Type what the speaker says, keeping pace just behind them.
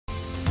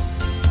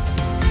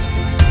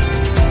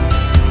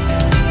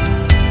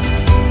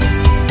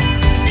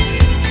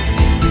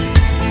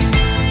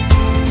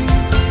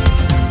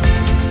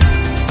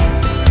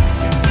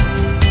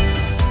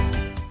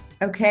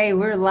Okay,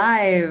 we're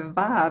live.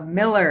 Bob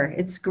Miller,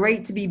 it's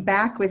great to be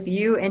back with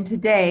you. And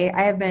today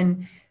I have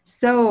been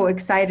so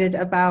excited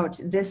about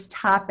this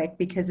topic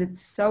because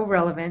it's so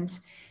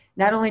relevant,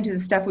 not only to the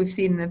stuff we've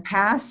seen in the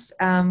past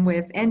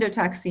with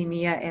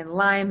endotoxemia and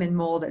Lyme and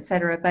mold, et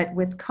cetera, but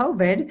with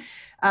COVID,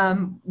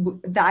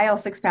 the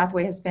IL-6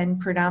 pathway has been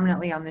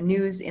predominantly on the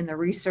news in the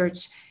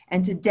research.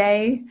 And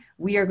today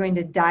we are going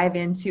to dive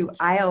into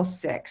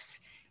IL-6.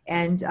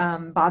 And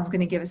Bob's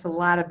going to give us a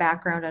lot of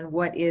background on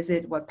what is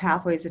it, what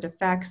pathways it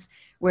affects,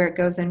 where it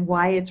goes, and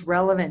why it's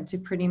relevant to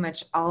pretty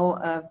much all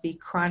of the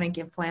chronic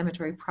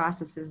inflammatory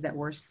processes that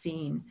we're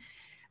seeing.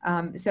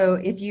 So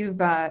if you've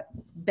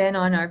been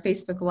on our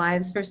Facebook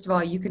Lives, first of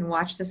all, you can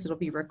watch this. It'll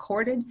be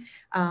recorded.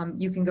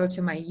 You can go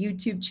to my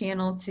YouTube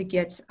channel to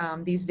get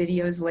these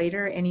videos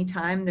later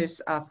anytime.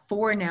 There's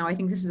 4 now. I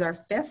think this is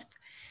our 5th.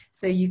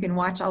 So you can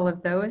watch all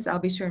of those. I'll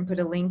be sure and put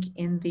a link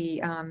in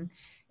the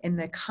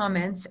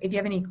comments. If you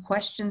have any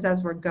questions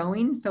as we're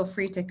going, feel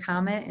free to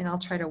comment and I'll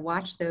try to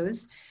watch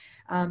those.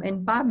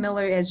 And Bob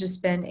Miller has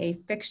just been a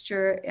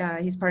fixture.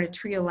 He's part of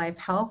Tree of Life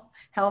Health.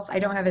 I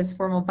don't have his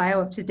formal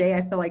bio up today.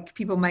 I feel like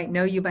people might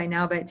know you by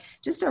now, but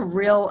just a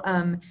real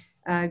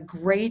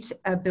great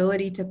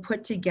ability to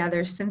put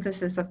together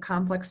synthesis of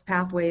complex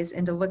pathways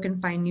and to look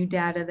and find new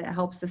data that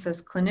helps us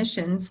as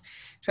clinicians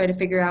try to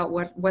figure out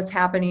what's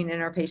happening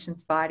in our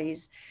patients'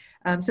 bodies.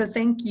 So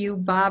thank you,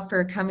 Bob,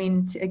 for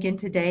coming again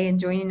today and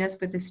joining us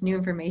with this new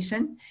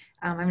information.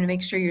 I'm going to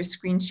make sure your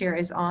screen share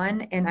is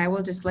on, and I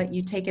will just let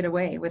you take it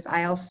away with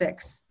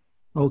IL-6.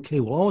 Okay,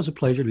 well, always a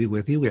pleasure to be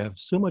with you. We have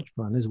so much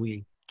fun as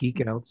we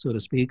geek out, so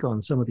to speak,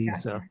 on some of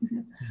these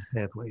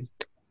pathways.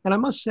 And I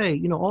must say,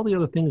 you know, all the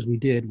other things we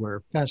did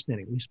were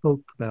fascinating. We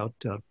spoke about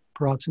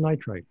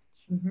peroxynitrite,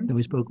 then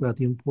we spoke about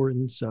the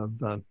importance of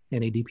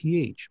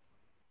NADPH,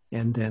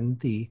 and then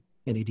the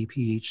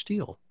NADPH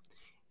steal.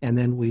 And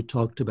then we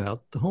talked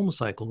about the home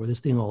cycle, where this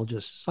thing all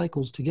just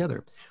cycles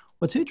together.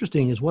 What's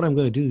interesting is what I'm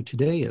going to do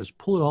today is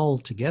pull it all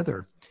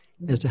together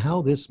as to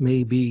how this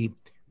may be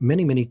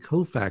many, many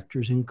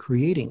cofactors in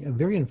creating a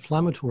very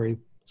inflammatory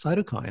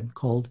cytokine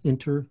called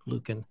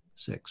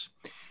interleukin-6.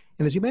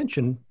 And as you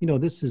mentioned, you know,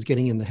 this is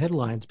getting in the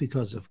headlines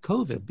because of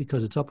COVID,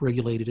 because it's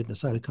upregulated in the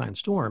cytokine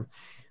storm.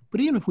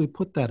 But even if we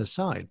put that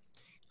aside,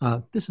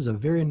 this is a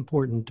very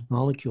important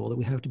molecule that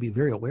we have to be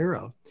very aware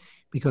of,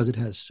 because it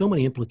has so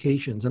many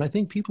implications. And I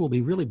think people will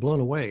be really blown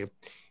away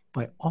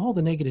by all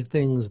the negative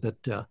things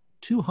that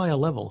too high a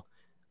level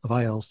of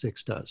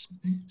IL-6 does.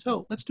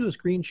 So let's do a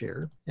screen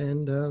share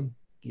and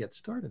get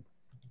started.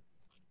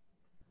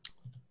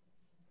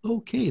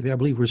 Okay, there, I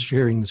believe we're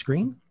sharing the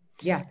screen.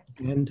 Yeah.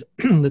 And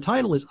the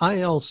title is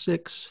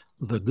IL-6,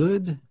 the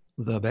good,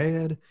 the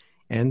bad,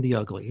 and the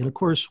ugly. And of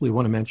course, we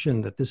want to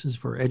mention that this is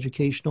for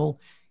educational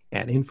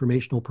and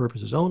informational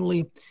purposes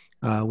only.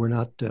 We're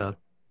not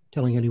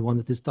telling anyone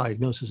that this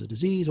diagnoses a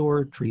disease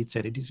or treats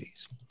any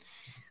disease.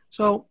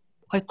 So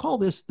I call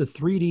this the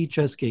 3D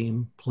chess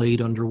game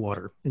played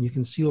underwater. And you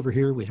can see over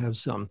here, we have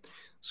some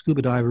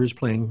scuba divers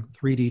playing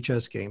 3D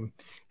chess game.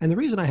 And the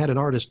reason I had an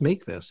artist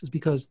make this is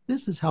because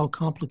this is how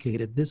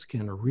complicated this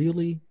can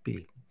really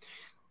be.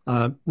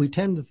 We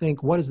tend to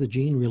think, what is the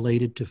gene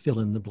related to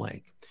fill in the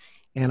blank?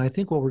 And I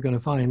think what we're going to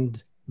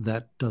find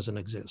that doesn't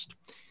exist.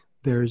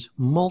 There's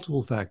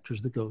multiple factors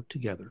that go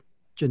together.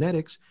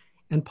 Genetics,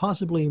 and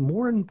possibly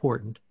more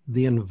important,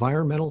 the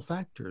environmental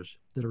factors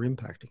that are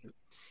impacting it.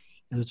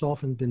 As it's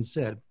often been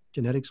said,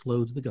 genetics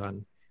loads the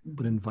gun,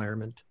 but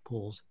environment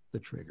pulls the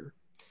trigger.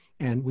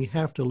 And we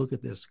have to look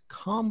at this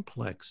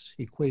complex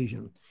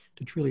equation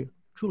to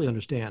truly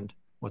understand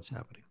what's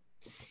happening.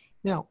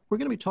 Now, we're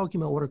going to be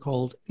talking about what are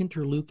called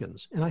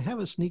interleukins. And I have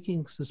a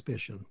sneaking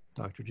suspicion,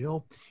 Dr.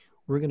 Jill,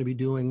 we're going to be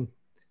doing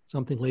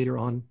something later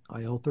on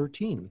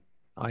IL-13,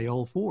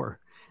 IL-4,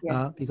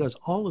 yes. Because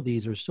all of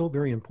these are so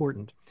very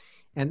important.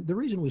 And the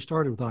reason we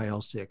started with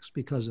IL-6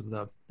 because of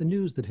the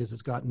news that has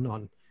gotten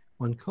on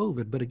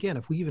COVID. But again,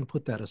 if we even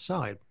put that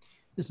aside,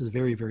 this is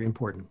very, very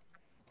important.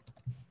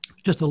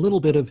 Just a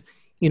little bit of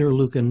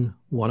interleukin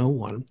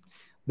 101.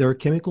 There are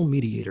chemical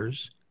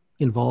mediators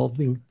involved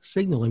in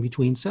signaling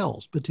between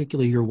cells,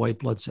 particularly your white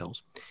blood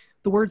cells.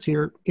 The words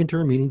here,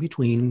 inter meaning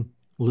between,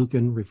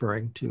 leukin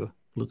referring to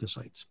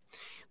leukocytes.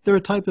 They're a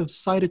type of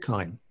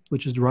cytokine,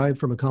 which is derived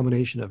from a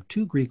combination of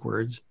 2 Greek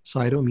words,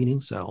 cyto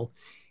meaning cell,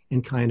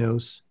 and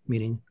kinos,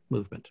 meaning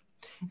movement.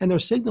 And they're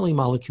signaling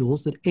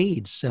molecules that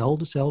aid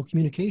cell-to-cell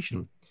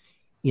communication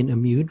in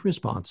immune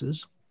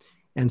responses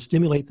and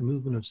stimulate the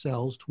movement of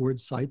cells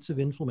towards sites of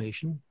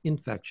inflammation,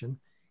 infection,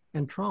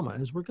 and trauma.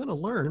 As we're going to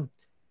learn,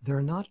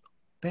 they're not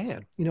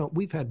bad. You know,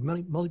 we've had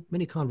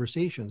many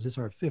conversations. This is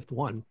our 5th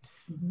one.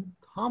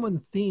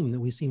 Common theme that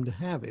we seem to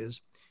have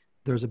is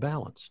there's a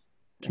balance.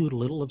 Too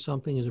little of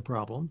something is a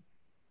problem.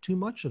 Too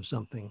much of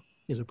something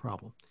is a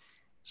problem.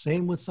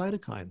 Same with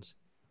cytokines.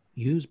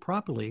 Used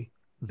properly,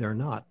 they're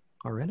not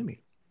our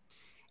enemy.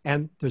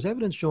 And there's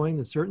evidence showing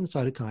that certain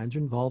cytokines are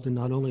involved in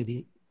not only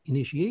the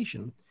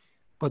initiation,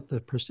 but the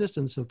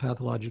persistence of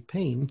pathologic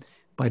pain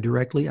by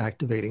directly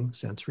activating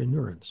sensory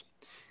neurons.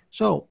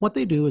 So what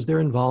they do is they're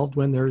involved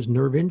when there's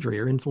nerve injury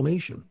or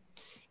inflammation.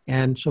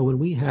 And so when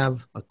we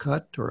have a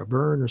cut or a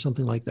burn or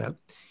something like that,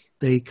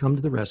 they come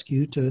to the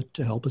rescue to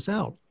help us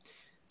out.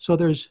 So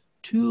there's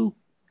two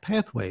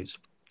pathways.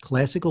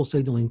 Classical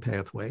signaling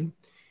pathway,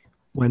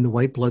 when the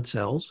white blood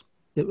cells,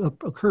 it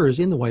occurs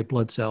in the white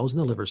blood cells and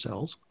the liver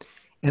cells,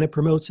 and it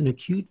promotes an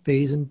acute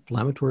phase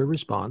inflammatory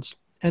response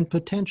and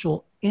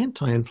potential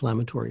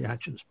anti-inflammatory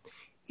actions.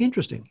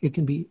 Interesting, it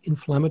can be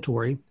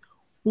inflammatory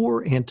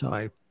or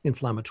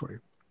anti-inflammatory.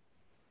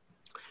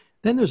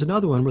 Then there's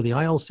another one where the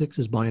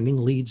IL-6's binding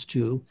leads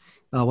to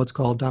what's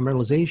called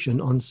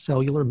dimerization on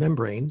cellular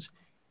membranes,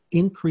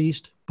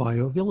 increased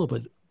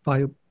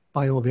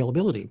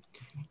bioavailability.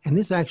 And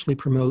this actually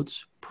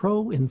promotes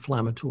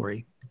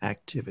pro-inflammatory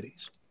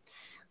activities.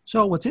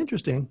 So what's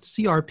interesting,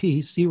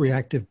 CRP,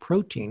 C-reactive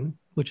protein,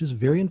 which is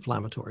very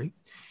inflammatory,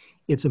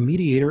 it's a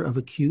mediator of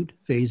acute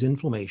phase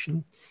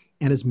inflammation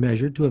and is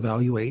measured to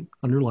evaluate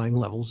underlying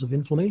levels of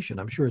inflammation.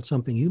 I'm sure it's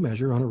something you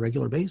measure on a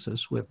regular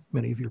basis with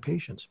many of your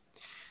patients.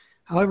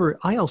 However,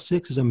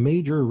 IL-6 is a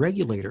major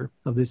regulator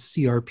of this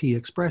CRP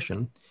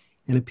expression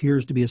and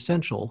appears to be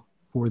essential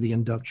for the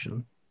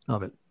induction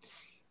of it.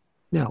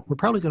 Now, we're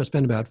probably going to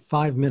spend about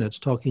 5 minutes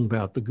talking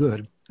about the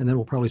good, and then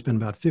we'll probably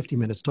spend about 50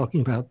 minutes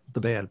talking about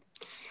the bad.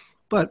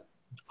 But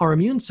our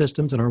immune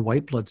systems and our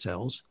white blood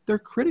cells, they're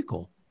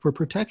critical for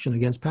protection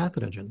against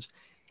pathogens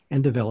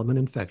and development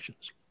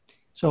infections.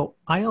 So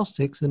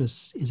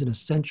IL-6 is an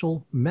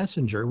essential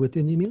messenger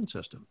within the immune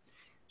system.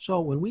 So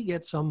when we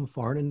get some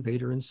foreign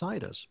invader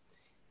inside us,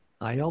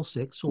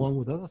 IL-6, along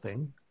with other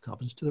things,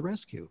 comes to the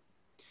rescue.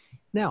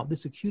 Now,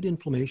 this acute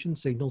inflammation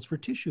signals for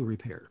tissue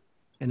repair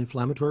and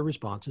inflammatory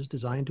responses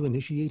designed to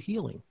initiate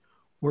healing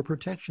or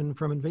protection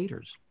from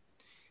invaders.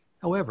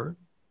 However,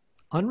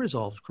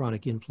 unresolved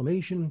chronic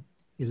inflammation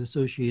is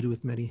associated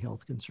with many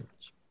health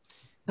concerns.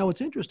 Now,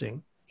 what's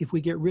interesting, if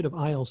we get rid of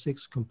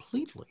IL-6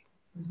 completely,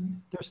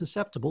 they're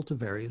susceptible to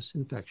various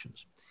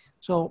infections.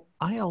 So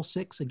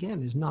IL-6,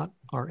 again, is not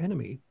our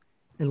enemy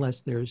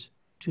unless there's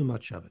too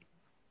much of it.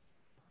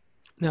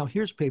 Now,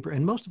 here's paper,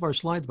 and most of our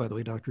slides, by the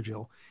way, Dr.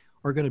 Jill,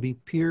 are going to be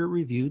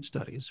peer-reviewed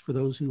studies. For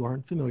those who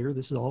aren't familiar,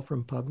 this is all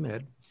from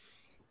PubMed.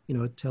 You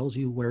know, it tells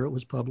you where it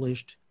was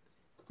published.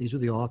 These are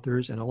the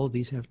authors, and all of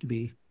these have to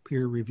be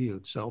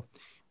peer-reviewed. So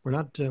we're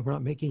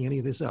not making any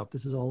of this up.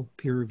 This is all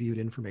peer-reviewed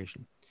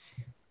information.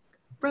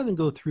 Rather than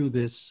go through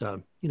this,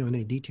 in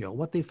any detail,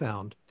 what they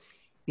found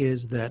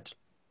is that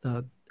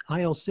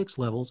IL-6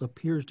 levels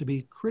appears to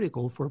be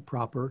critical for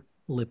proper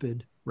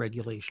lipid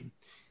regulation.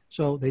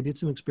 So they did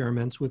some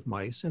experiments with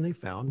mice, and they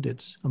found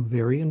it's a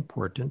very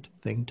important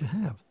thing to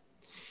have.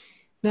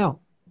 Now,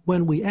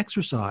 when we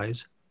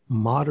exercise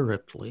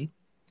moderately,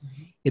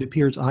 it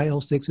appears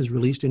IL-6 is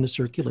released into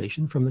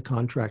circulation from the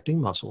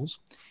contracting muscles,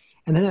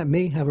 and then that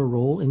may have a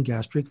role in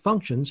gastric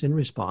functions in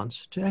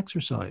response to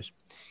exercise.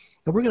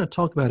 And we're going to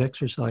talk about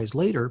exercise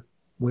later.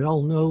 We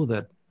all know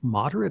that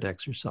moderate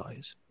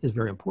exercise is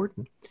very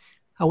important.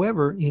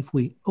 However, if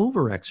we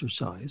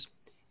over-exercise,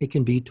 it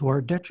can be to our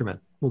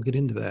detriment. We'll get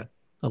into that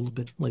a little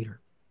bit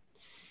later.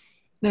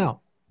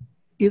 Now,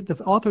 if the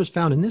authors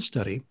found in this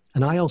study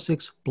an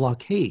IL-6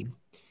 blockade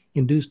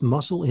induced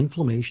muscle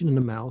inflammation in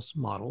a mouse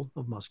model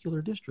of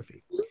muscular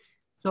dystrophy.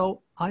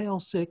 So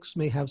IL-6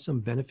 may have some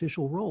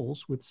beneficial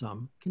roles with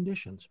some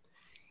conditions.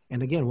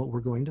 And again, what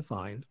we're going to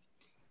find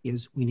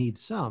is we need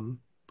some,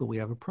 but we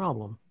have a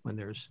problem when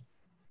there's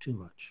too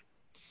much.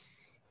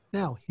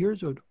 Now,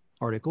 here's an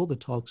article that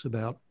talks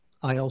about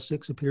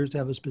IL-6 appears to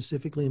have a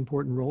specifically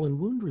important role in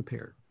wound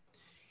repair.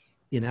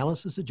 The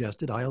analysis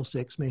suggested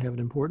IL-6 may have an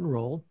important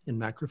role in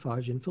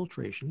macrophage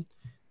infiltration,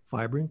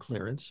 fibrin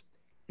clearance,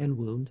 and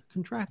wound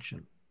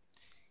contraction.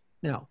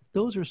 Now,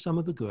 those are some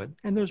of the good,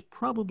 and there's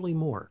probably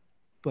more.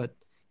 But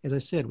as I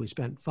said, we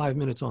spent 5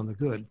 minutes on the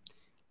good.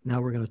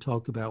 Now we're going to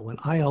talk about when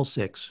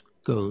IL-6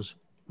 goes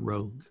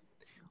rogue,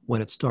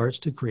 when it starts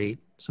to create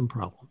some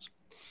problems.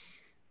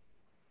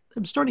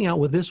 I'm starting out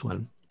with this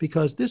one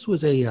because this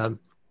was a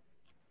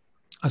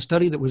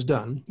study that was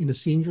done in a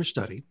senior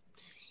study,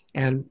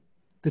 and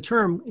the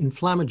term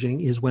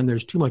inflammaging is when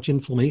there's too much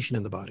inflammation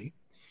in the body.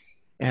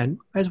 And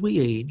as we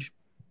age,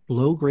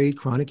 low-grade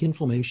chronic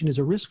inflammation is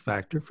a risk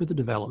factor for the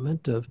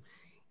development of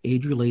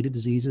age-related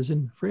diseases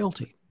and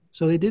frailty.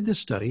 So they did this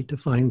study to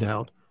find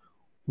out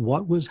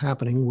what was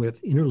happening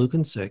with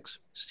interleukin-6,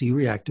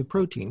 C-reactive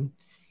protein,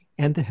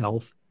 and the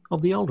health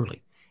of the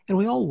elderly. And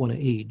we all want to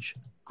age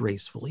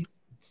gracefully.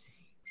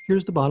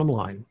 Here's the bottom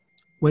line.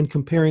 When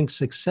comparing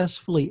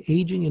successfully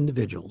aging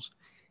individuals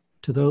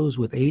to those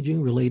with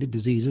aging-related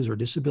diseases or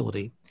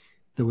disability,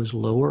 there was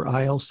lower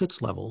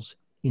IL-6 levels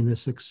in the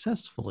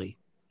successfully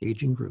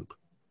aging group.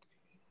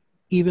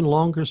 Even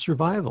longer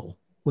survival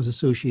was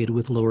associated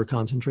with lower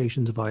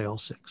concentrations of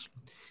IL-6.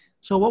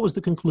 So what was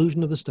the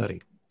conclusion of the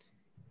study?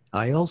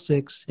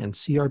 IL-6 and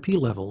CRP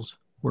levels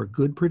were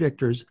good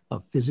predictors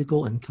of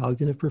physical and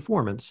cognitive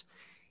performance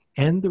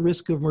and the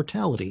risk of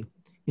mortality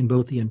in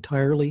both the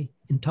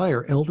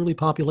entire elderly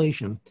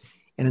population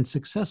and in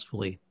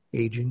successfully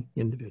aging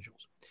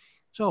individuals.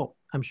 So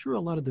I'm sure a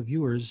lot of the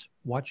viewers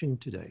watching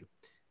today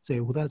say,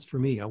 well, that's for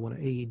me. I want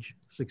to age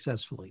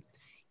successfully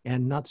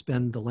and not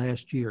spend the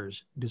last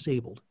years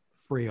disabled,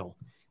 frail,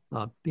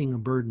 being a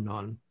burden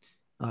on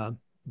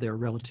their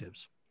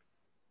relatives.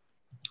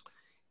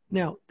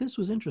 Now, this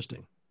was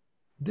interesting.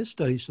 This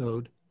study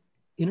showed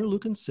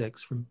interleukin-6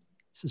 from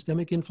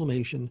systemic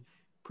inflammation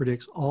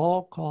predicts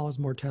all-cause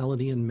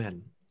mortality in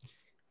men.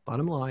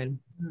 Bottom line,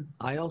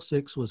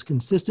 IL-6 was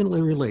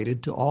consistently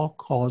related to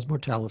all-cause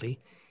mortality,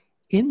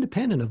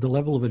 independent of the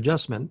level of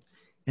adjustment,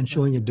 and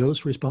showing a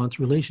dose-response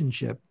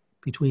relationship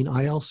between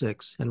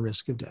IL-6 and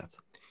risk of death.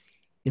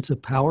 It's a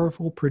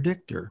powerful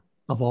predictor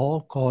of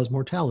all-cause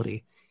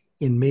mortality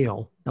in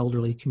male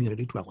elderly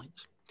community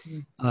dwellings.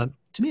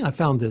 To me, I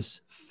found this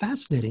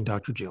fascinating,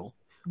 Dr. Jill,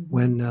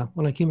 when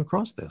I came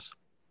across this.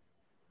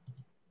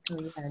 Oh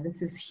yeah,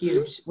 this is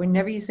huge.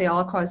 Whenever you say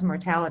all-cause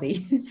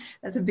mortality,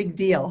 that's a big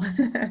deal.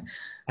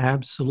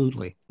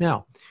 Absolutely.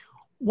 Now,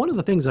 one of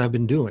the things I've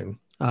been doing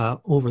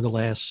over the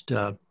last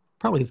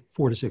probably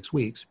 4 to 6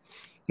 weeks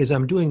is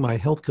I'm doing my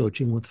health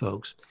coaching with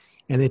folks,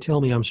 and they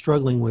tell me I'm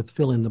struggling with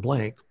fill in the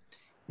blank,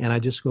 and I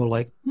just go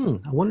like, I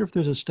wonder if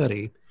there's a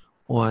study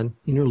on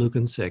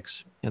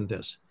interleukin-6 and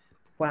this.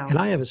 Wow. And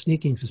I have a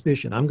sneaking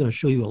suspicion. I'm going to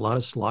show you a lot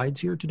of slides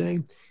here today,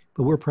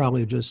 but we're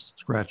probably just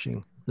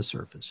scratching the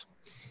surface.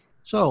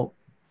 So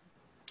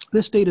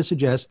this data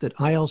suggests that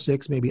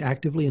IL-6 may be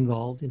actively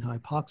involved in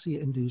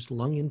hypoxia-induced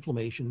lung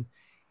inflammation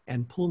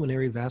and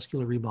pulmonary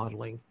vascular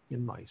remodeling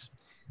in mice.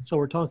 So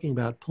we're talking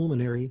about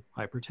pulmonary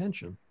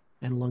hypertension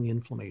and lung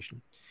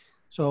inflammation.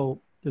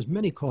 So there's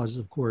many causes,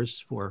 of course,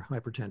 for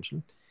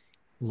hypertension.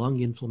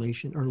 Lung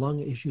inflammation or lung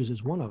issues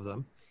is one of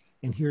them.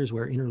 And here's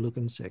where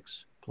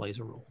interleukin-6 plays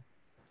a role.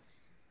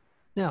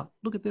 Now,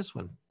 look at this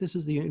one. This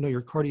is the,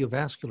 your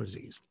cardiovascular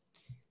disease.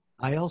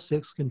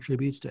 IL-6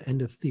 contributes to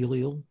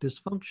endothelial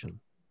dysfunction.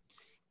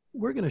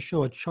 We're going to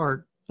show a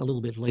chart a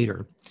little bit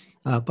later.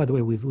 By the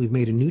way, we've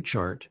made a new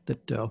chart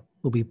that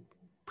will be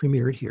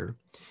premiered here.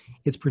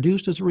 It's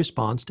produced as a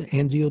response to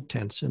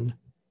angiotensin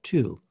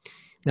II.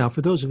 Now,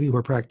 for those of you who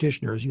are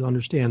practitioners, you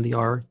understand the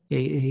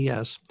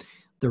RAAS,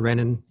 the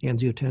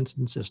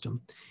renin-angiotensin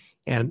system.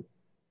 And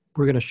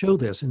we're going to show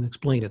this and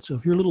explain it. So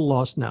if you're a little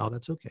lost now,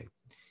 that's okay.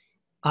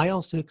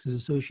 IL-6 is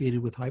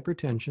associated with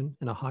hypertension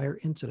and a higher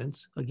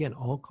incidence, again,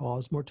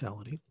 all-cause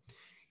mortality.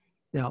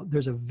 Now,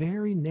 there's a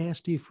very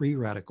nasty free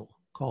radical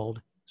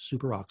called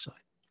superoxide.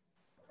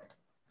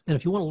 And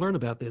if you want to learn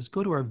about this,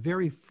 go to our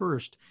very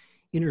first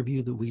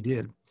interview that we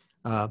did,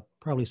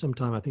 probably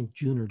sometime, I think,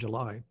 June or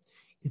July.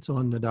 It's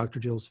on Dr.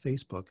 Jill's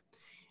Facebook.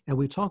 And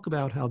we talk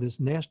about how this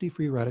nasty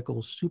free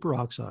radical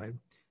superoxide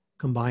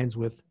combines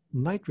with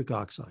nitric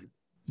oxide.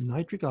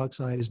 Nitric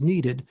oxide is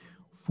needed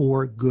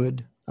for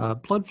good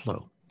blood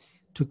flow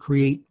to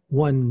create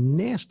one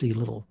nasty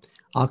little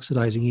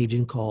oxidizing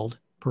agent called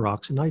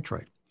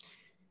peroxynitrite.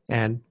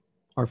 And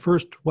our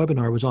first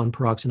webinar was on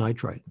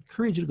peroxynitrite. I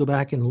encourage you to go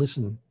back and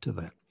listen to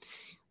that.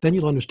 Then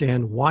you'll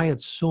understand why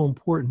it's so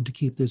important to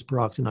keep this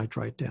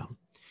peroxynitrite down.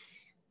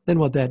 Then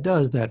what that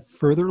does, that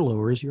further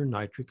lowers your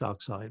nitric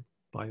oxide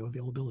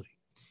bioavailability.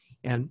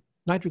 And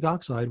nitric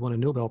oxide won a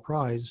Nobel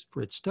Prize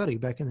for its study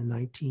back in the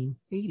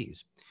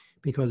 1980s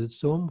because it's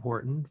so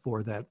important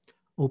for that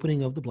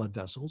opening of the blood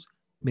vessels,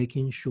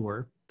 making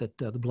sure that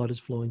the blood is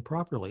flowing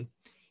properly.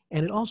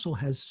 And it also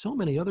has so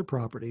many other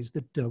properties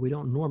that we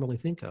don't normally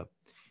think of.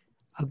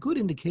 A good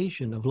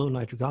indication of low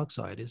nitric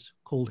oxide is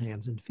cold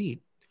hands and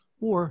feet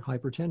or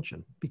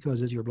hypertension,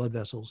 because as your blood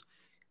vessels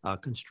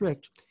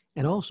constrict,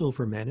 and also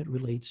for men, it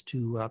relates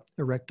to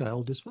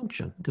erectile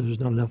dysfunction because there's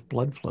not enough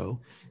blood flow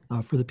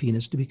for the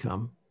penis to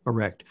become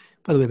erect.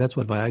 By the way, that's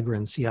what Viagra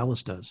and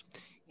Cialis does.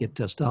 It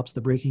stops the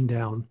breaking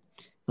down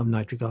of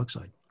nitric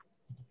oxide.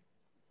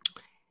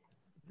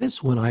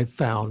 This one I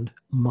found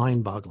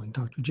mind-boggling,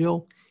 Dr.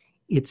 Jill.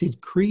 It's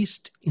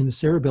increased in the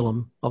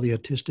cerebellum of the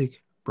autistic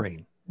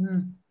brain.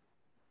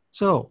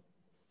 So,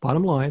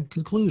 bottom line,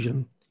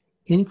 conclusion,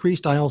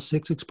 increased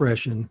IL-6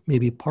 expression may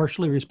be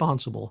partially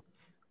responsible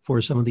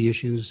for some of the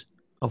issues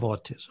of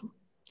autism.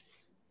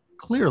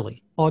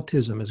 Clearly,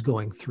 autism is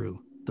going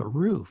through the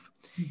roof.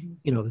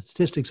 The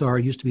statistics are,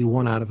 it used to be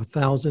 1 out of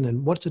 1,000,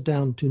 and what's it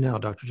down to now,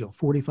 Dr. Jill?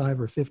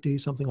 45 or 50,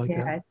 something like that?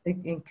 Yeah, I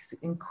think it's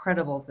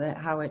incredible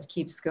how it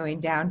keeps going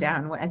down.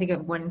 I think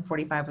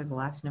 145 was the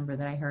last number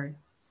that I heard.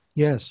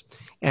 Yes,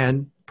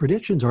 and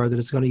predictions are that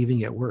it's going to even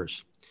get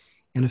worse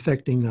and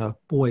affecting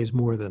boys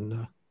more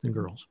than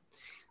girls.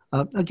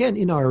 Again,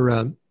 in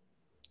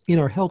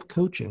our health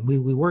coaching, we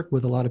work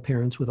with a lot of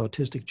parents with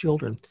autistic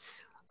children.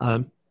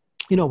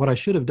 What I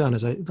should have done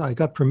is I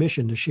got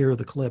permission to share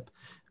the clip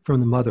from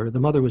the mother. The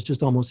mother was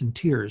just almost in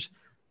tears,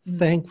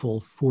 thankful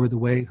for the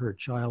way her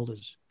child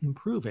is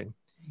improving.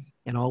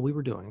 And all we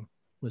were doing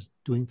was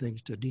doing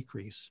things to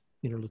decrease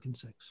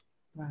interleukin-6.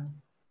 Wow.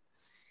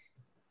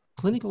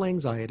 Clinical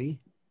anxiety,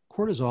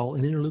 cortisol,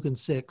 and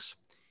interleukin-6,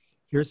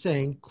 here it's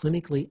saying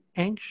clinically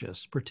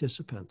anxious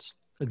participants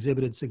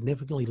exhibited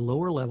significantly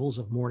lower levels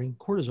of morning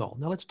cortisol.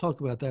 Now let's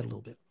talk about that a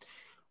little bit.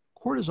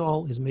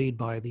 Cortisol is made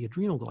by the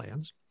adrenal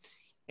glands,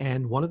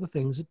 and one of the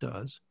things it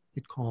does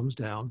it calms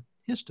down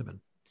histamine.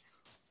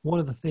 One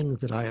of the things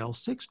that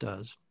IL-6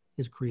 does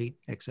is create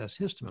excess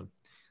histamine.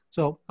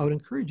 So I would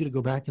encourage you to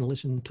go back and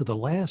listen to the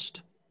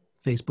last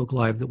Facebook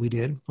Live that we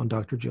did on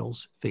Dr.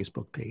 Jill's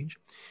Facebook page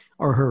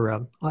or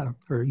her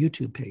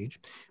YouTube page,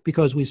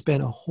 because we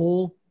spent a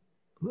whole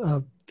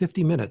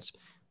 50 minutes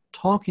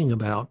talking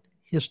about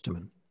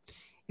histamine.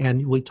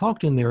 And we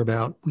talked in there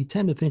about, we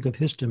tend to think of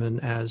histamine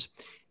as,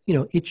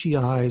 itchy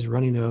eyes,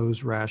 runny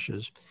nose,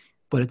 rashes,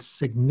 but it's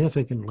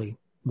significantly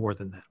more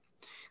than that.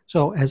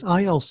 So as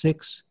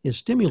IL-6 is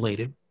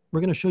stimulated, we're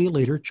going to show you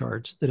later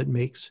charts that it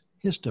makes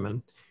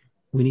histamine.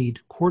 We need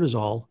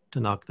cortisol to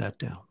knock that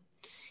down.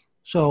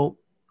 So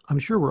I'm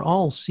sure we're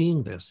all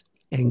seeing this.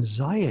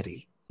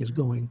 Anxiety is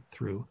going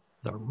through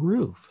the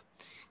roof.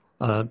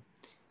 The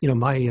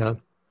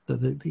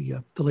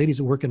ladies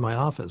that work in my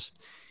office,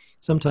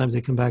 sometimes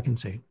they come back and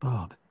say,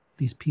 Bob,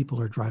 these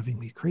people are driving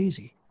me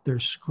crazy. They're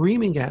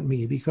screaming at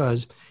me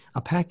because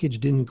a package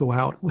didn't go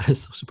out when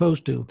it's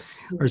supposed to,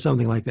 or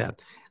something like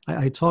that. I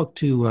like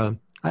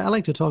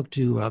to talk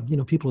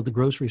to people at the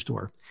grocery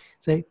store.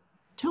 Say,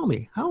 tell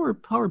me, how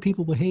are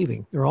people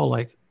behaving? They're all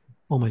like,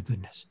 oh my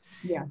goodness.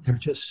 Yeah. They're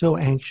just so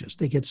anxious.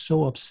 They get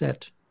so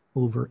upset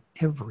over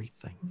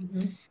everything.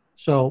 Mm-hmm.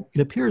 So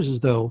it appears as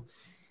though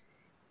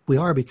we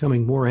are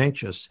becoming more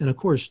anxious. And of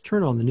course,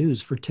 turn on the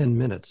news for 10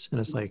 minutes and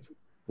it's like,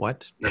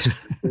 what?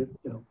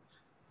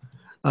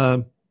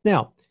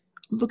 Now,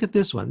 look at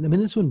this one. I mean,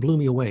 this one blew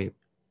me away.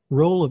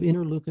 Role of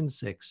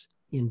interleukin-6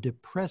 in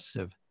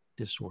depressive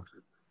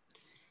disorder.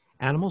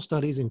 Animal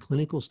studies and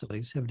clinical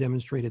studies have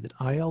demonstrated that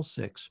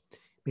IL-6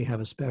 may have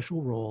a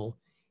special role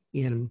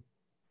in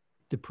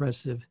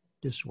depressive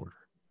disorder.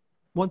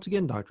 Once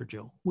again, Dr.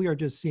 Jill, we are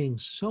just seeing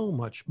so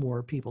much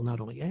more people not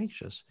only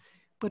anxious,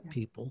 but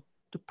people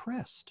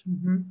depressed.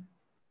 Mm-hmm.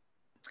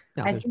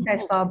 Now, I think I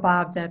saw,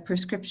 Bob, the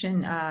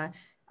prescription, I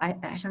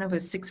don't know if it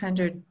was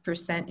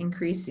 600%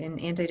 increase in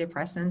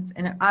antidepressants.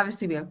 And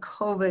obviously we have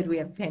COVID, we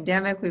have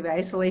pandemic, we have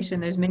isolation,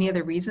 there's many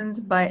other reasons,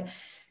 but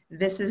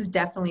this is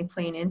definitely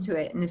playing into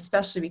it. And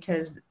especially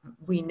because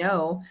we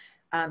know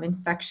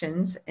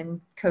infections and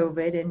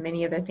COVID and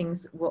many other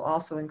things will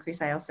also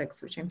increase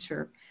IL-6, which I'm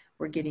sure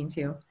we're getting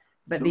to.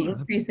 But the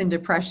increase in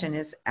depression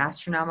is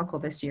astronomical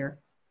this year.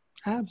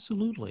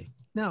 Absolutely.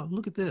 Now,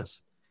 look at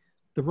this.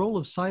 The role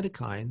of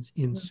cytokines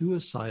in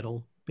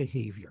suicidal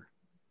behavior.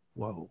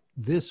 Whoa,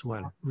 this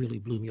one really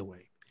blew me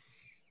away.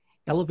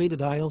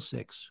 Elevated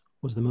IL-6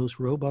 was the most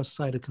robust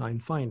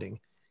cytokine finding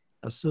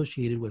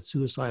associated with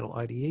suicidal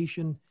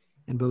ideation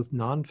and both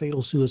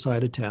non-fatal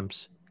suicide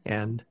attempts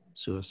and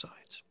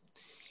suicides.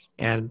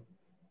 And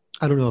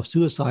I don't know if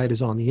suicide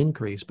is on the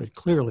increase, but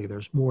clearly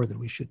there's more than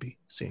we should be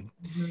seeing.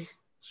 Mm-hmm.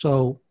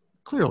 So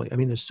clearly, I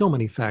mean, there's so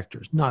many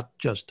factors, not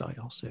just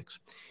IL-6,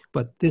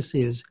 but this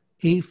is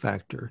a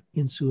factor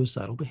in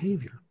suicidal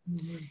behavior.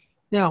 Mm-hmm.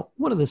 Now,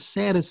 one of the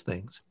saddest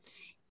things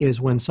is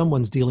when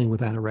someone's dealing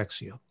with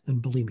anorexia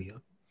and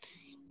bulimia.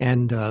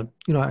 And,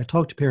 I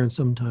talk to parents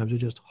sometimes who are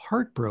just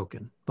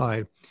heartbroken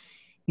by,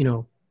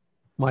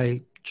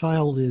 my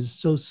child is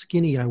so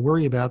skinny, I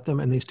worry about them,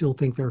 and they still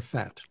think they're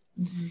fat.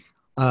 Mm-hmm.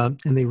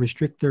 And they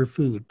restrict their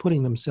food,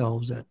 putting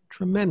themselves at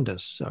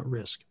tremendous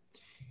risk.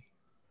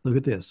 Look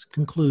at this.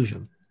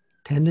 Conclusion.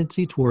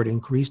 Tendency toward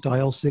increased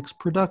IL-6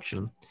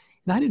 production,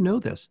 and I didn't know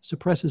this,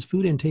 suppresses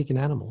food intake in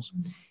animals.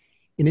 Mm-hmm.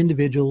 In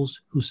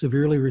individuals who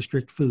severely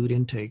restrict food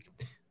intake,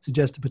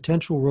 suggest a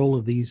potential role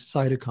of these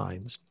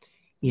cytokines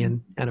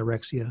in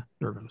anorexia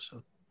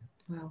nervosa.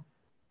 Wow.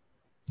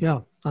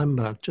 Yeah,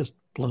 I'm just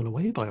blown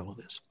away by all of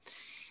this.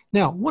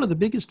 Now, one of the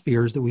biggest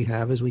fears that we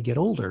have as we get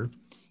older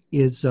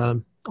is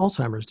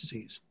Alzheimer's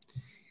disease.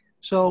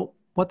 So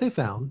what they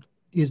found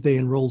is they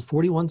enrolled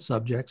 41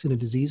 subjects in a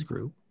disease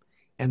group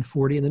and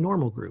 40 in the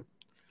normal group.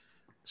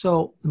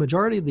 So the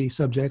majority of the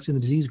subjects in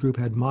the disease group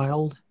had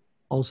mild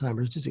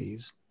Alzheimer's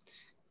disease.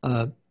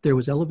 There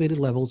was elevated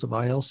levels of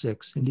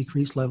IL-6 and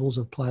decreased levels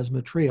of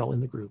plasma trail in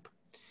the group.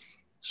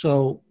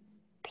 So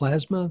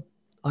plasma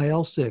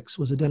IL-6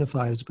 was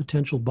identified as a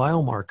potential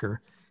biomarker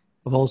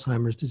of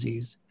Alzheimer's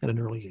disease at an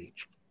early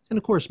age. And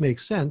of course,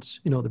 makes sense.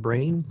 The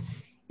brain,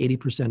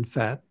 80%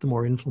 fat, the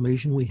more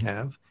inflammation we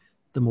have,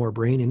 the more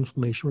brain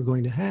inflammation we're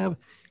going to have,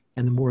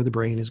 and the more the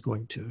brain is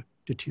going to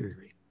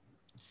deteriorate.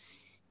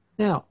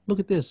 Now, look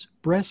at this,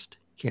 breast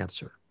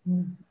cancer.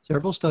 Mm.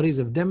 Several studies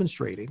have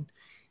demonstrated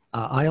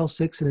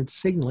IL-6 and its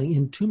signaling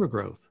in tumor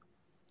growth,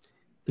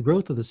 the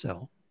growth of the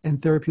cell, and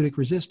therapeutic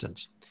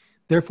resistance.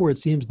 Therefore, it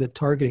seems that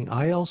targeting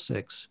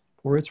IL-6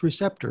 or its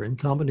receptor in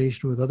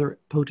combination with other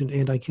potent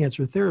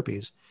anti-cancer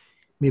therapies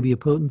may be a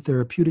potent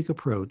therapeutic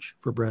approach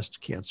for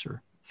breast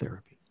cancer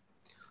therapy.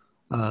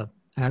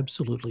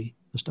 Absolutely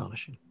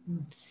astonishing.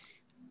 Mm.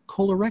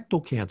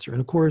 Colorectal cancer, and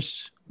of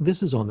course,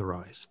 this is on the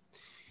rise.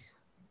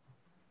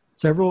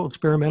 Several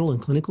experimental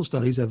and clinical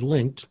studies have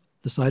linked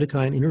the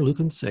cytokine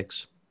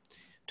interleukin-6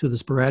 to the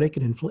sporadic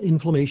and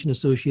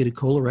inflammation-associated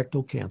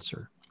colorectal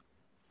cancer.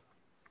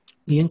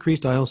 The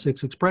increased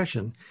IL-6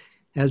 expression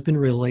has been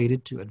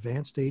related to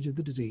advanced stage of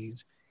the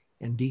disease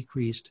and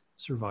decreased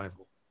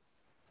survival.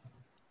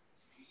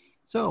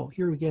 So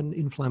here again,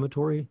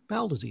 inflammatory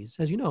bowel disease.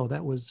 As you know,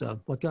 that was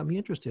what got me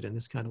interested in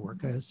this kind of work.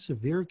 I had a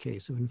severe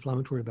case of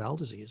inflammatory bowel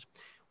disease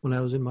when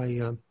I was in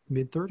my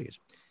mid-30s.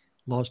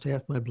 Lost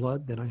half my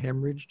blood, then I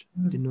hemorrhaged.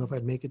 Didn't know if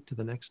I'd make it to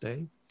the next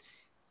day.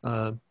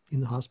 In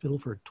the hospital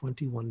for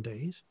 21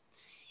 days.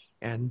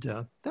 And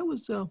that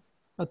was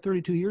about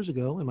 32 years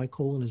ago, and my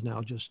colon is now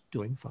just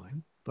doing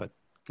fine, but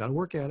got to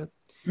work at it.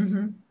 Mm-hmm.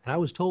 And I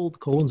was told the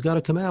colon's got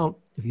to come out.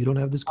 If you don't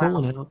have this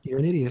colon out, you're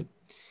an idiot.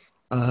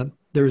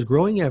 There is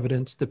growing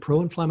evidence that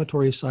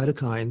pro-inflammatory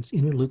cytokines,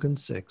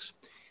 interleukin-6,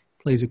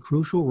 plays a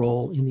crucial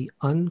role in the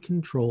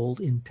uncontrolled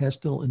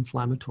intestinal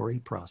inflammatory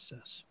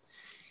process.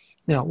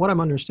 Now, what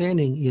I'm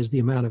understanding is the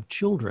amount of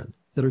children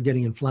that are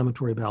getting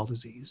inflammatory bowel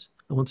disease,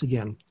 and once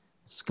again,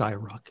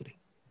 skyrocketing.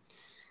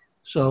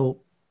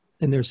 So,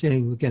 and they're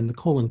saying, again, the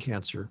colon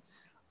cancer,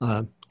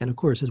 and of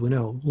course, as we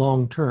know,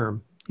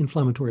 long-term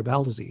inflammatory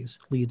bowel disease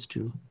leads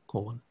to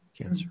colon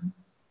cancer. Mm-hmm.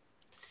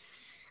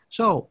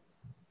 So,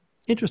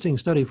 interesting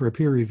study for a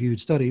peer-reviewed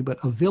study, but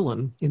a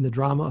villain in the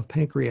drama of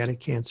pancreatic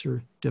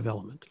cancer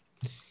development.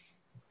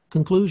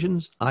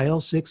 Conclusions: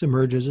 IL-6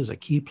 emerges as a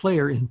key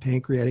player in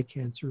pancreatic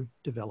cancer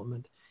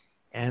development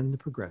and the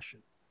progression.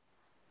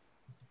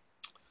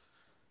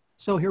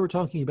 So here we're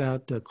talking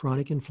about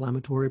chronic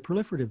inflammatory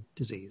proliferative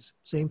disease.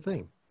 Same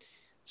thing.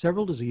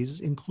 Several diseases,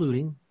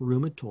 including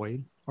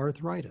rheumatoid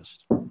arthritis,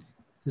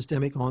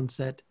 systemic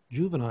onset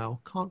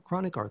juvenile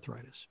chronic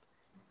arthritis,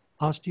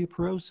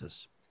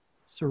 osteoporosis,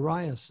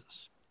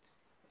 psoriasis.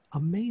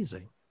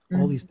 Amazing,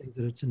 all these things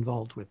that it's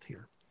involved with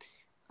here.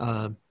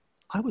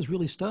 I was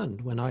really stunned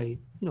when I,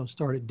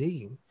 started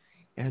digging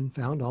and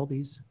found all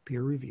these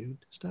peer-reviewed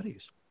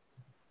studies.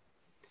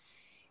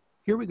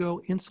 Here we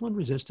go, insulin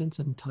resistance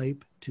and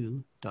type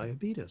 2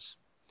 diabetes.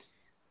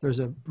 There's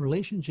a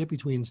relationship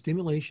between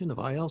stimulation of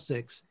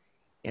IL-6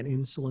 and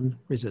insulin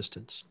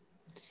resistance.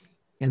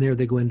 And there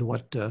they go into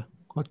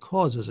what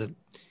causes it.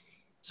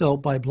 So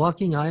by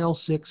blocking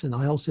IL-6 and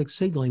IL-6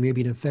 signaling may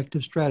be an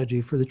effective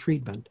strategy for the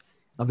treatment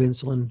of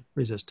insulin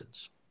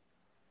resistance.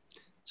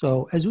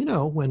 So as we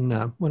know, when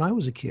I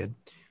was a kid,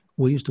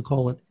 we used to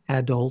call it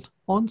adult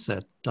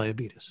onset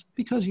diabetes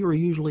because you were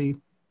usually,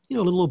 a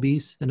little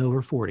obese and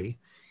over 40.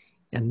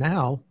 And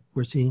now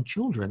we're seeing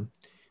children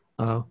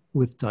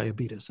with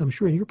diabetes. I'm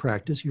sure in your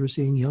practice, you're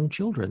seeing young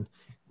children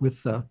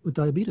with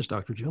diabetes,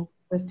 Dr. Jill.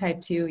 With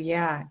type 2,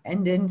 yeah.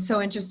 And then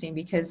so interesting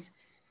because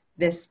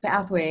this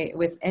pathway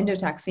with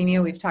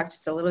endotoxemia, we've talked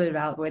just a little bit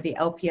about where the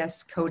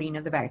LPS coating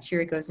of the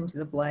bacteria goes into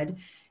the blood.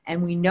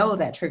 And we know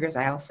that triggers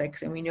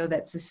IL-6, and we know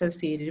that's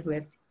associated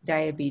with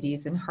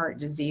diabetes and heart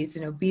disease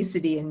and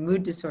obesity and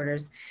mood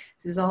disorders.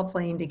 This is all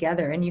playing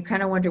together. And you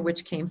kind of wonder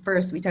which came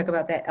first. We talk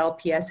about that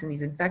LPS and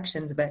these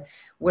infections, but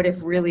what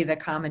if really the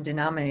common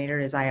denominator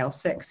is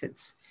IL-6?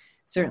 It's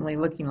certainly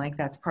looking like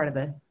that's part of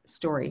the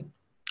story.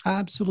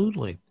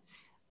 Absolutely.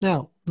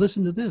 Now,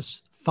 listen to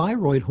this.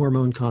 Thyroid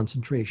hormone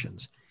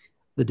concentrations.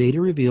 The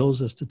data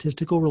reveals a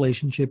statistical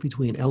relationship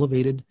between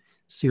elevated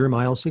serum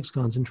IL-6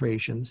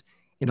 concentrations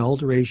and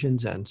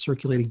alterations and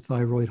circulating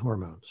thyroid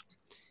hormones.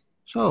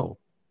 So,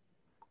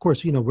 of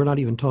course, we're not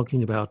even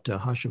talking about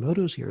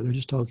Hashimoto's here. They're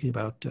just talking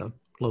about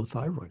low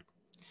thyroid.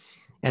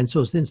 And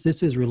so since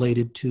this is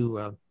related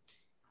to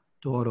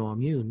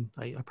autoimmune,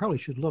 I probably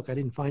should look. I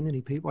didn't find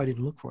any people. I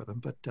didn't look for them,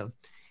 but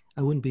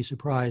I wouldn't be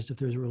surprised if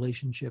there's a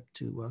relationship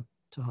to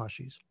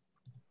Hashi's.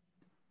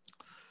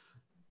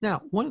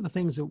 Now, one of the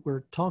things that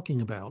we're talking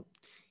about,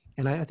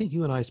 and I think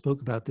you and I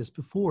spoke about this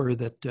before,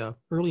 that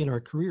early in our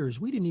careers,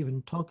 we didn't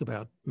even talk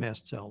about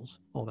mast cells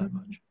all that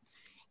much.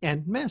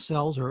 And mast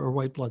cells are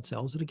white blood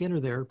cells that, again, are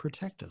there to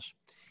protect us.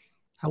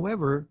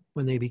 However,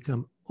 when they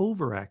become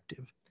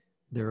overactive,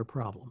 they're a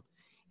problem.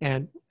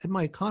 And at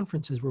my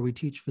conferences where we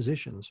teach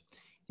physicians,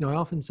 I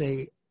often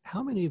say,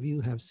 how many of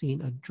you have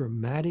seen a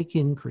dramatic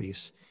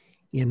increase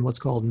in what's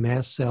called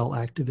mast cell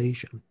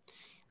activation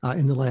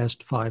in the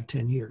last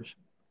 5-10 years?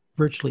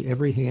 Virtually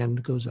every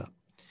hand goes up.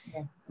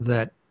 Yeah.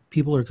 That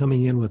people are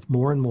coming in with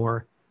more and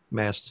more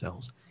mast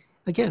cells.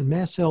 Again,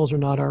 mast cells are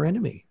not our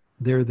enemy.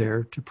 They're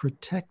there to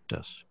protect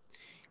us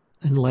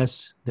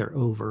unless they're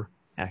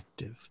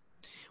overactive.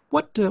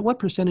 What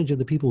percentage of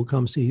the people who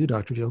come see you,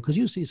 Dr. Jill, because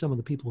you see some of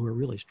the people who are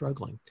really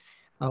struggling,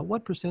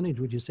 what percentage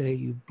would you say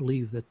you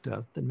believe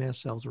that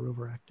mast cells are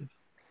overactive?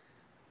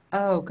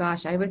 Oh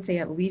gosh, I would say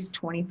at least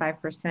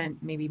 25%,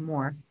 maybe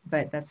more,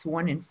 but that's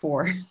 1 in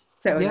 4.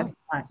 So yeah,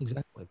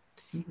 exactly.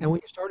 Mm-hmm. And when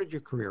you started your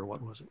career,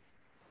 what was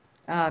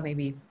it?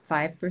 Maybe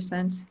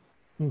 5%,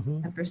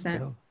 10%.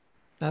 Yeah,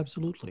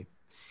 absolutely.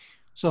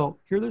 So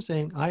here they're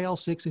saying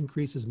IL-6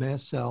 increases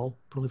mast cell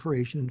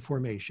proliferation and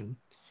formation.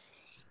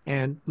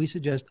 And we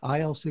suggest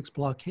IL-6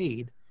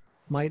 blockade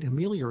might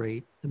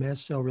ameliorate the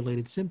mast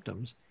cell-related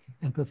symptoms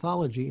and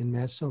pathology in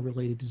mast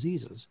cell-related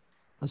diseases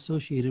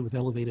associated with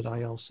elevated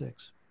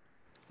IL-6,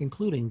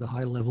 including the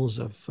high levels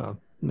of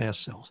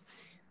mast cells.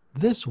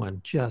 This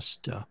one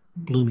just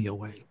blew me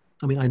away.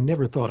 I mean, I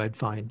never thought I'd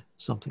find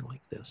something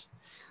like this.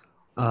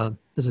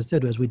 As I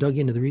said, as we dug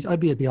into the research, I'd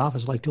be at the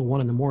office like till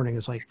 1 in the morning.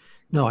 It's like,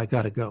 no, I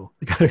got to go.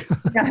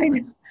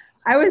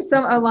 I was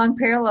along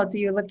parallel to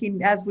you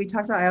looking as we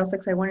talked about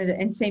IL-6. I wanted to,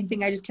 and same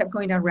thing. I just kept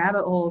going down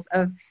rabbit holes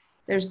of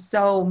there's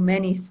so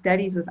many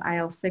studies with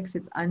IL-6.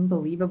 It's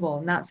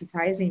unbelievable. Not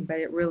surprising, but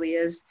it really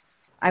is.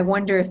 I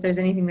wonder if there's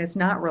anything that's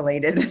not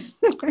related.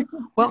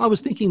 Well, I was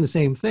thinking the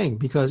same thing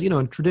because,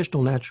 in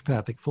traditional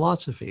naturopathic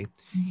philosophy,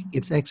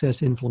 it's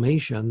excess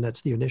inflammation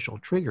that's the initial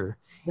trigger.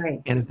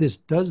 Right. And if this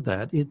does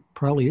that, it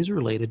probably is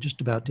related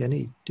just about to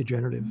any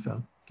degenerative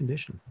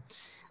condition.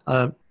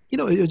 It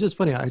was just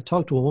funny. I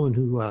talked to a woman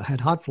who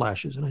had hot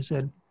flashes, and I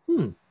said,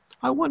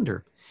 I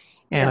wonder.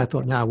 And I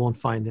thought, I won't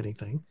find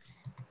anything.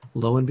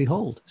 Lo and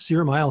behold,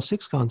 serum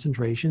IL-6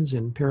 concentrations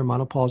in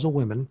perimenopausal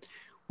women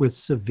with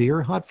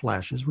severe hot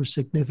flashes were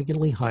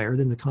significantly higher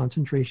than the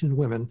concentration in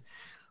women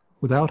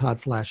without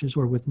hot flashes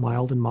or with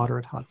mild and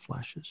moderate hot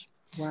flashes.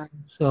 Wow.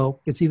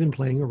 So it's even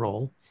playing a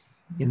role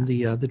in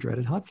the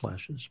dreaded hot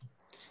flashes.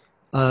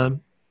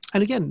 And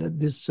again,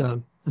 this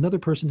another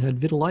person had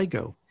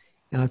vitiligo,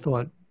 and I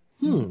thought,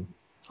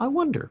 I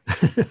wonder.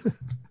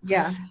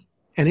 Yeah.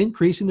 An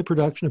increase in the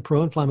production of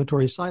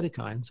pro-inflammatory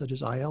cytokines such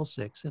as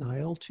IL-6 and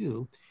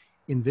IL-2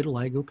 in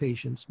vitiligo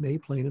patients may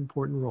play an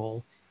important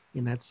role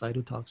in that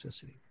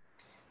cytotoxicity.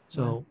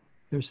 So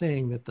they're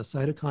saying that the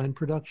cytokine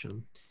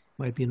production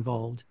might be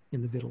involved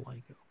in the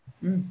vitiligo.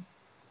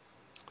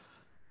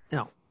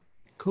 Now,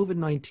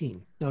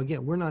 COVID-19. Now,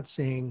 again, we're not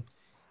saying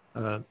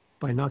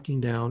by knocking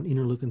down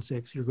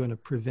interleukin-6, you're going to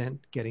prevent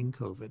getting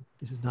COVID.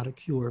 This is not a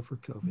cure for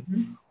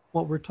COVID.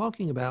 What we're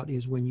talking about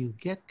is when you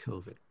get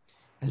COVID.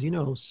 As you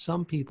know,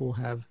 some people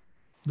have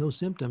no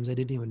symptoms. They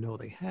didn't even know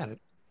they had it.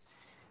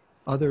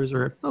 Others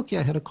are, okay,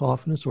 I had a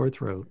cough and a sore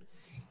throat.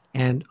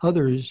 And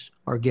others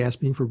are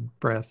gasping for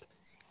breath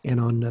and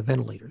on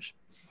ventilators.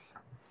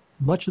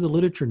 Much of the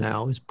literature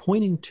now is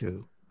pointing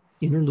to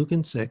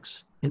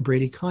interleukin-6 and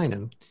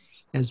bradykinin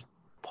as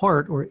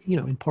part or,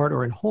 in part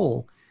or in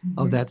whole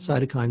of that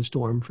cytokine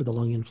storm for the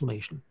lung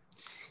inflammation.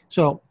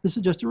 So this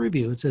is just a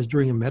review. It says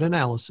during a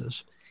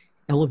meta-analysis,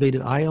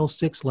 elevated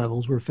IL-6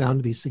 levels were found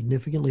to be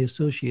significantly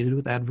associated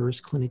with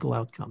adverse clinical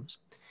outcomes.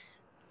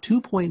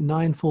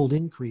 2.9-fold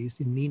increase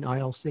in mean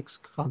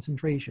IL-6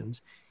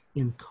 concentrations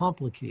in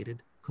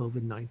complicated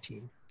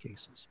COVID-19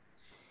 cases.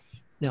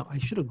 Now, I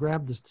should have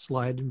grabbed this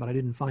slide, but I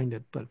didn't find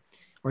it,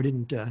 or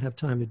didn't have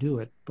time to do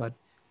it. But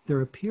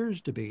there appears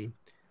to be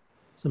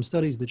some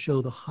studies that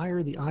show the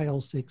higher the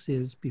IL-6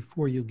 is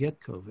before you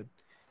get COVID,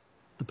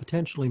 the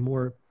potentially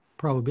more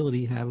probability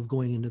you have of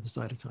going into the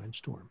cytokine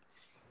storm.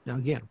 Now,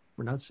 again,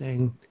 we're not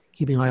saying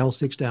keeping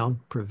IL-6 down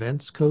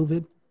prevents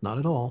COVID, not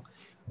at all.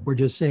 We're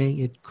just saying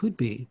it could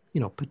be,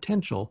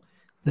 potential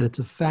that it's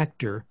a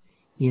factor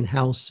in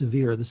how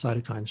severe the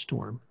cytokine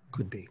storm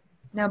could be.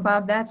 Now,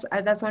 Bob, that's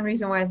one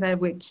reason why I said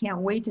we can't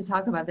wait to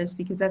talk about this,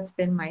 because that's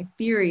been my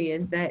theory,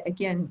 is that,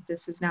 again,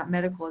 this is not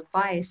medical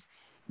advice,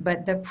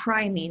 but the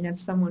priming of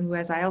someone who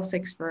has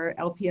IL-6 for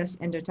LPS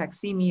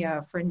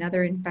endotoxemia, for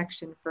another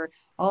infection, for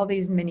all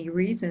these many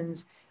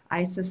reasons,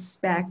 I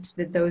suspect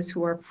that those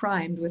who are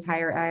primed with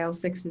higher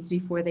IL-6s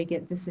before they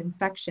get this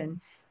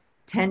infection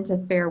tend to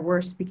fare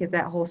worse, because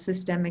that whole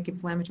systemic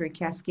inflammatory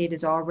cascade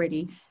is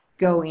already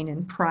going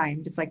and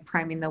primed. It's like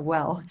priming the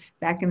well.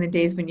 Back in the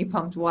days when you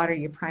pumped water,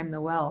 you prime the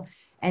well.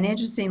 And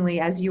interestingly,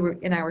 as you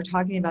and I were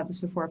talking about this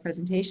before our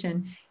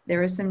presentation,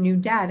 there is some new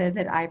data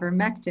that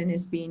ivermectin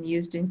is being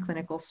used in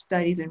clinical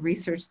studies and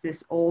research,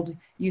 this old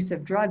use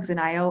of drugs. And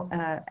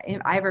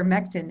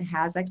ivermectin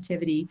has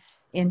activity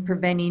in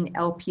preventing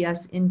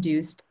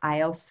LPS-induced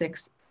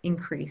IL-6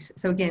 increase.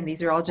 So again,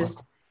 these are all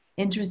just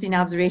interesting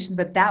observations,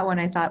 but that one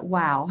I thought,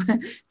 wow.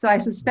 So I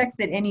suspect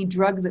that any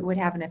drug that would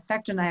have an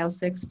effect on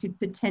IL-6 could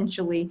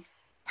potentially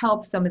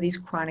help some of these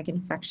chronic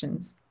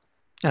infections.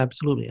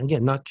 Absolutely.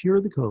 Again, not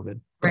cure the COVID,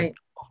 but right.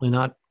 hopefully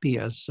not be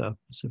as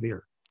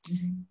severe.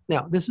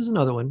 Now, this is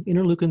another one,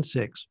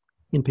 interleukin-6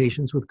 in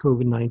patients with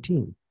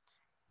COVID-19.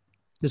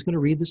 Just going to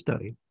read the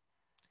study.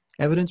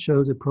 Evidence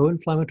shows that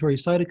pro-inflammatory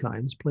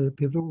cytokines play a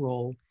pivotal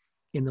role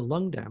in the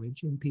lung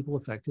damage in people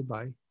affected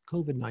by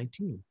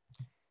COVID-19.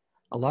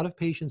 A lot of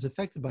patients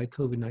affected by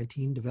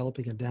COVID-19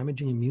 developing a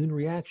damaging immune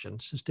reaction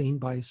sustained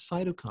by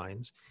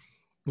cytokines,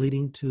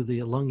 leading to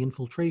the lung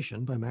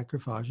infiltration by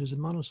macrophages and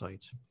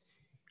monocytes.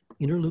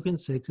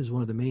 Interleukin-6 is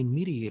one of the main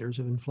mediators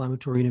of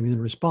inflammatory and immune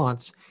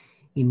response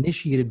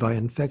initiated by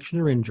infection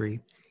or injury,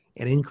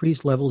 and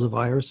increased levels of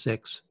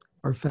IL-6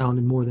 are found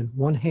in more than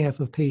 1/2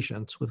 of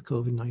patients with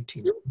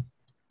COVID-19.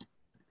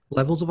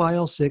 Levels of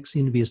IL-6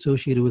 seem to be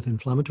associated with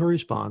inflammatory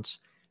response,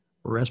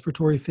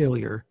 respiratory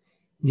failure,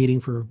 needing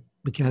for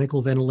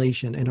mechanical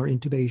ventilation and or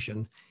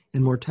intubation,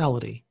 and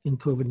mortality in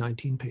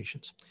COVID-19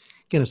 patients.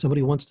 Again, if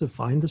somebody wants to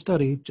find the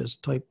study,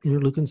 just type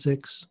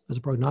interleukin-6 as a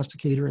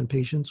prognosticator in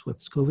patients with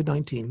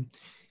COVID-19.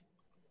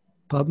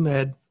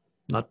 PubMed,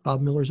 not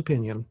Bob Miller's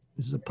opinion.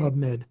 This is a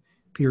PubMed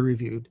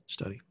peer-reviewed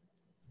study.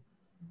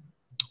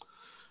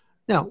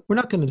 Now, we're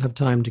not going to have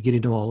time to get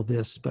into all of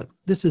this, but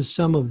this is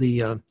some of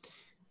the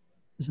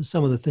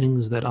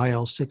things that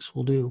IL-6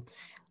 will do.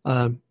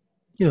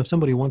 If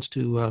somebody wants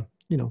to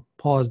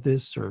pause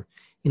this or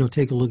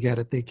take a look at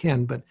it, they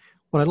can. But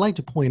what I'd like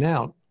to point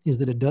out is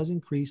that it does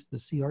increase the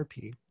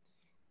CRP,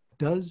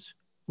 does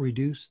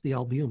reduce the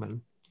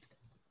albumin,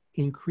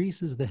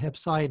 increases the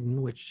hepcidin,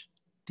 which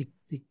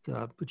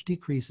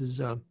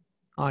decreases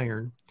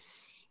iron,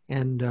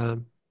 and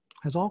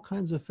has all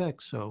kinds of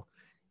effects. So,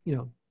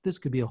 this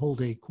could be a whole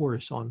day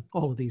course on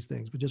all of these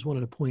things, but just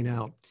wanted to point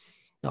out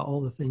all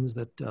the things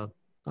that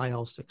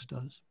IL-6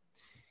 does.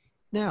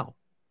 Now,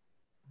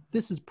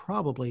 this is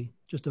probably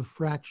just a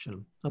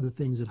fraction of the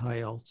things that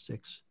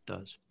IL-6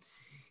 does.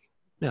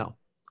 Now,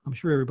 I'm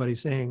sure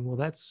everybody's saying, well,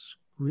 that's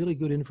really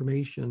good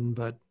information,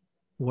 but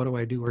what do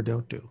I do or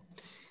don't do?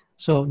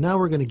 So now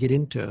we're going to get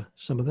into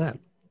some of that.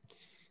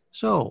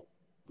 So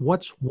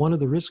what's one of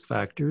the risk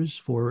factors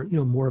for,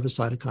 more of a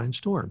cytokine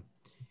storm?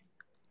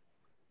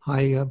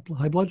 High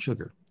blood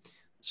sugar.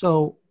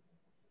 So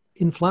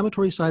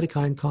inflammatory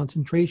cytokine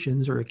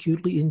concentrations are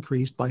acutely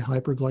increased by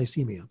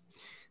hyperglycemia.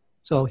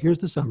 So here's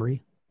the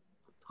summary.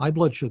 High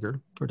blood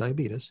sugar, or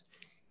diabetes,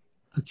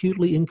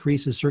 acutely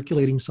increases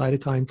circulating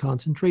cytokine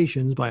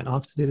concentrations by an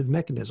oxidative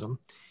mechanism,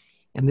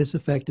 and this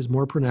effect is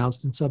more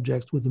pronounced in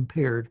subjects with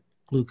impaired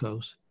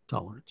glucose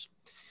tolerance.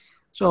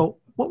 So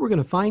what we're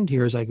going to find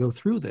here as I go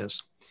through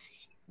this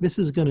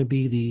is going to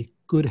be the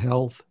Good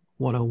Health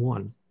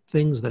 101,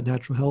 things that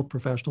natural health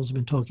professionals have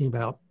been talking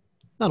about,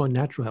 not only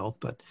natural health,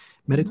 but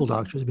medical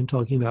doctors have been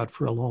talking about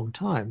for a long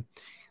time,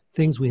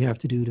 things we have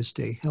to do to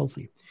stay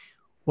healthy.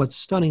 What's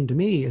stunning to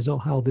me is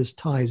how this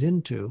ties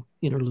into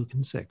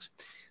interleukin-6.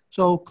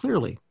 So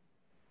clearly,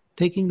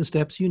 taking the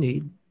steps you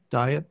need,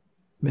 diet,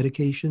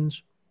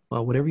 medications,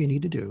 whatever you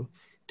need to do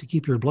to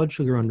keep your blood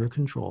sugar under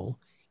control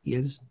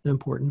is an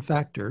important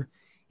factor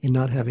in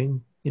not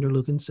having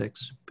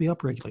interleukin-6 be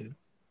upregulated.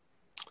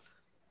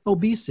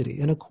 Obesity,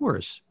 and of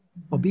course,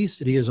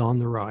 obesity is on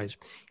the rise.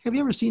 Have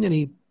you ever seen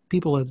any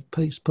people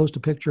that post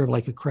a picture of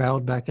like a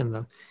crowd back in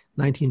the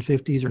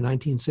 1950s or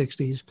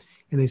 1960s,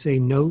 and they say,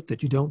 note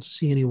that you don't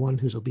see anyone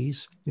who's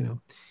obese?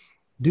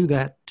 Do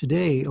that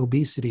today.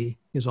 Obesity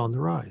is on the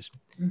rise.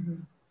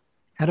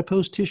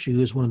 Adipose tissue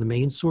is one of the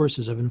main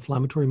sources of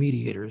inflammatory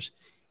mediators,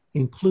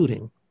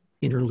 including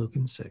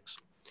interleukin-6.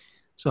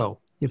 So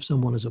if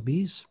someone is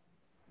obese,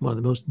 one of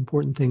the most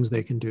important things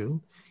they can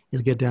do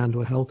is get down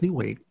to a healthy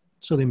weight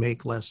so they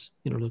make less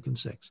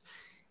interleukin-6.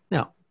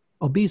 Now,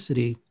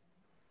 obesity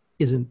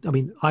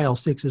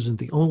IL-6 isn't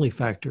the only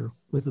factor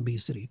with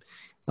obesity,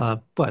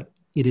 but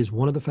it is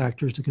one of the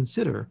factors to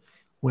consider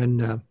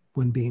when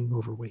being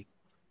overweight.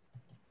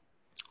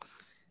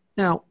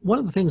 Now, one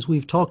of the things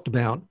we've talked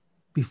about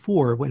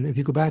before, if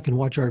you go back and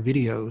watch our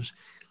videos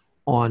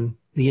on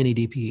the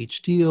NADPH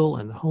steal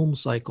and the home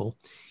cycle,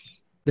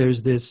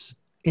 there's this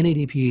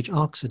NADPH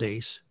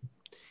oxidase,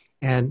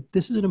 and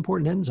this is an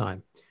important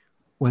enzyme.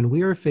 When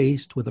we are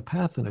faced with a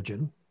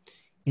pathogen,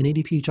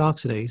 NADPH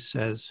oxidase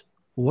says,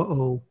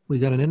 whoa, we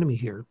got an enemy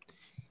here.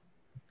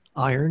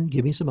 Iron,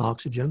 give me some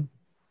oxygen.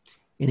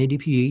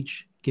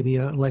 NADPH, give me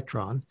an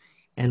electron,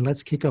 and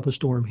let's kick up a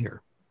storm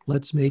here.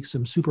 Let's make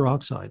some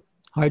superoxide,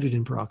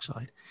 hydrogen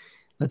peroxide.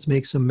 Let's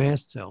make some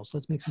mast cells.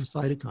 Let's make some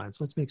cytokines.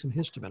 Let's make some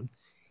histamine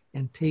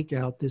and take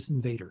out this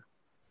invader.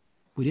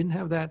 If we didn't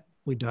have that,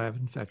 we'd die of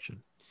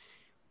infection.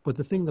 But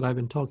the thing that I've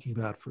been talking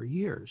about for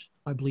years,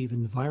 I believe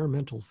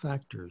environmental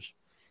factors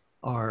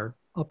are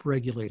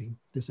upregulating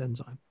this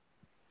enzyme.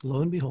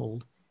 Lo and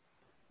behold,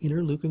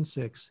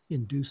 interleukin-6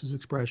 induces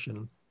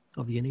expression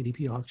of the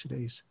NADP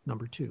oxidase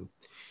number 2.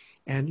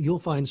 And you'll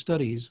find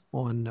studies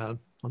on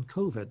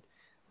COVID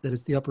that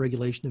it's the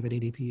upregulation of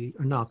NADP,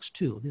 or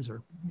NOX2.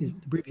 The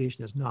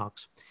abbreviation is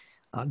NOX.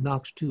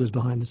 NOX2 is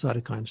behind the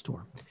cytokine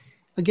storm.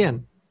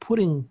 Again,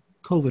 putting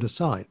COVID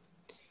aside,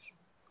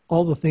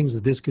 all the things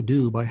that this could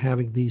do by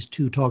having these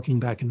two talking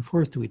back and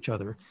forth to each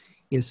other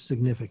is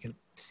significant.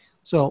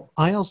 So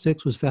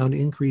IL-6 was found to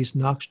increase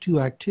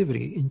NOX2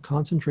 activity in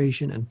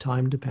concentration and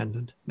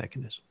time-dependent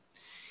mechanism.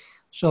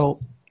 So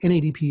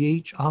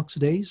NADPH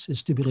oxidase is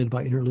stimulated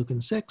by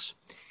interleukin-6,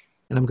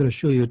 and I'm going to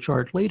show you a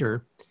chart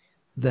later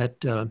that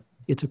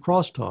it's a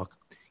crosstalk.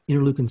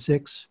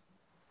 Interleukin-6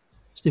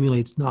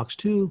 stimulates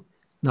NOX2,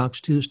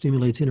 NOX2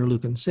 stimulates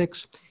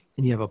interleukin-6,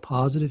 and you have a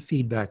positive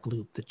feedback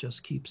loop that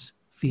just keeps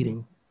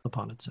feeding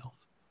upon itself.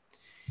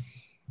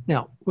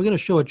 Now, we're going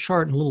to show a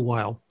chart in a little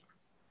while.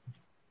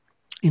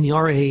 In the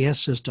RAS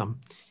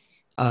system,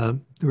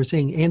 we're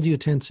saying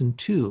angiotensin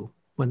 2,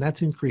 when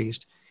that's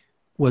increased,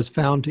 was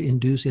found to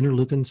induce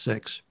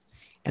interleukin-6,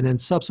 and then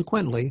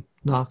subsequently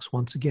NOX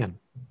once again.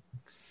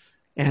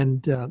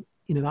 And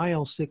in an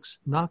IL-6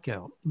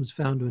 knockout, it was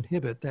found to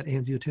inhibit that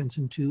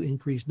angiotensin 2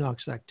 increased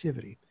NOX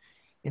activity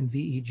and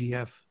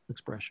VEGF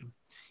expression.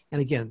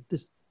 And again,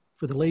 this,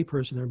 for the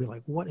layperson, they'll be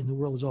like, what in the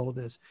world is all of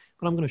this?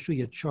 But I'm going to show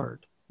you a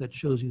chart that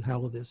shows you how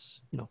all of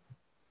this,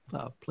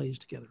 plays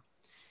together.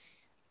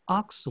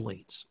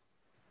 Oxalates,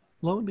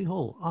 lo and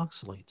behold,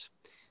 oxalates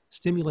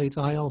stimulates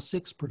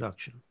IL-6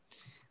 production.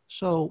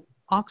 So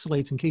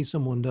oxalates, in case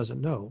someone doesn't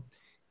know,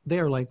 they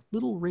are like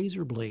little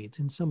razor blades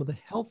in some of the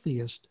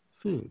healthiest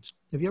foods.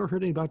 Have you ever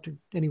heard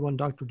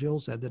Dr. Jill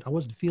said that I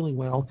wasn't feeling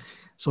well,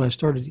 so I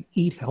started to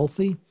eat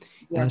healthy,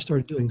 and I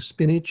started doing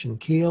spinach and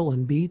kale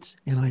and beets,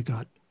 and I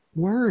got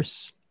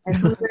Worse. And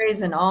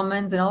blueberries and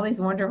almonds and all these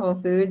wonderful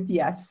foods.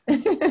 Yes.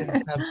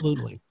 Yes,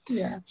 absolutely.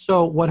 Yeah.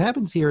 So what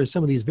happens here is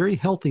some of these very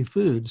healthy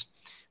foods,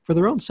 for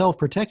their own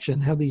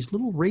self-protection, have these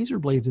little razor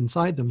blades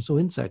inside them so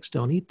insects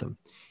don't eat them.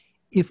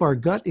 If our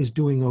gut is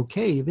doing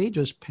okay, they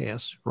just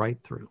pass right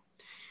through.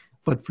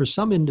 But for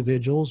some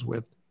individuals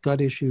with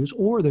gut issues,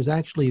 or there's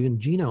actually even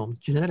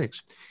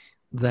genetics,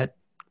 that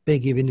may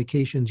give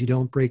indications you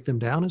don't break them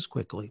down as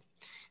quickly.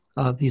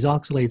 These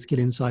oxalates get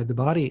inside the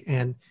body,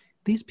 and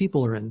these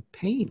people are in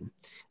pain.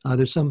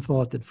 There's some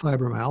thought that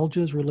fibromyalgia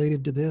is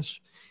related to this.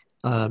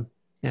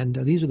 And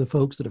these are the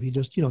folks that if you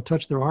just,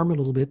 touch their arm a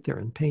little bit, they're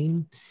in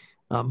pain.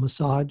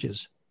 Massage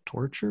is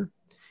torture.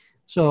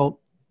 So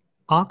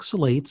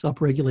oxalates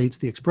upregulates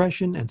the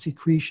expression and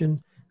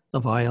secretion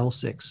of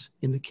IL-6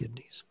 in the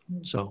kidneys.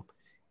 So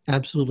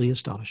absolutely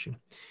astonishing.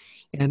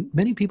 And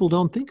many people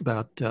don't think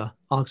about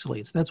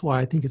oxalates. That's why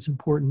I think it's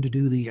important to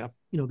do the,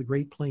 the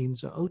Great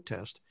Plains oat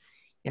test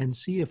and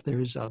see if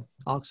there's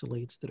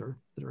oxalates that are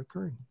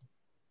occurring.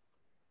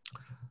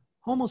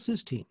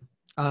 Homocysteine.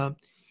 A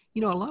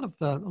lot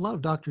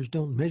of doctors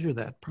don't measure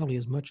that probably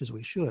as much as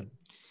we should.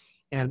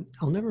 And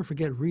I'll never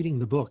forget reading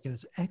the book, and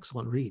it's an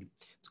excellent read.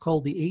 It's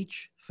called The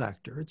H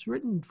Factor. It's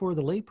written for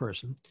the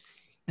layperson.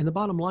 And the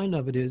bottom line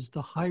of it is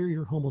the higher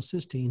your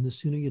homocysteine, the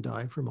sooner you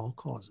die from all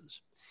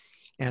causes.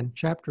 And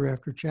chapter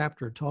after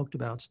chapter talked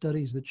about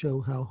studies that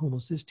show how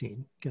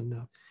homocysteine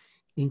can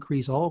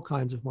increase all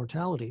kinds of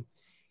mortality.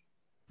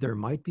 There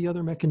might be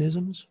other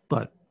mechanisms,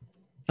 but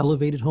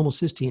elevated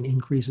homocysteine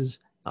increases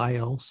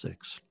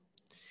IL-6.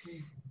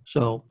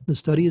 So the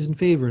study is in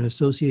favor of an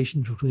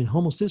association between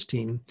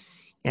homocysteine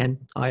and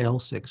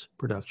IL-6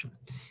 production.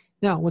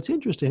 Now, what's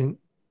interesting,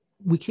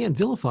 we can't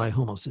vilify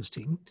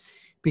homocysteine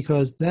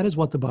because that is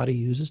what the body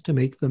uses to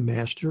make the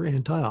master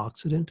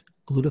antioxidant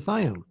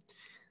glutathione.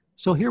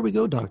 So here we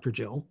go, Dr.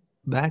 Jill,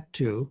 back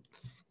to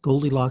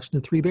Goldilocks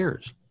and the Three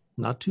Bears.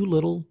 Not too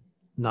little,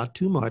 not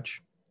too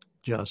much,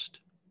 just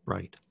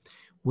right.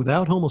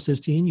 Without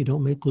homocysteine, you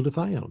don't make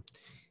glutathione.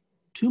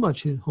 Too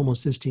much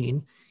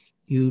homocysteine,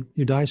 you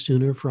die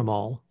sooner from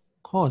all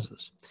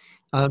causes.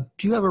 Do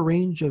you have a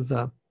range of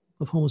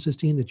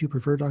homocysteine that you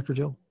prefer, Dr.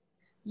 Jill?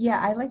 Yeah,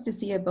 I like to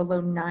see it below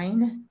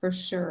 9 for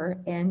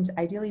sure, and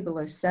ideally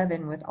below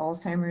 7 with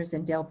Alzheimer's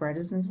and Dale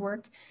Bredesen's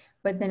work.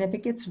 But then if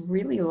it gets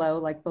really low,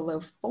 like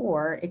below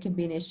 4, it can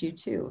be an issue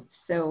too.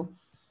 So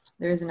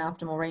there is an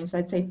optimal range. So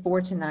I'd say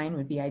 4 to 9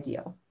 would be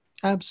ideal.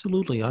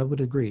 Absolutely, I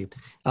would agree.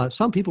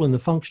 Some people in the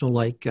functional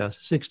like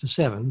 6 to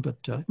 7, but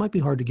it might be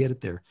hard to get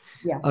it there.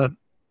 Yeah.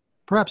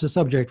 Perhaps a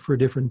subject for a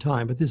different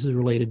time, but this is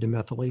related to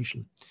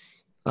methylation.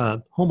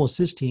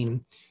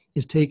 Homocysteine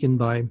is taken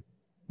by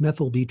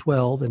methyl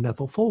B12 and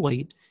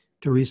methylfolate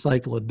to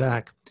recycle it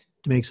back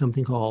to make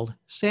something called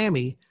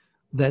SAMe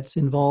that's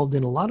involved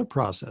in a lot of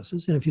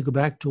processes. And if you go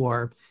back to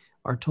our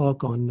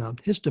talk on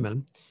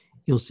histamine,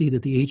 you'll see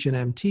that the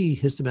HNMT,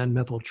 histamine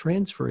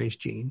methyltransferase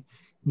gene,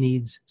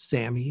 needs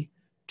SAMe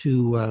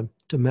to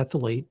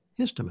methylate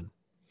histamine.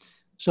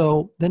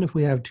 So then if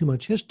we have too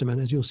much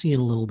histamine, as you'll see in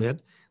a little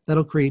bit,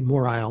 that'll create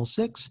more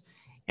IL-6,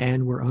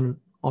 and we're on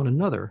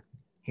another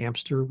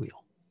hamster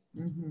wheel.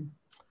 Mm-hmm.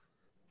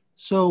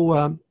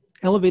 So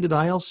elevated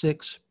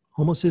IL-6,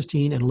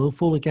 homocysteine, and low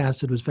folic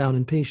acid was found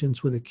in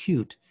patients with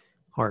acute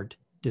heart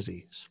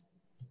disease.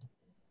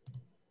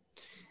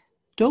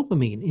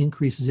 Dopamine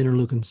increases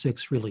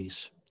interleukin-6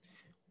 release.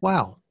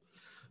 Wow.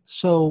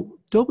 So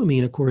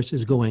dopamine, of course,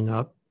 is going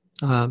up,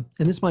 and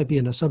this might be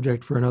a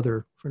subject for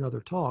another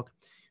talk,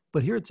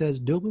 but here it says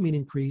dopamine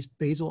increased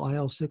basal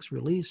IL-6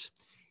 release,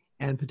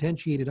 and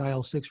potentiated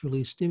IL-6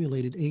 release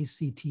stimulated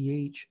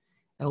ACTH,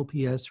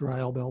 LPS, or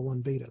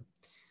IL-1 beta.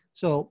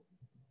 So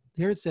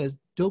here it says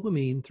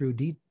dopamine through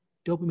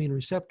dopamine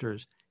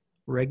receptors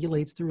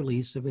regulates the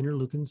release of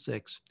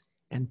interleukin-6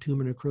 and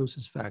tumor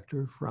necrosis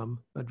factor from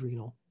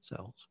adrenal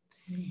cells.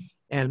 Mm.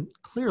 And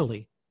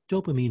clearly,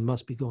 dopamine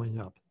must be going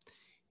up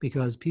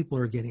because people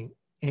are getting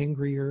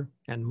angrier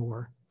and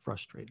more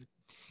frustrated.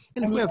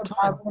 And if we have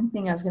time. One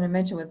thing I was going to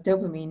mention with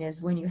dopamine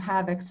is when you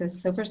have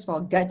excess, so first of all,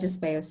 gut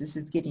dysbiosis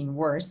is getting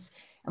worse.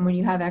 And when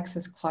you have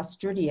excess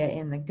Clostridia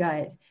in the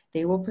gut,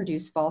 they will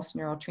produce false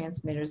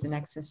neurotransmitters and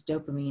excess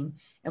dopamine.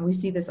 And we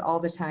see this all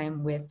the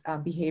time with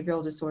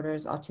behavioral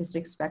disorders,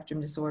 autistic spectrum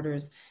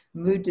disorders,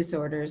 mood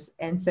disorders.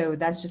 And so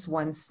that's just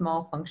one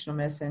small functional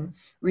medicine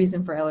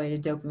reason for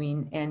elevated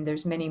dopamine. And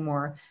there's many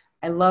more.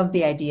 I love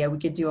the idea. We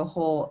could do a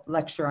whole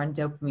lecture on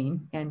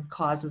dopamine and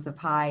causes of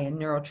high and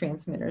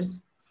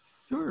neurotransmitters.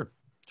 Sure.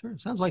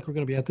 Sounds like we're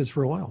going to be at this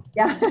for a while.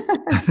 Yeah.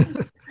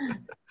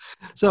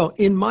 So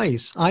in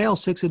mice,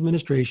 IL-6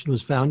 administration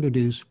was found to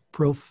induce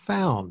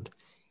profound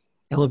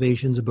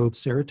elevations of both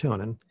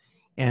serotonin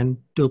and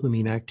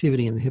dopamine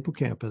activity in the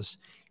hippocampus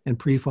and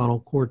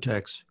prefrontal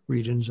cortex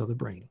regions of the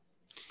brain.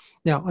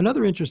 Now,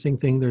 another interesting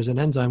thing, there's an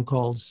enzyme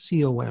called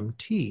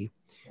COMT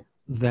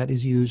that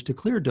is used to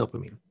clear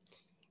dopamine.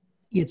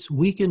 It's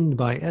weakened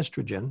by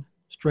estrogen,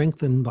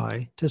 strengthened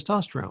by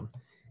testosterone.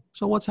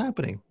 So what's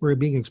happening? We're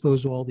being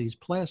exposed to all these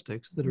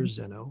plastics that are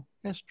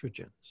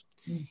xenoestrogens.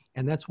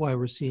 And that's why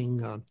we're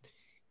seeing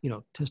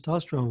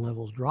testosterone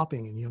levels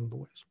dropping in young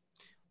boys.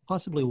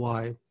 Possibly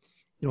why,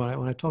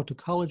 when I talk to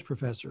college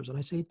professors and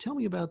I say, tell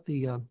me about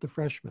the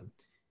freshmen,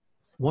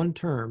 one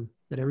term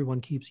that everyone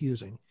keeps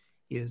using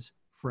is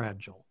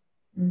fragile.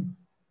 Mm.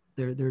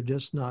 They're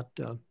just not,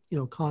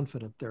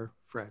 confident they're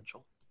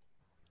fragile.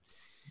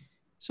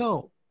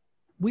 So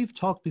we've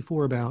talked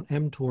before about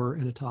mTOR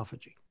and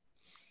autophagy.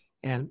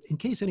 And in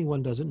case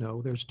anyone doesn't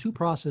know, there's two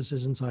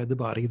processes inside the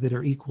body that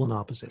are equal and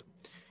opposite.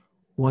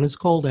 One is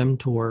called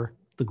mTOR,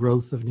 the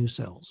growth of new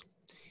cells.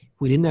 If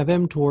we didn't have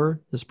mTOR,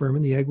 the sperm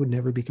and the egg would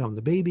never become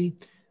the baby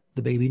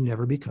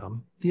never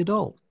become the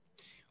adult.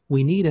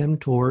 We need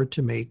mTOR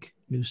to make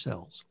new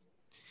cells.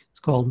 It's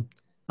called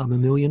a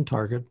mammalian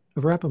target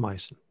of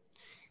rapamycin.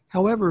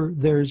 However,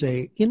 there's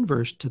an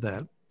inverse to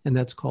that, and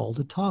that's called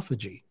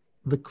autophagy,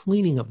 the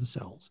cleaning of the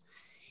cells.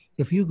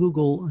 If you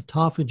Google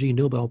autophagy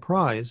Nobel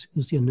Prize,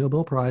 you'll see a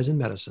Nobel Prize in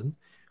medicine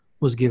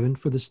was given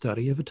for the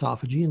study of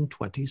autophagy in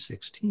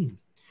 2016.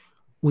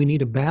 We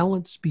need a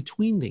balance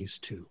between these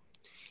two.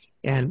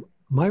 And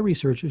my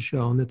research has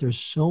shown that there's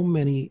so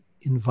many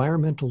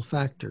environmental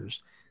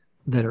factors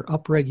that are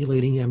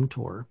upregulating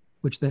mTOR,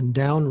 which then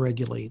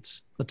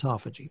downregulates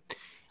autophagy.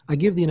 I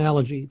give the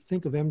analogy,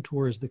 think of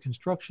mTOR as the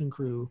construction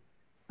crew,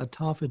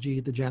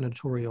 autophagy, the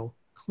janitorial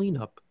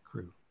cleanup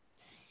crew.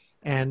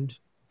 And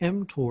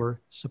mTOR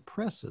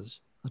suppresses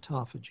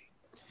autophagy.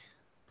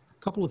 A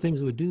couple of things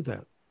that would do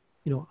that.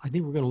 I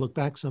think we're going to look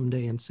back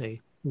someday and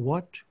say,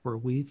 what were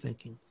we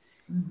thinking?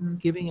 Mm-hmm.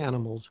 Giving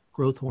animals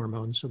growth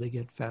hormones so they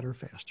get fatter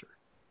faster.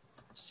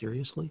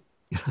 Seriously?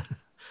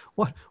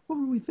 What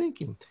were we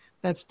thinking?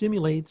 That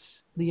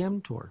stimulates the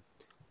mTOR.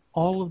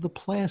 All of the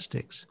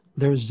plastics,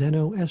 they're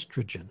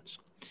xenoestrogens.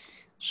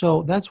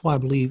 So that's why I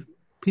believe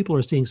people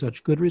are seeing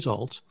such good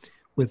results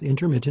with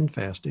intermittent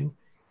fasting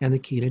and the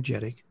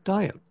ketogenic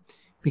diet.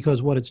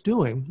 Because what it's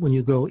doing when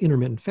you go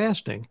intermittent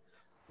fasting,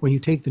 when you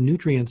take the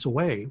nutrients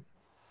away,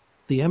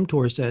 the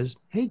mTOR says,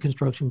 hey,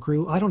 construction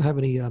crew, I don't have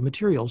any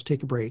materials,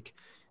 take a break.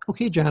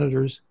 Okay,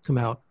 janitors, come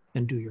out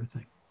and do your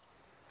thing.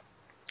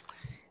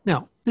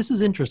 Now, this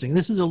is interesting.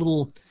 This is a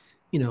little,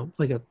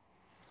 like a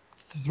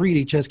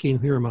 3D chess game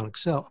here among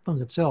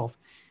itself,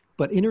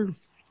 but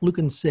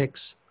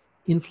interleukin-6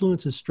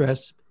 influences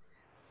stress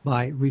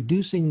by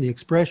reducing the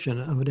expression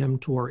of an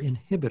mTOR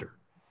inhibitor.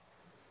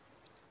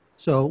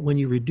 So when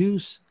you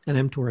reduce an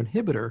mTOR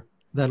inhibitor,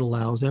 that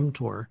allows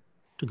mTOR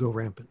to go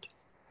rampant.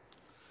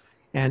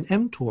 And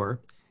mTOR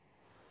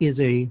is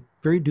a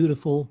very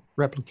dutiful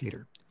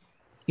replicator.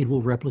 It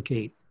will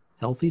replicate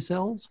healthy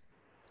cells,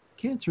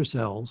 cancer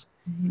cells,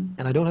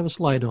 and I don't have a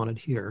slide on it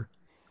here,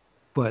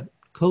 but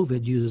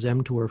COVID uses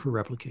mTOR for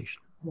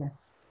replication. Yes.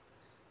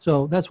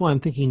 So that's why I'm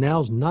thinking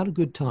now is not a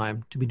good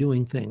time to be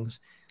doing things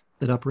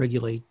that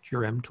upregulate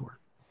your mTOR.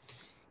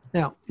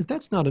 Now, if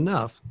that's not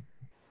enough,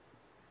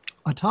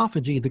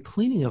 autophagy, the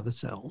cleaning of the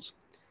cells,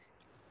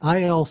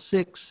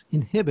 IL-6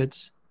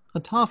 inhibits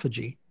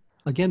autophagy,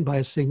 again by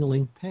a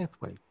signaling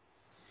pathway.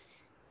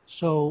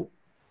 So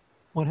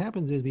what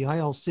happens is the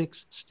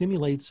IL-6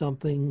 stimulates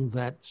something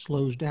that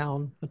slows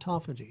down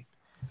autophagy.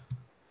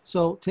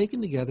 So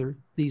taken together,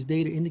 these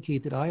data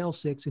indicate that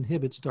IL-6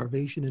 inhibits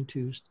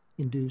starvation-induced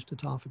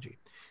autophagy.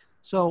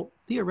 So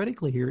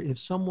theoretically here, if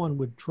someone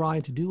would try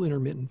to do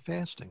intermittent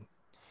fasting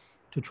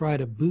to try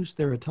to boost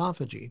their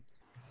autophagy,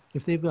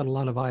 if they've got a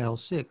lot of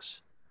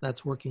IL-6,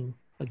 that's working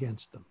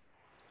against them.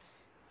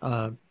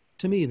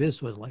 To me,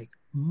 this was like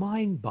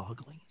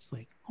mind-boggling. It's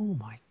like, oh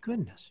my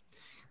goodness.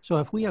 So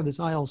if we have this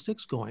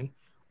IL-6 going,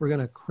 we're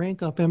going to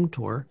crank up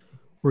mTOR,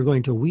 we're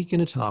going to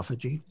weaken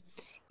autophagy,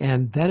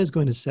 and that is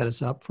going to set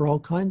us up for all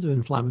kinds of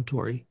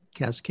inflammatory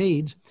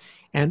cascades.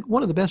 And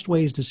one of the best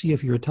ways to see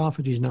if your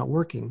autophagy is not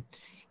working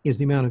is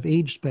the amount of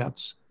age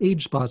spots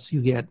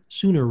you get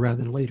sooner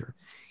rather than later.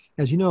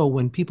 As you know,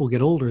 when people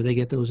get older, they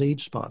get those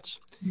age spots.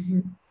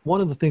 Mm-hmm.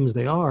 One of the things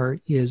they are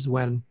is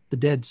when the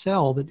dead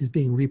cell that is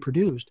being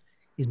reproduced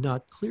is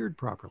not cleared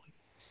properly.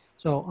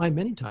 So I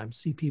many times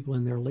see people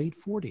in their late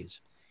 40s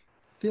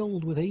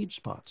filled with age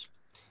spots.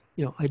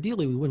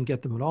 Ideally we wouldn't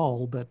get them at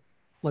all, but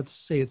let's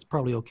say it's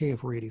probably okay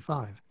if we're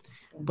 85.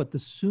 But the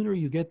sooner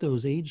you get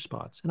those age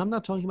spots, and I'm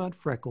not talking about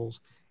freckles,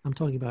 I'm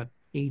talking about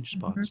age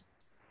spots.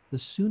 Mm-hmm. The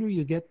sooner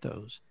you get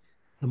those,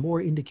 the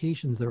more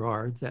indications there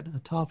are that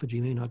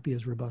autophagy may not be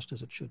as robust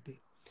as it should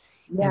be.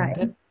 Yeah,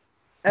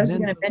 I was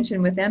just going to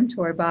mention with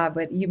mTOR, Bob,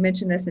 but you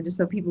mentioned this, and just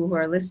so people who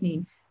are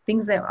listening,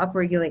 things that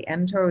upregulate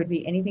mTOR would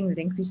be anything that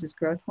increases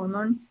growth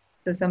hormone.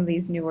 So some of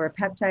these newer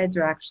peptides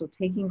are actually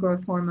taking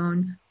growth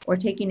hormone or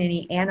taking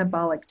any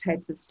anabolic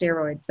types of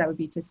steroids. That would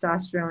be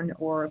testosterone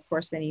or, of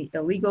course, any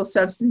illegal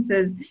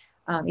substances,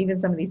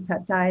 even some of these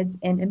peptides,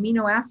 and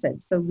amino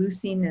acids. So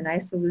leucine and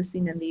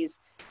isoleucine and these.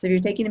 So if you're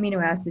taking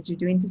amino acids, you're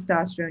doing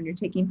testosterone, you're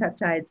taking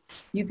peptides,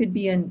 you could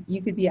be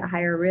at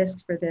higher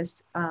risk for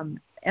this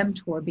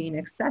mTOR being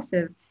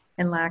excessive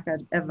and lack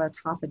of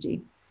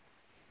autophagy.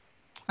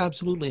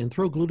 Absolutely, and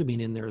throw glutamine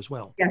in there as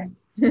well. Yes.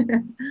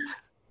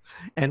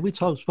 And we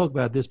spoke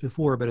about this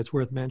before, but it's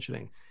worth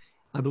mentioning.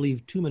 I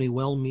believe too many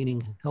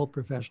well-meaning health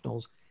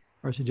professionals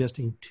are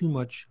suggesting too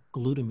much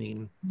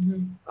glutamine,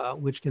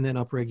 which can then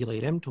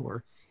upregulate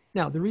mTOR.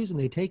 Now, the reason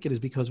they take it is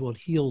because, well, it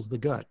heals the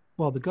gut.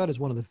 Well, the gut is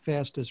one of the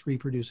fastest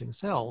reproducing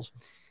cells.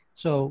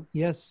 So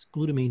yes,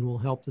 glutamine will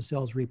help the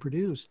cells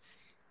reproduce,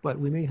 but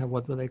we may have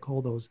what they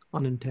call those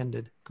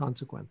unintended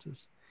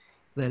consequences.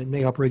 That it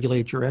may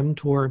upregulate your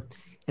mTOR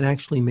and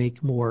actually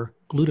make more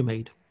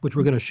glutamate, which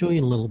we're going to show you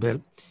in a little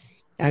bit,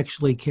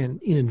 actually can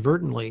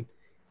inadvertently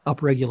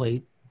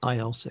upregulate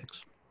IL-6.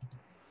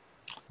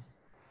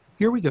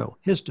 Here we go,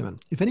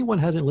 histamine. If anyone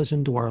hasn't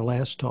listened to our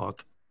last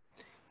talk,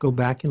 go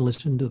back and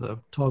listen to the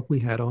talk we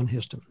had on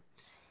histamine.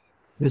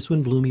 This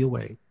one blew me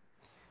away.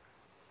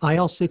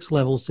 IL-6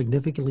 levels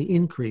significantly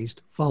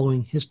increased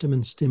following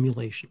histamine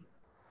stimulation.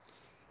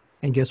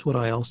 And guess what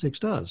IL-6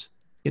 does?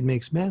 It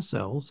makes mast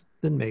cells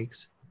that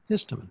makes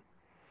histamine.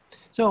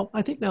 So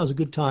I think now is a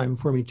good time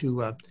for me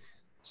to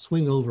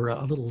swing over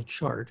a little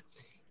chart.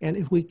 And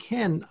if we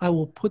can, I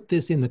will put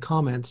this in the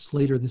comments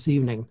later this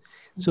evening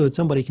so that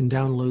somebody can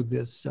download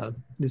this,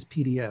 this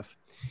PDF.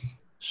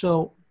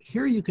 So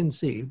here you can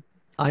see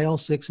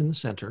IL-6 in the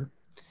center,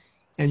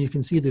 and you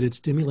can see that it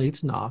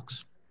stimulates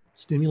NOx,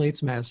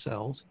 stimulates mast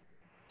cells,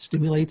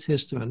 stimulates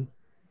histamine,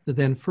 that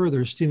then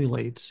further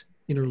stimulates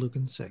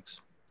interleukin-6.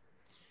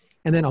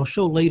 And then I'll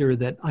show later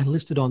that I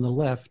listed on the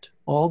left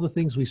all the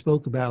things we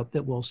spoke about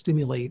that will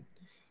stimulate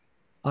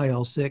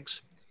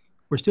IL-6.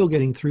 We're still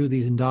getting through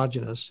these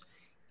endogenous,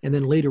 and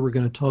then later we're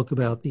going to talk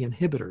about the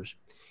inhibitors.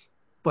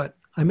 But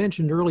I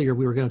mentioned earlier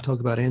we were going to talk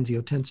about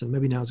angiotensin.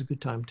 Maybe now is a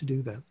good time to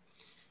do that.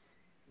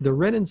 The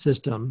renin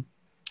system,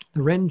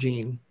 the Ren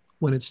gene,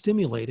 when it's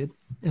stimulated,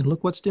 and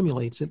look what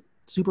stimulates it,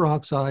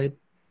 superoxide,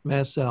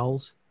 mast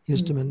cells,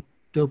 histamine,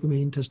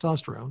 dopamine,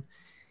 testosterone,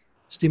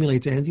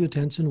 stimulates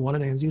angiotensin 1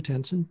 and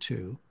angiotensin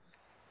 2,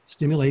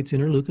 stimulates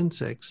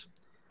interleukin-6,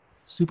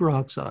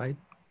 superoxide,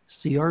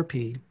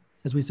 CRP,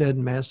 as we said,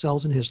 mast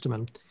cells and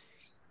histamine.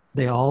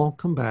 They all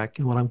come back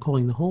in what I'm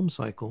calling the home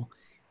cycle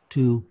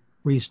to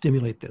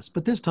re-stimulate this.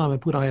 But this time I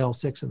put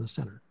IL-6 in the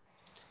center,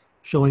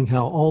 showing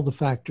how all the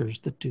factors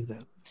that do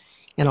that.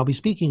 And I'll be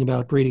speaking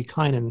about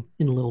bradykinin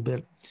in a little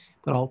bit,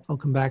 but I'll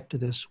come back to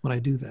this when I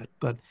do that.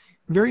 But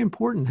very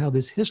important how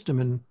this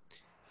histamine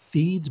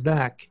feeds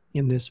back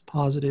in this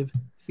positive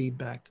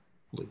feedback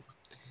loop.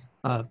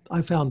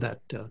 I found that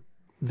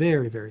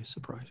very, very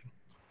surprising.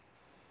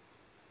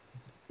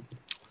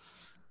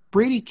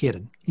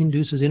 Bradykinin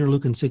induces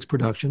interleukin-6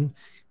 production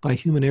by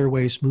human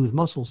airway smooth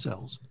muscle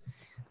cells.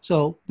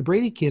 So the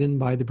bradykinin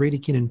by the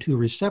bradykinin-2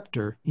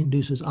 receptor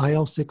induces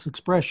IL-6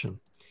 expression.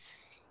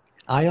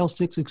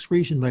 IL-6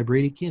 excretion by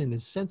bradykinin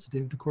is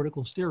sensitive to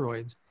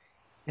corticosteroids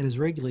and is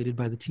regulated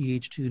by the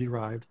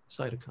Th2-derived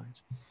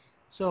cytokines.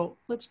 So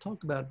let's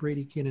talk about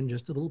bradykinin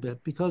just a little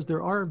bit, because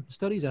there are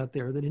studies out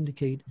there that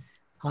indicate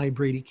high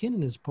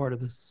bradykinin is part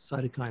of the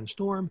cytokine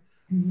storm,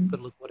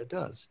 but look what it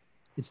does.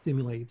 It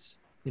stimulates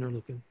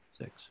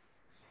interleukin-6.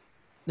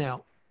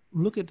 Now,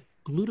 look at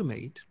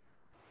glutamate.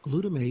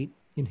 Glutamate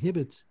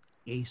inhibits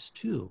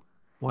ACE2.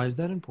 Why is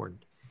that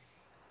important?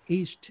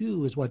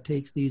 ACE2 is what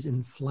takes these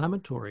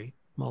inflammatory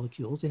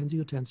molecules,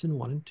 angiotensin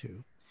 1 and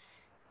 2,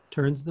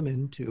 turns them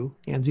into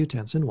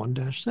angiotensin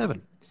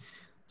 1-7.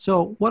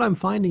 So what I'm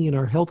finding in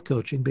our health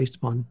coaching based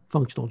upon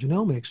functional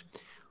genomics,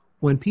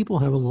 when people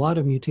have a lot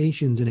of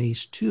mutations in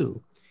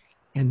ACE2,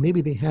 and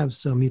maybe they have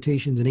some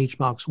mutations in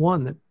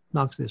HMOX1 that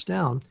knocks this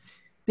down,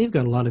 they've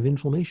got a lot of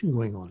inflammation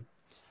going on.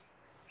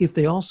 If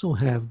they also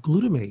have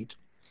glutamate,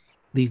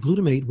 the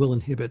glutamate will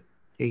inhibit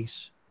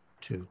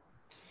ACE2.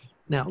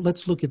 Now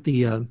let's look at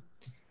the,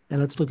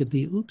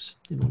 oops,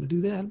 didn't want to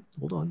do that.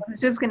 Hold on. I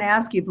was just going to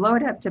ask you, blow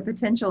it up to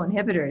potential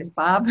inhibitors,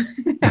 Bob.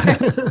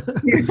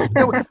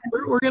 No,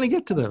 we're going to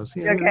get to those.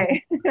 Yeah,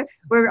 okay.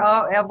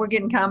 We're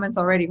getting comments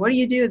already. What do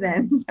you do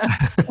then?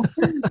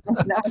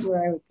 That was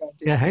where I was going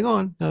to. Yeah, hang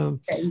on.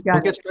 Okay,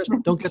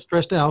 don't get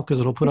stressed out because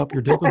it'll put up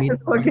your dopamine.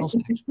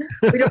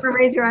 We don't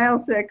raise your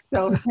IL-6,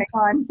 so hang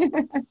on.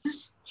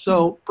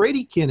 So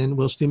bradykinin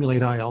will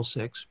stimulate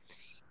IL-6.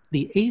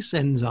 The ACE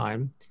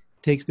enzyme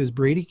takes this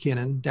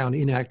bradykinin down to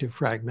inactive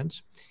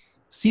fragments.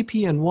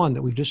 CPN1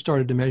 that we've just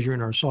started to measure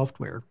in our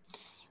software.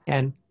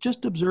 And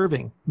just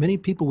observing, many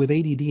people with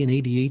ADD and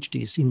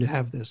ADHD seem to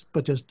have this,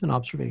 but just an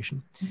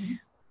observation.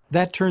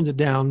 That turns it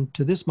down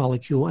to this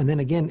molecule, and then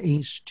again,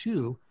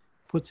 ACE2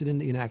 puts it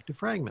into inactive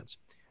fragments.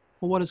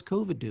 Well, what does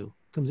COVID do?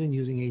 Comes in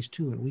using ACE2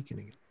 and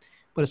weakening it.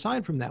 But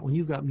aside from that, when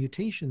you've got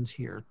mutations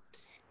here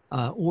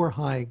or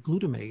high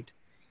glutamate,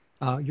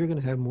 you're going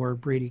to have more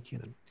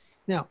bradykinin.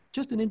 Now,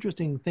 just an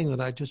interesting thing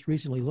that I just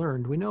recently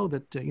learned, we know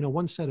that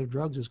one set of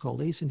drugs is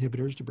called ACE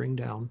inhibitors to bring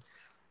down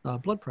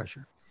blood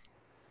pressure.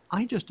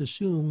 I just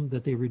assume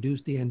that they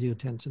reduce the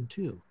angiotensin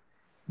 2.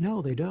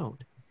 No, they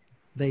don't.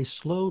 They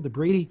slow the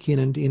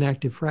bradykinin to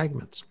inactive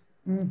fragments.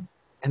 And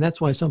that's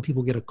why some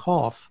people get a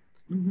cough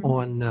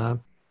on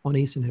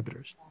ACE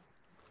inhibitors.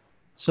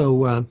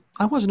 So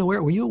I wasn't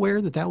aware. Were you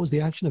aware that that was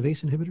the action of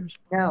ACE inhibitors?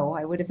 No,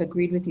 I would have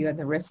agreed with you on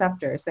the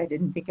receptors. I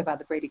didn't think about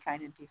the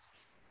bradykinin piece.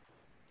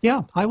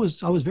 Yeah, I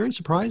was very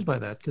surprised by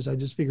that because I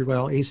just figured,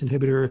 well, ACE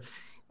inhibitor,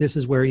 This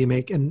is where you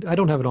make, and I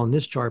don't have it on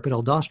this chart, but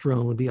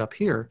aldosterone would be up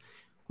here,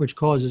 which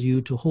causes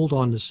you to hold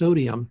on to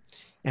sodium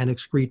and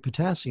excrete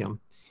potassium.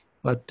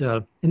 But,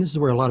 and this is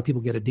where a lot of people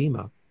get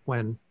edema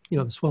when,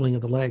 the swelling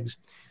of the legs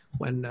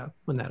when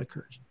that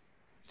occurs.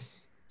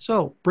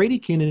 So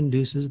bradykinin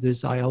induces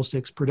this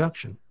IL-6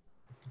 production.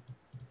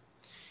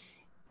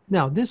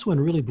 Now, this one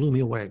really blew me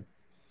away.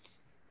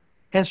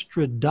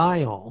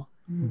 Estradiol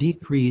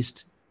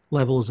decreased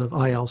levels of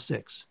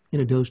IL-6 in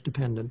a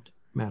dose-dependent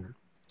manner.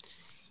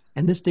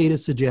 And this data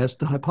suggests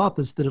the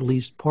hypothesis that at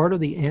least part of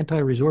the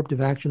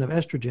anti-resorptive action of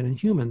estrogen in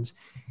humans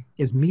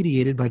is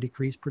mediated by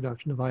decreased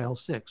production of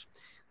IL-6.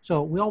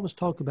 So we always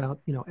talk about,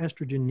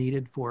 estrogen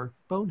needed for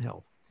bone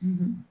health.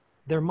 Mm-hmm.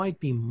 There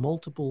might be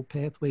multiple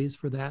pathways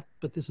for that,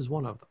 but this is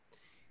one of them.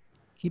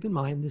 Keep in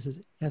mind, this is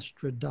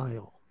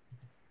estradiol.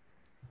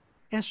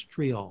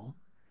 Estriol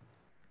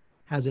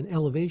has an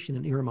elevation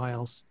in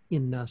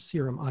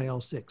serum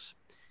IL-6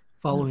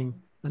 following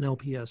an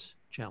LPS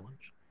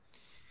challenge.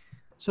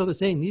 So they're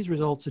saying these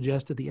results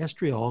suggest that the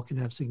estriol can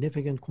have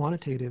significant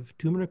quantitative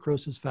tumor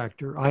necrosis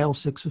factor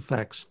IL-6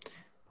 effects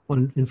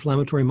on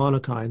inflammatory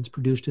monokines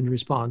produced in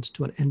response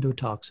to an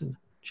endotoxin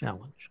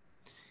challenge.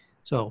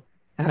 So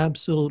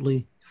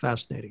absolutely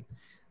fascinating.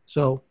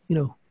 So,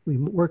 we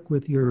work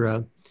with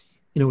your,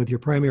 with your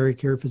primary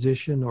care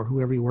physician or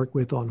whoever you work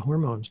with on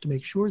hormones to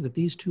make sure that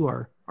these two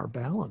are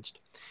balanced.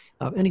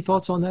 Any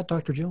thoughts on that,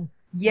 Dr. Jill?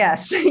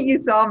 Yes,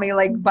 you saw me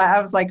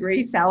I was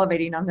really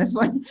salivating on this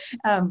one.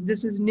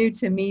 This is new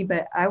to me,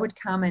 but I would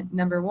comment,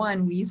 number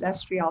one, we use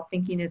estriol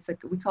thinking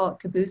we call it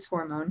caboose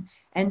hormone,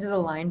 end of the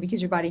line,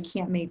 because your body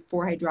can't make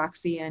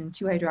 4-hydroxy and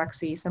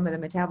 2-hydroxy, some of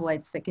the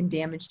metabolites that can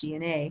damage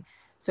DNA.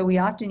 So we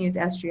often use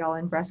estriol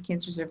in breast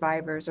cancer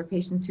survivors or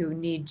patients who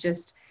need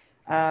just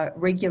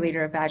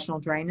regulator of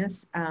vaginal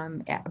dryness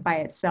by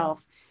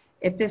itself.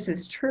 If this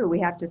is true, we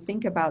have to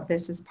think about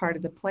this as part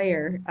of the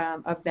player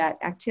of that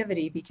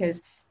activity,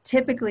 because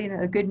typically,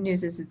 the good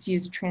news is it's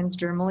used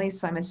transdermally,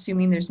 so I'm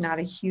assuming there's not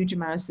a huge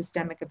amount of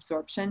systemic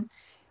absorption.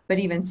 But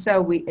even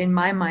so, in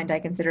my mind, I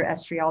consider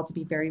estriol to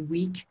be very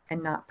weak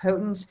and not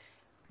potent.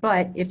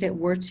 But if it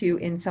were to,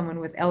 in someone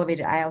with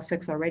elevated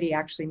IL-6 already,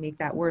 actually make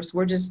that worse,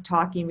 we're just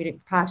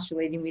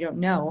postulating, we don't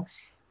know.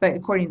 But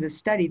according to the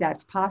study,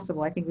 that's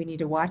possible. I think we need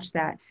to watch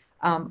that.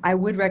 I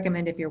would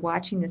recommend, if you're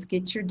watching this,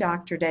 get your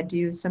doctor to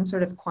do some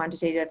sort of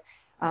quantitative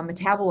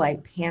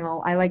metabolite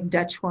panel. I like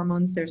Dutch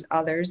hormones, there's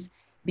others,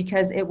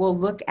 because it will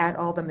look at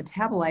all the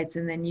metabolites,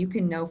 and then you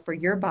can know for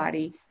your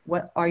body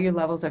what are your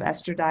levels of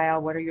estradiol,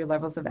 what are your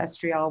levels of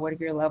estriol, what are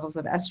your levels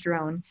of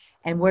estrone,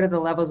 and what are the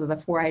levels of the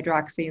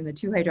 4-hydroxy and the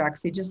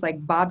 2-hydroxy. Just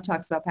like Bob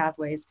talks about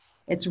pathways,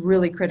 it's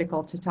really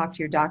critical to talk to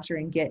your doctor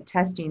and get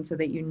testing so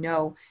that you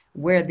know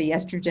where the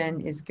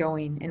estrogen is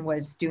going and what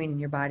it's doing in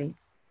your body.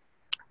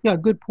 Yeah,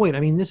 good point. I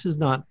mean, this is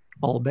not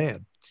all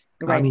bad.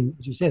 Right. I mean,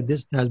 as you said,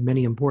 this has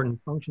many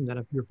important functions, and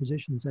if your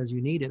physician says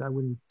you need it, I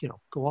wouldn't,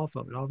 go off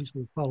of it.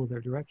 Obviously, follow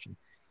their direction.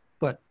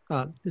 But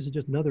this is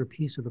just another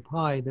piece of the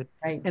pie that,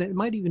 right. And it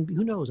might even be,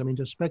 who knows? I mean,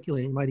 just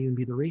speculating, it might even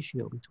be the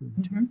ratio between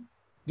the two.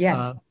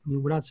 Yes.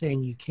 We're not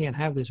saying you can't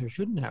have this or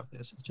shouldn't have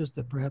this. It's just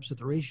that perhaps if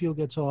the ratio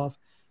gets off,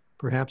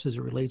 perhaps as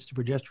it relates to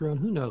progesterone,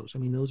 who knows? I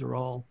mean, those are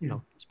all,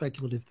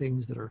 speculative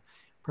things that are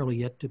probably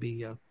yet to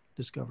be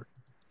discovered.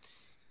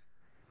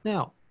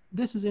 Now,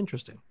 this is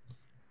interesting.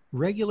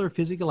 Regular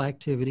physical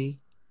activity,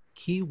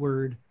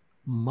 keyword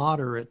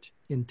moderate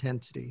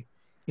intensity,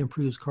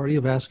 improves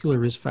cardiovascular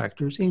risk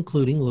factors,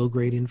 including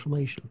low-grade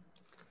inflammation.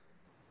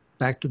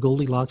 Back to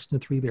Goldilocks and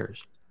the Three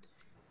Bears.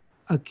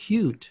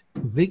 Acute,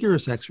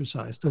 vigorous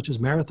exercise, such as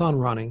marathon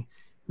running,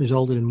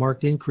 resulted in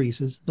marked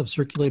increases of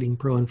circulating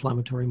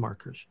pro-inflammatory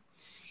markers.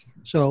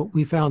 So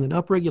we found an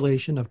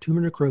upregulation of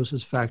tumor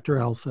necrosis factor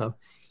alpha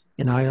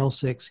and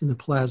IL-6 in the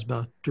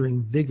plasma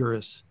during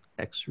vigorous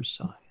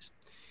exercise.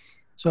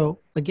 So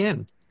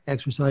again,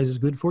 exercise is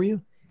good for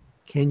you.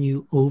 Can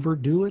you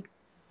overdo it?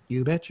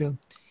 You betcha.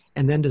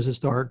 And then does it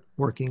start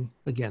working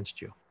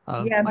against you?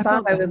 Yeah,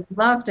 Bob, I would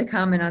love to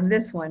comment on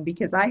this one,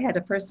 because I had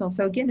a personal,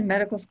 so again, in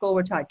medical school,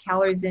 we're taught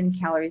calories in,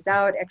 calories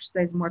out,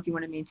 exercise more if you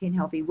want to maintain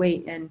healthy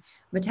weight and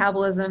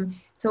metabolism.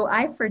 So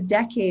I, for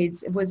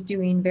decades, was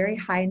doing very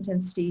high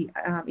intensity,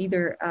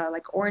 either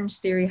like Orange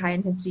Theory, high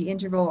intensity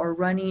interval, or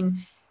running.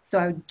 So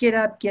I would get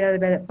out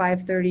of bed at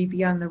 5:30,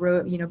 be on the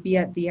road, be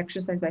at the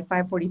exercise by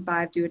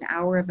 5:45, do an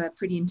hour of a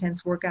pretty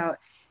intense workout,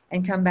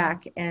 and come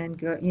back and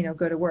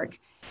go to work.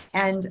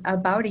 And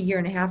about 1.5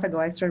 years ago,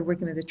 I started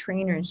working with a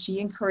trainer, and she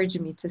encouraged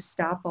me to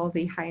stop all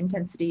the high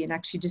intensity and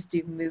actually just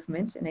do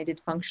movement. And I did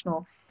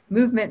functional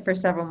movement for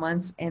several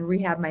months and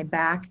rehab my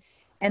back.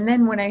 And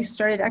then when I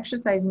started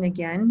exercising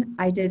again,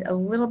 I did a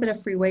little bit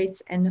of free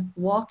weights and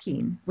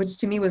walking, which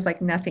to me was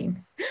like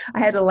nothing. I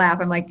had to laugh.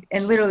 I'm like,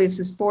 and literally this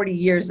is 40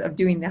 years of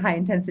doing the high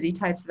intensity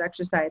types of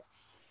exercise.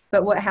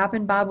 But what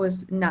happened, Bob,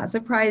 was not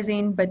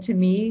surprising, but to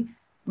me,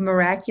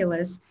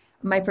 miraculous.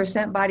 My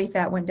percent body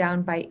fat went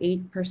down by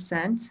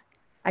 8%.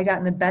 I got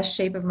in the best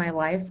shape of my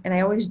life. And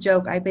I always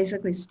joke, I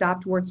basically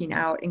stopped working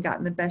out and got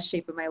in the best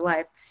shape of my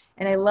life.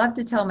 And I love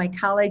to tell my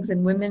colleagues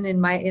and women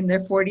in their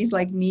 40s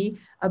like me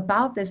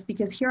about this,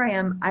 because here I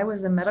am. I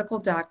was a medical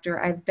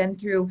doctor. I've been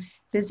through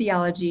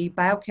physiology,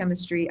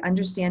 biochemistry,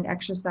 understand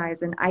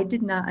exercise, and I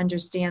did not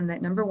understand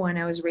that, number one,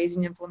 I was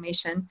raising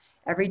inflammation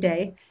every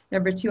day.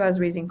 Number two, I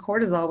was raising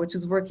cortisol, which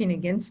was working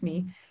against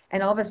me.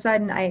 And all of a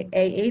sudden, I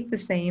ate the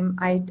same,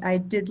 I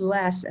did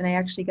less, and I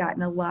actually got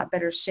in a lot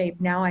better shape.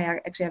 Now I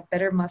actually have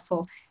better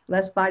muscle,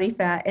 less body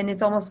fat, and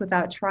it's almost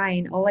without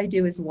trying. All I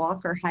do is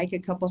walk or hike a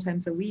couple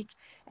times a week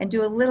and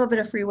do a little bit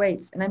of free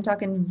weights. And I'm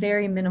talking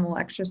very minimal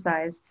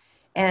exercise.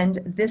 And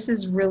this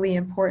is really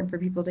important for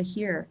people to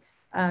hear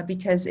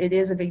because it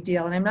is a big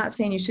deal. And I'm not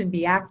saying you shouldn't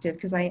be active,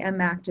 because I am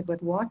active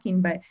with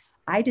walking, but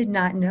I did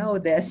not know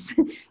this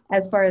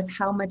as far as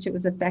how much it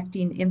was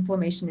affecting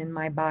inflammation in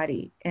my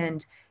body.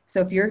 And so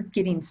if you're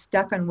getting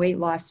stuck on weight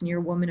loss and you're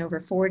a woman over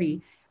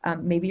 40,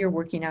 maybe you're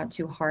working out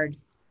too hard.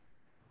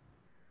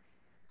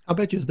 I'll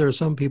bet you there are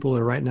some people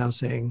that are right now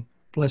saying,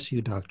 bless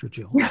you, Dr.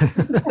 Jill.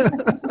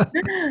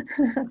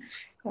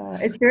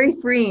 It's very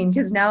freeing,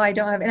 because now I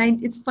don't have,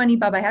 and it's funny,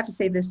 Bob, I have to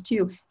say this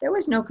too. There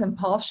was no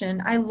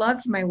compulsion. I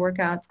loved my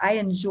workouts. I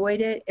enjoyed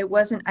it.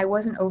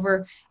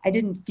 I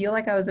didn't feel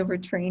like I was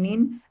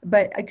overtraining,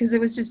 but because it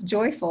was just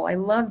joyful. I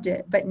loved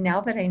it. But now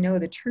that I know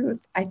the truth,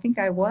 I think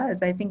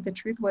the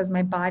truth was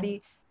my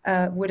body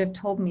would have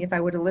told me, if I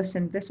would have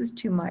listened, this is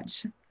too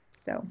much.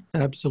 So.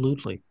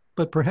 Absolutely.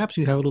 But perhaps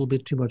you have a little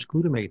bit too much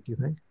glutamate, do you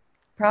think?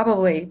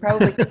 Probably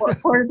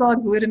cortisol,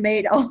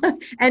 glutamate,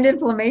 and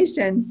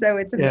inflammation. So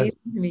it's amazing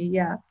to me.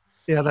 Yeah.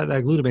 Yeah, that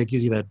glutamate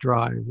gives you that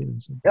drive. You know,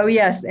 so. Oh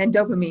yes, and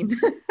dopamine.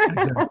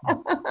 Exactly.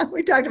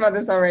 We talked about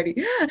this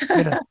already.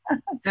 Yeah.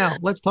 Now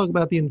let's talk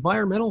about the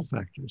environmental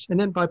factors, and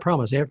then I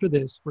promise after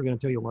this we're going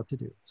to tell you what to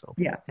do. So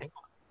yeah, hang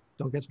on.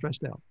 Don't get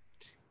stressed out.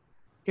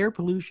 Air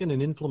pollution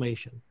and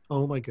inflammation.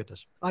 Oh my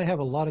goodness, I have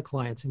a lot of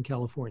clients in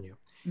California.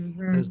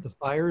 Mm-hmm. As the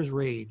fires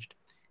raged,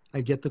 I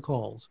get the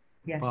calls.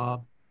 Yes.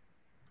 Bob,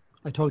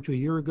 I talked to you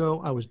a year ago.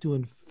 I was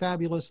doing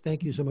fabulous.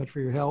 Thank you so much for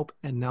your help.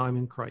 And now I'm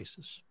in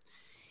crisis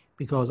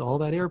because all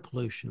that air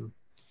pollution,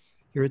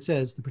 here it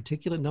says the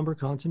particulate number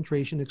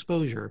concentration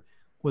exposure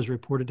was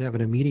reported to have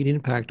an immediate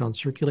impact on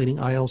circulating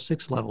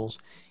IL-6 levels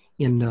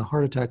in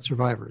heart attack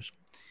survivors.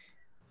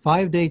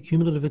 5-day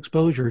cumulative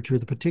exposure to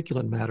the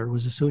particulate matter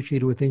was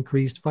associated with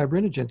increased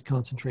fibrinogen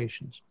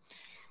concentrations.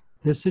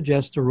 This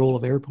suggests the role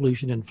of air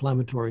pollution in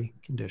inflammatory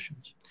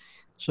conditions.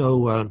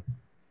 So,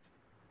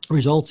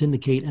 results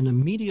indicate an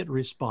immediate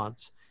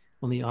response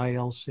on the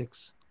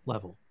IL-6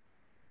 level.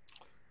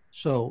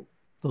 So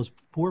those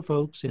poor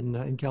folks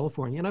in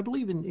California, and I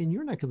believe in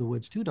your neck of the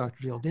woods too,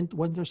 Dr. Jill,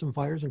 wasn't there some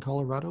fires in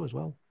Colorado as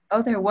well?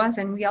 Oh, there was.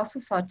 And we also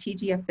saw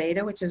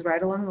TGF-beta, which is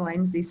right along the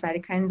lines of these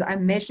cytokines.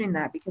 I'm measuring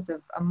that because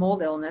of a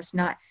mold illness.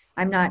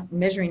 I'm not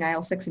measuring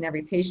IL-6 in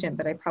every patient,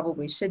 but I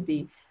probably should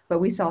be. But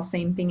we saw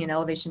same thing in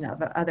elevation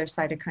of other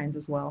cytokines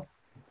as well.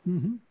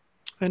 Mm-hmm.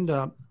 And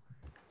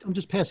I'm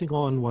just passing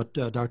on what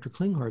Dr.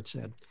 Klinghardt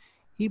said.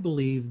 He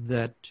believed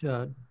that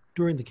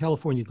during the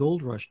California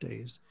gold rush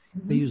days,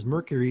 mm-hmm. they used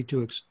mercury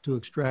to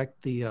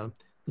extract the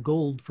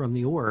gold from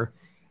the ore,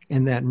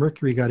 and that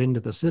mercury got into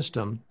the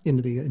system,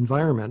 into the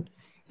environment,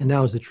 and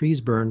now as the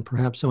trees burn,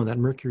 perhaps some of that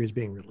mercury is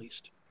being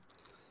released.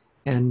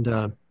 And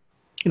to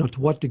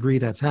what degree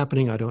that's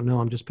happening, I don't know.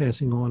 I'm just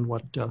passing on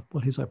what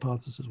his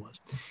hypothesis was.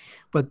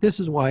 But this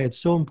is why it's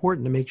so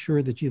important to make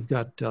sure that you've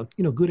got,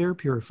 good air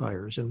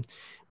purifiers, and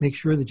make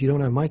sure that you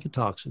don't have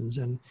mycotoxins,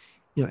 and,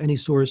 any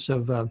source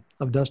of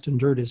dust and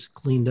dirt is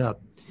cleaned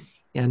up.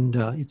 And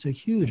it's a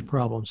huge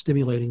problem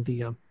stimulating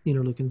the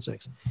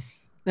interleukin-6.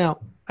 Now,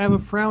 I have a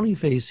frowny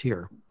face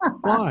here.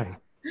 Why?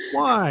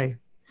 Why?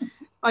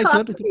 I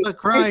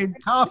cried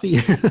coffee.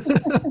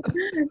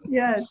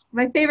 Yes.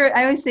 My favorite,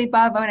 I always say,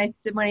 Bob, when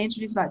I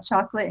introduce about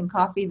chocolate and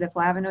coffee, the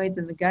flavonoids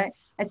in the gut,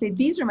 I say,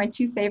 these are my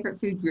two favorite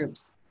food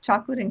groups,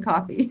 chocolate and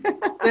coffee.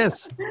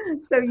 Yes.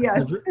 So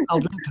yes. I'll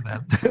drink to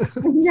that.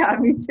 Yeah,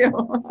 me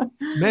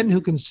too. Men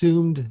who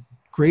consumed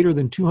greater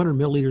than 200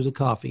 milliliters of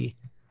coffee,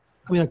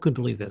 I mean, I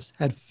couldn't believe this,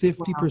 had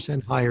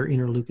 50% higher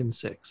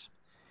interleukin-6.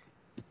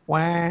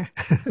 Wah.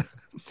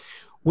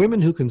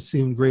 Women who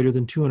consumed greater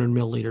than 200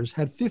 milliliters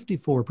had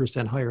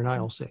 54% higher in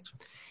IL-6.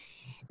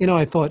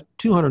 I thought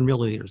 200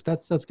 milliliters,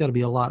 that's got to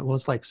be a lot. Well,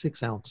 it's like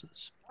 6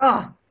 ounces.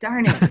 Oh,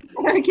 darn it.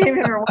 I can't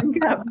remember one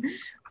cup.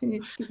 I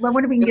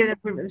wonder if we can get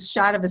a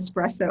shot of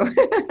espresso.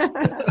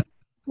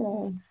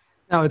 Oh.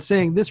 Now, it's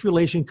saying this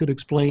relation could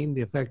explain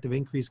the effect of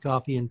increased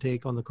coffee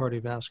intake on the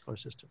cardiovascular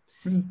system.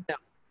 Mm-hmm. Now,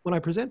 when I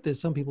present this,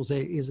 some people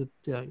say, is it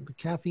the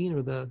caffeine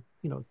or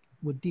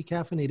would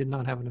decaffeinated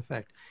not have an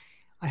effect?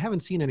 I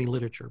haven't seen any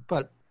literature,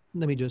 but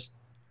let me just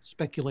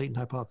speculate and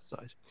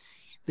hypothesize.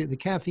 The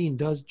caffeine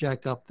does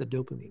jack up the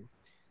dopamine.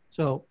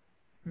 So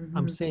mm-hmm.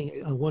 I'm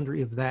saying, I wonder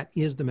if that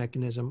is the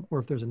mechanism or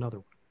if there's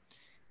another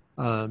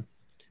one.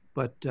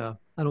 But I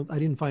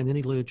didn't find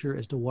any literature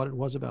as to what it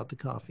was about the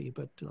coffee,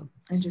 but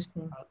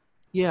interesting.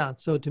 Yeah.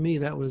 So to me,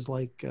 that was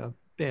like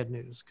bad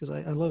news, because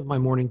I love my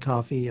morning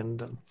coffee,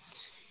 and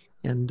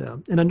And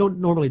I don't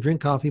normally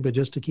drink coffee, but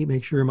just to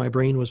make sure my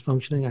brain was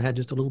functioning, I had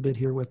just a little bit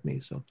here with me.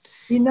 So,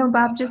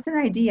 Bob, just an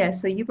idea.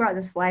 So you brought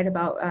the slide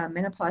about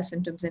menopause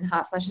symptoms and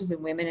hot flashes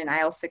in women and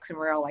IL-6, and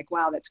we're all like,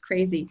 wow, that's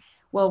crazy.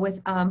 Well,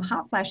 with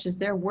hot flashes,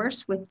 they're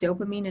worse with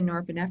dopamine and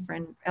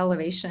norepinephrine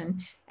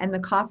elevation, and the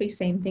coffee,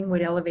 same thing,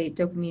 would elevate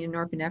dopamine and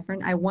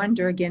norepinephrine. I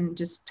wonder, again,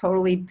 just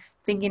totally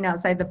thinking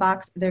outside the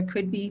box, there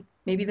could be,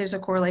 maybe there's a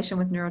correlation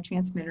with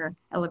neurotransmitter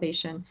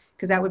elevation,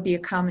 because that would be a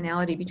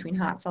commonality between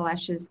hot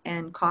flashes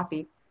and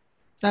coffee.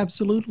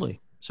 absolutely.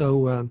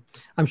 So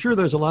I'm sure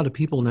there's a lot of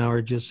people now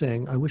are just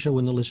saying, I wish I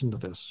wouldn't have listened to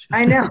this.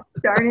 I know.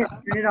 Darn it,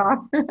 turn it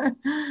off.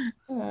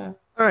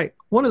 All right.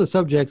 One of the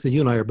subjects that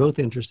you and I are both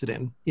interested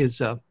in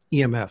is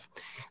EMF.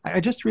 I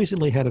just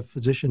recently had a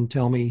physician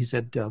tell me, he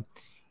said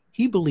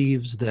he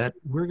believes that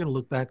we're going to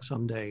look back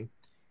someday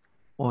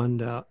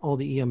on all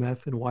the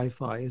EMF and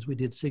Wi-Fi as we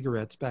did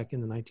cigarettes back in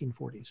the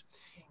 1940s.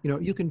 You know,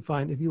 you can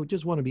find, if you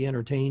just want to be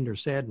entertained or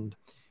saddened,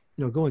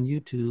 you know, go on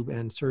YouTube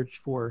and search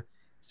for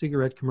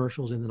cigarette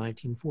commercials in the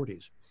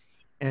 1940s.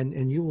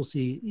 And you will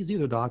see, it's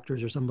either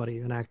doctors or somebody,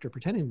 an actor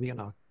pretending to be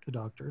a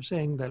doctor,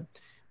 saying that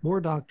more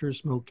doctors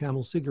smoke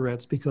Camel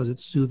cigarettes because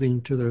it's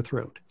soothing to their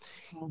throat.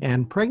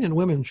 And pregnant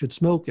women should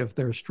smoke if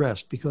they're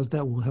stressed because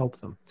that will help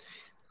them.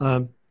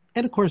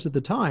 And of course, at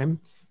the time,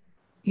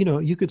 you know,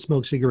 you could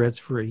smoke cigarettes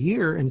for a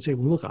year and say,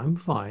 well, look, I'm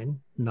fine.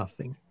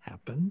 Nothing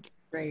happened.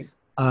 Right.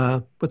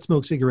 But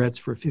smoke cigarettes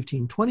for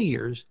 15, 20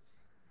 years,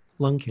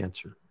 lung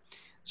cancer.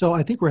 So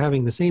I think we're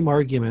having the same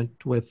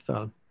argument with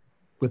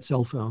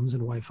cell phones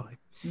and Wi-Fi.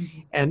 Mm-hmm.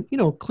 And, you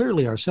know,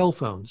 clearly our cell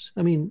phones,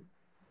 I mean,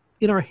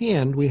 in our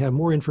hand, we have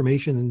more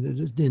information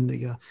than in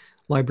the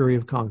Library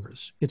of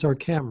Congress. It's our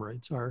camera,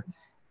 it's our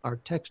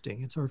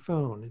texting, it's our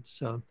phone,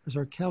 it's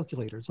our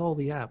calculator, it's all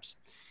the apps.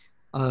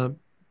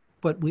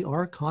 But we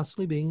are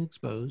constantly being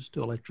exposed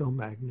to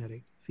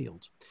electromagnetic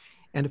fields.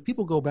 And if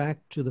people go back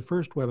to the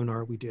first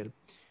webinar we did,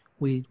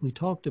 we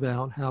talked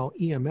about how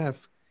EMF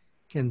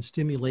can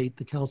stimulate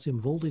the calcium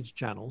voltage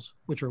channels,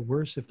 which are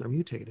worse if they're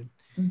mutated,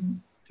 mm-hmm.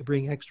 to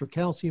bring extra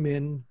calcium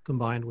in,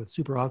 combined with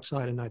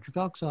superoxide and nitric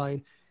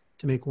oxide,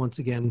 to make, once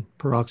again,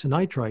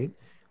 peroxynitrite,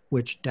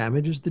 which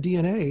damages the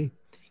DNA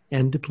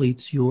and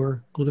depletes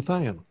your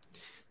glutathione.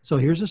 So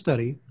here's a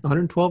study,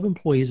 112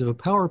 employees of a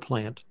power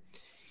plant.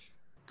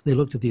 They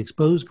looked at the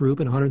exposed group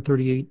and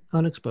 138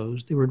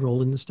 unexposed. They were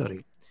enrolled in the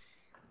study.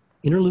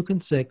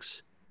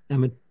 Interleukin-6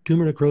 and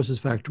tumor necrosis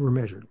factor were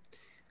measured.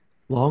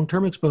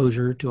 Long-term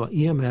exposure to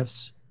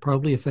EMFs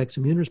probably affects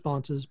immune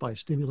responses by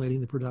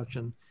stimulating the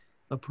production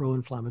of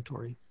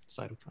pro-inflammatory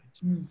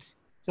cytokines. Mm.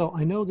 So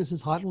I know this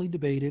is hotly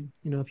debated.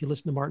 You know, if you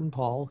listen to Martin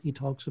Pall, he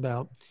talks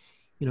about,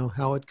 you know,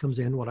 how it comes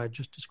in, what I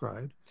just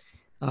described.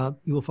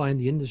 You will find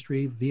the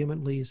industry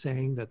vehemently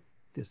saying that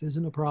this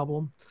isn't a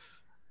problem.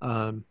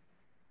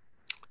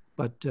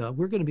 But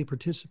we're going to be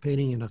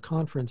participating in a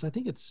conference, I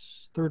think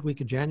it's third week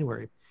of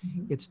January.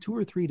 Mm-hmm. It's 2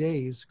 or 3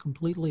 days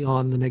completely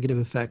on the negative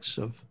effects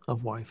of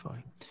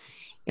Wi-Fi.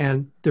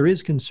 And there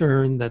is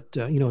concern that,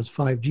 you know, as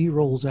 5G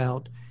rolls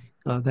out,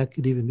 that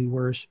could even be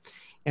worse.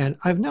 And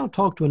I've now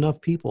talked to enough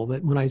people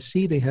that when I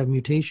see they have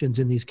mutations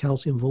in these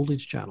calcium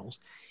voltage channels,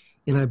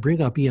 and I bring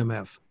up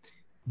EMF,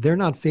 they're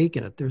not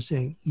faking it. They're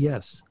saying,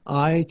 yes,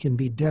 I can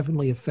be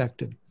definitely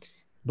affected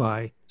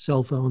by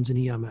cell phones and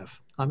EMF.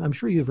 I'm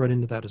sure you've run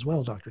into that as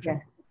well, Dr. Joe.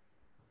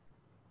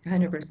 Yeah,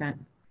 100%.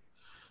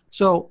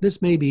 So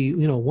this may be,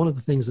 you know, one of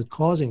the things that's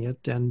causing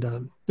it,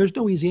 and there's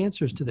no easy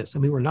answers to this. I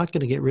mean, we're not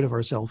going to get rid of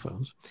our cell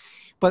phones,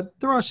 but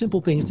there are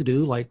simple things to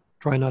do, like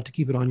try not to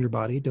keep it on your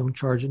body. Don't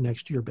charge it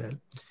next to your bed.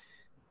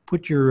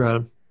 Put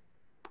your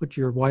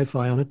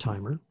Wi-Fi on a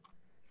timer.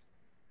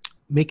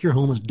 Make your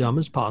home as dumb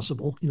as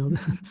possible. You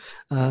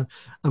know,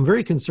 I'm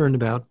very concerned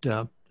about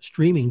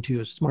streaming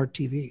to smart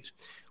TVs.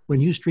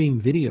 When you stream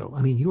video,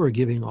 I mean, you are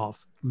giving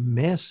off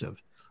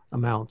massive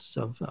amounts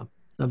of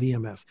EMF.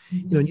 Mm-hmm.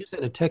 You know, when you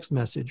send a text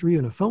message or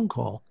even a phone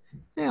call,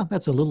 yeah,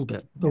 that's a little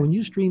bit. But when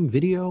you stream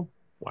video,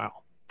 wow,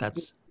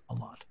 that's a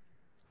lot.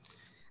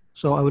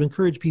 So I would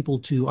encourage people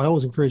to, I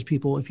always encourage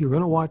people, if you're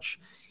going to watch,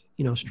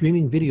 you know,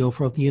 streaming video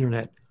from the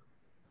internet,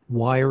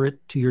 wire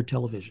it to your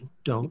television.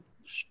 Don't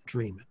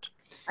stream it.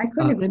 I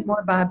couldn't agree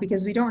more, Bob,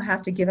 because we don't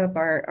have to give up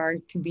our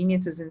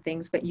conveniences and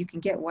things, but you can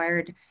get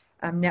wired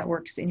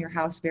networks in your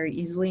house very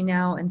easily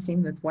now, and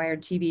same with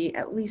wired TV.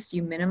 At least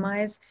you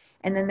minimize.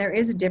 And then there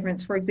is a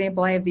difference. For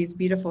example, I have these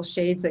beautiful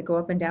shades that go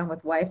up and down with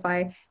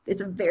Wi-Fi.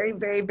 It's a very,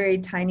 very, very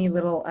tiny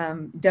little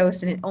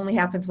dose, and it only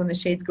happens when the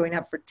shade's going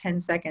up for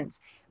 10 seconds.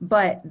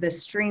 But the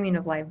streaming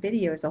of live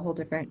video is a whole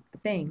different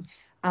thing.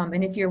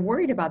 And if you're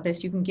worried about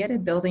this, you can get a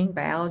building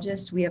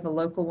biologist. We have a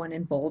local one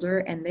in Boulder,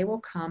 and they will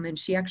come, and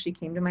she actually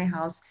came to my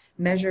house,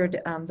 measured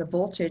the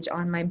voltage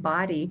on my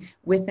body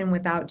with and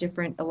without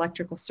different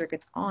electrical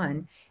circuits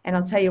on. And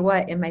I'll tell you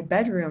what, in my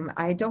bedroom,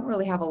 I don't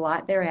really have a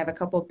lot there. I have a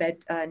couple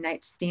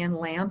nightstand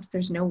lamps.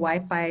 There's no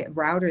Wi-Fi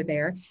router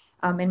there.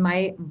 And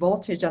my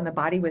voltage on the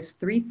body was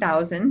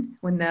 3,000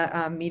 when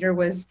the meter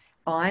was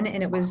on,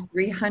 and it was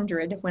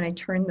 300 when I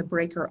turned the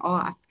breaker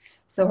off.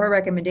 So her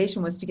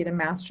recommendation was to get a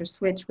master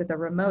switch with a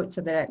remote so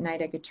that at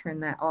night I could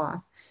turn that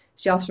off.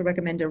 She also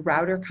recommended a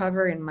router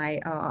cover in my,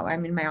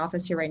 I'm in my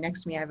office here right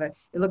next to me. I have it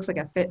looks like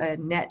a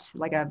net,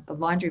 like a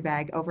laundry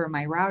bag over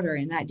my router,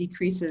 and that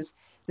decreases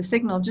the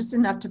signal just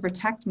enough to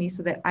protect me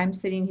so that I'm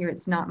sitting here.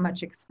 It's not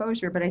much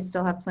exposure, but I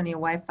still have plenty of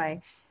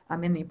Wi-Fi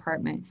in the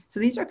apartment.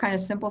 So these are kind of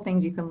simple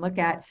things you can look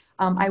at.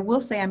 I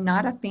will say I'm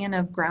not a fan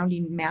of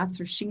grounding mats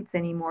or sheets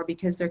anymore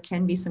because there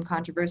can be some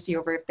controversy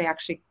over if they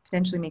actually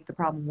potentially make the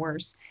problem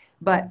worse.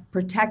 But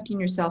protecting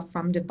yourself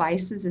from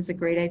devices is a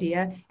great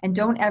idea. And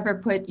don't ever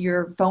put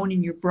your phone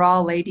in your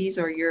bra, ladies,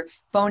 or your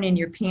phone in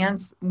your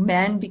pants,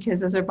 men, because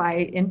those are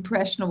by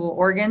impressionable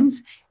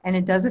organs, and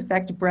it does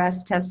affect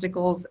breast,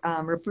 testicles,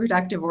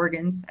 reproductive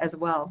organs as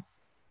well.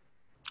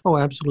 Oh,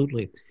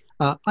 absolutely.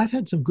 I've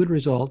had some good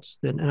results,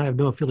 and I have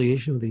no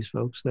affiliation with these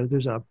folks.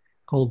 There's a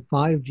called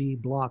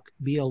 5G Block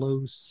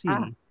BLOC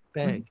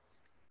bag,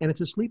 and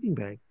it's a sleeping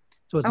bag,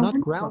 so it's not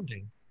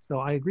grounding. So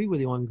I agree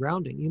with you on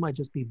grounding. You might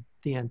just be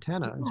the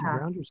antenna as you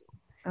ground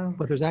yourself,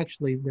 but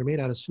they're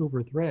made out of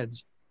silver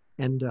threads,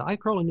 and I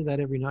crawl into that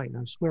every night, and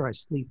I swear I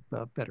sleep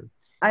better.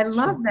 I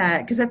love that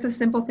because that's a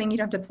simple thing. You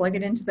don't have to plug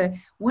it into the,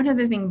 one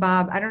other thing,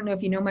 Bob, I don't know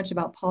if you know much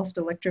about pulsed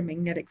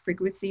electromagnetic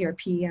frequency or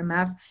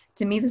PEMF.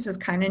 To me, this is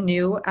kind of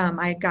new.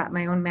 I got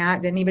my own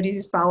mat. Anybody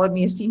who's followed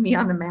me has seen me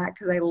on the mat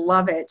because I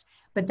love it.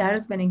 But that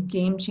has been a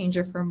game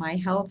changer for my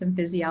health and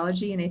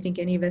physiology. And I think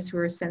any of us who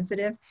are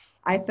sensitive,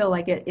 I feel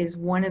like it is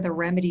one of the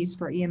remedies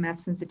for EMF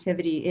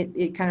sensitivity.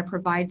 It kind of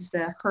provides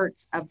the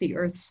hertz of the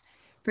Earth's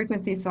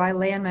frequency. So I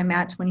lay on my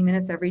mat 20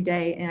 minutes every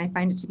day, and I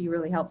find it to be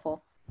really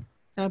helpful.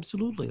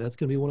 Absolutely. That's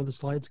going to be one of the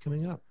slides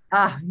coming up.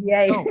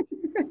 Yay. So,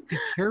 be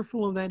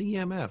careful of that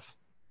EMF.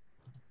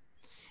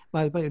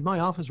 In my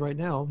office right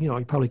now,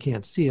 you probably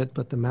can't see it,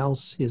 but the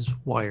mouse is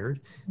wired.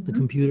 The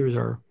computers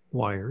are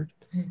wired.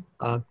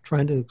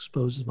 Trying to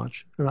expose as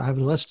much, or have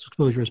less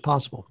exposure as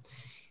possible.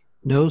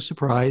 No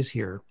surprise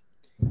here.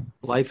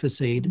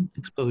 Glyphosate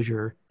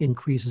exposure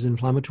increases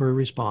inflammatory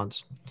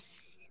response,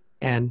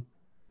 and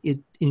it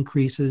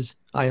increases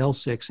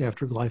IL-6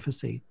 after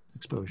glyphosate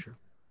exposure.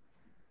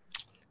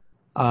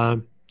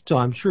 So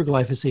I'm sure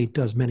glyphosate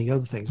does many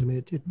other things. I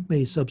mean, it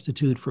may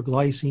substitute for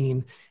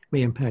glycine,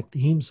 may impact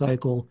the heme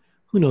cycle.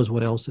 Who knows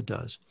what else it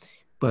does?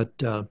 But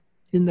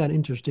isn't that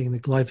interesting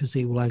that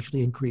glyphosate will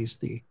actually increase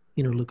the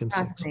interleukin-6?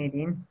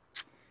 Fascinating.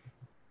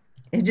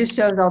 It just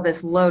shows all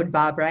this load,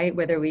 Bob, right?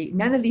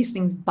 None of these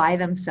things by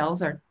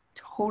themselves are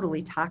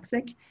totally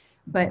toxic,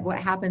 but what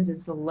happens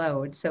is the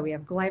load. So we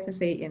have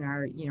glyphosate in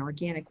our,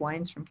 organic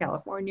wines from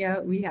California.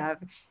 We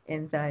have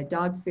in the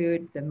dog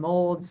food, the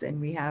molds,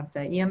 and we have the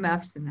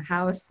EMFs in the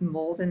house,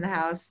 mold in the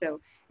house. So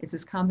it's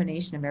this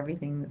combination of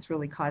everything that's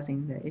really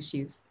causing the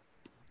issues.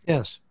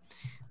 Yes.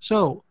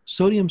 So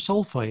sodium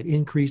sulfite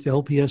increased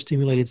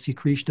LPS-stimulated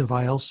secretion of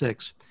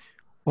IL-6,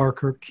 or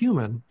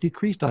curcumin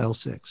decreased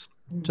IL-6.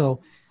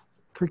 So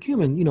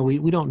curcumin,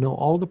 we don't know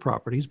all the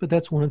properties, but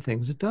that's one of the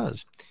things it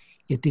does.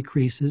 It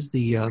decreases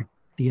the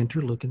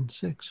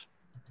interleukin-6.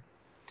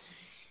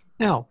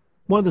 Now,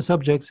 one of the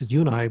subjects that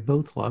you and I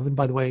both love, and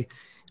by the way,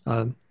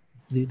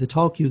 the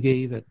talk you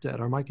gave at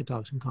our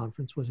mycotoxin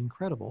conference was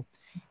incredible,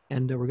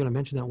 and we're going to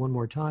mention that one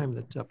more time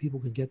that people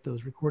can get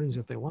those recordings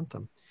if they want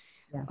them.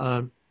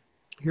 Yeah.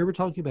 Here we're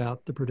talking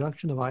about the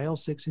production of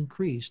IL-6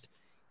 increased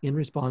in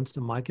response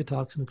to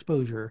mycotoxin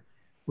exposure,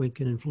 which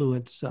can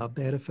influence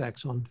bad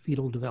effects on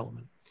fetal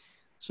development.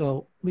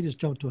 So let me just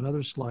jump to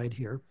another slide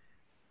here.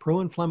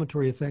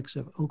 Pro-inflammatory effects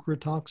of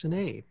ochratoxin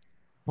A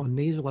on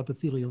nasal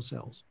epithelial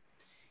cells.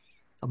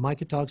 A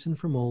mycotoxin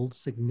for mold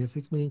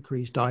significantly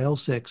increased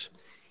IL-6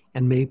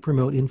 and may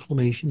promote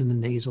inflammation in the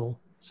nasal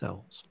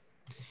cells.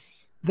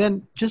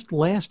 Then just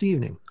last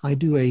evening, I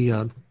do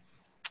a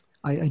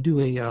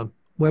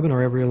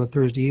webinar every other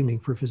Thursday evening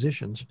for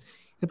physicians.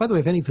 And by the way,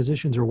 if any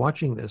physicians are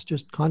watching this,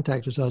 just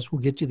contact us.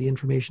 We'll get you the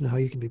information on how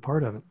you can be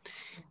part of it.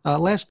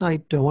 Last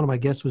night, one of my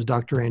guests was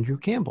Dr. Andrew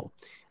Campbell.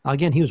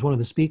 Again, he was one of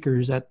the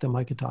speakers at the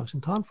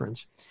mycotoxin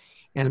conference.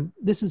 And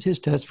this is his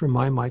test from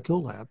my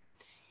MycoLab.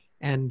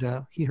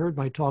 And he heard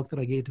my talk that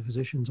I gave to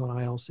physicians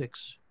on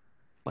IL-6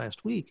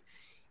 last week.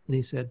 And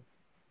he said,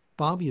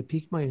 Bob, you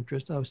piqued my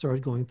interest. I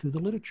started going through the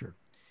literature.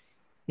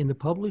 In the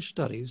published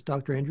studies,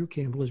 Dr. Andrew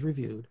Campbell has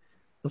reviewed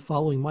the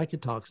following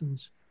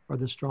mycotoxins are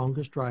the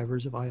strongest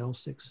drivers of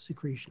IL-6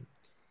 secretion.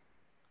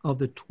 Of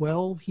the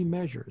 12 he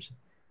measures,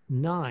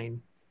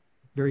 9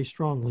 very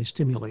strongly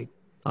stimulate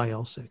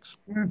IL-6.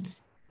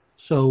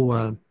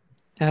 So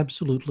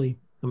absolutely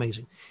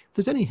amazing. If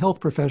there's any health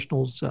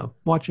professionals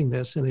watching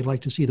this and they'd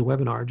like to see the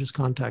webinar, just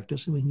contact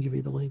us and we can give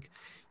you the link.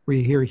 Where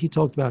you hear, he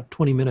talked about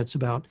 20 minutes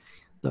about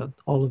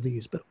all of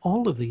these, but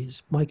all of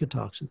these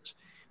mycotoxins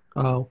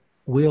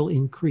will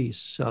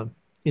increase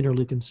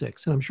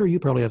interleukin-6. And I'm sure you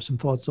probably have some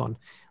thoughts on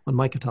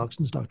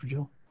mycotoxins, Dr.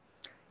 Jill.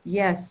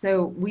 Yes,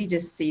 so we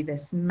just see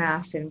this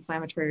massive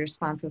inflammatory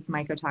response with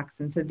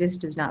mycotoxins. So this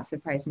does not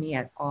surprise me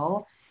at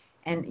all.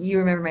 And you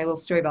remember my little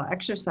story about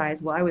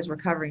exercise. Well, I was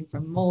recovering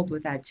from mold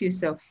with that too.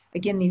 So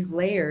again, these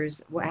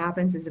layers, what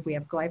happens is if we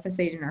have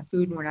glyphosate in our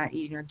food and we're not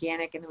eating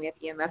organic, and then we have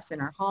EMFs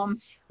in our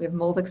home, we have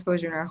mold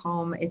exposure in our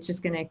home, it's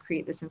just going to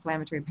create this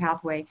inflammatory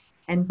pathway.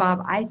 And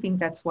Bob, I think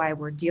that's why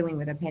we're dealing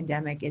with a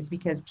pandemic, is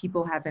because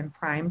people have been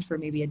primed for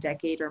maybe a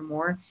decade or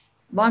more,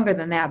 longer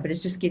than that, but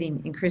it's just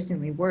getting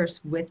increasingly worse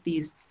with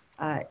these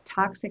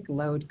toxic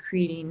load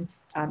creating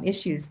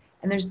issues.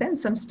 And there's been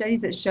some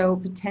studies that show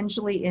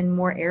potentially in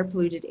more air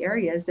polluted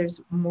areas,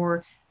 there's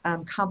more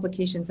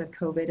complications of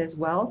COVID as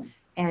well.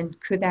 And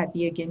could that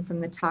be again from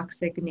the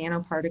toxic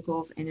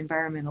nanoparticles and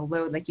environmental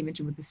load, like you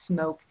mentioned with the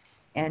smoke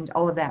and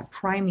all of that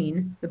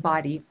priming the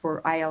body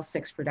for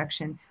IL-6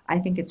 production? I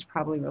think it's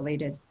probably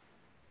related.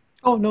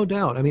 Oh, no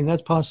doubt. I mean,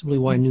 that's possibly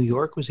why New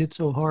York was hit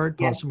so hard,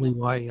 Yeah. possibly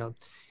why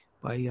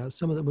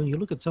some of the, when you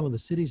look at some of the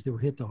cities that were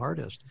hit the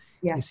hardest,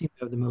 Yeah. they seem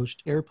to have the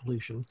most air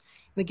pollution.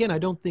 And again, I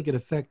don't think it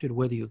affected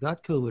whether you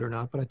got COVID or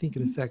not, but I think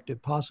it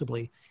affected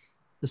possibly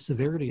the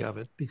severity of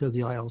it because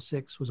the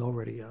IL-6 was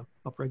already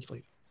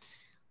upregulated.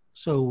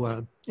 So,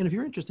 and if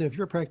you're interested, if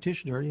you're a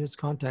practitioner, just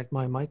contact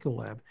my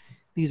MycoLab.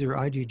 These are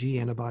IgG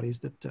antibodies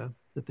that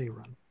they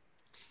run.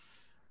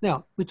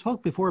 Now, we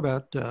talked before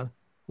about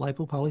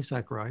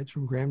lipopolysaccharides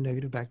from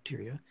gram-negative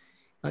bacteria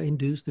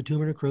induce the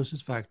tumor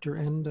necrosis factor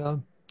and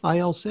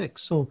IL-6.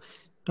 So,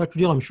 Dr.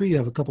 Jill, I'm sure you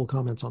have a couple of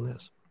comments on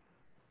this.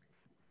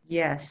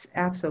 Yes,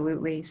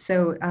 absolutely.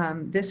 So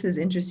this is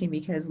interesting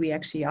because we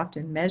actually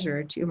often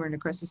measure tumor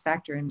necrosis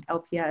factor in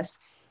LPS.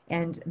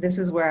 And this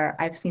is where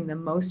I've seen the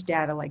most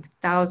data, like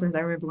thousands.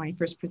 I remember when I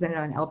first presented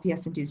on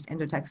LPS-induced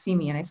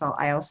endotoxemia and I saw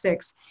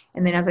IL-6.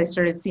 And then as I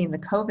started seeing the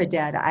COVID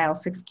data,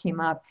 IL-6 came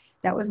up.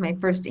 That was my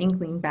first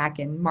inkling back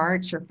in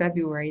March or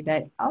February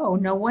that, oh,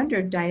 no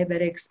wonder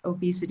diabetics,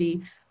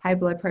 obesity, high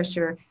blood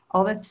pressure,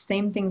 all the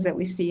same things that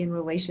we see in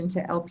relation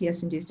to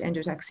LPS-induced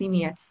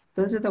endotoxemia,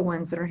 those are the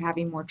ones that are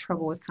having more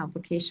trouble with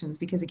complications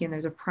because, again,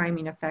 there's a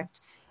priming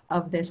effect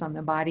of this on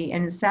the body.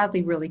 And it's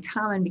sadly really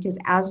common because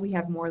as we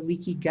have more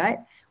leaky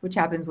gut, which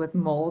happens with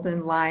mold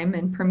and Lyme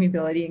and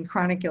permeability and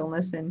chronic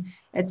illness and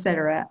et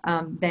cetera,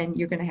 then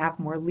you're going to have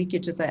more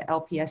leakage of the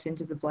LPS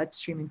into the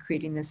bloodstream and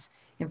creating this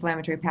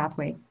inflammatory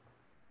pathway.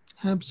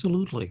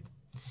 Absolutely.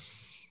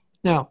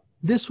 Now,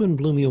 this one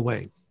blew me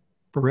away,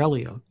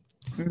 Borrelia.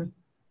 Mm-hmm.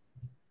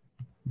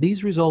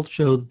 These results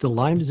show that the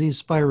Lyme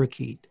disease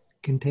spirochete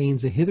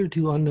contains a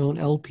hitherto unknown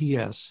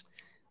LPS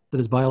that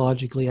is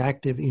biologically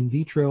active in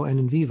vitro and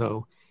in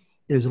vivo.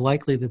 It is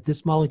likely that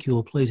this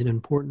molecule plays an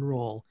important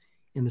role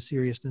in the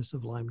seriousness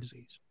of Lyme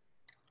disease.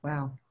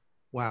 Wow.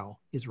 Wow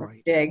is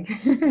right. Big.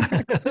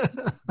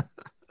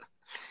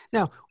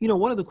 Now,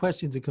 one of the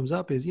questions that comes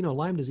up is,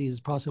 Lyme disease has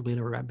possibly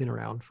been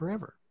around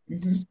forever.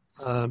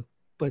 Mm-hmm.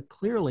 But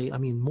clearly, I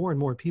mean, more and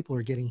more people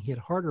are getting hit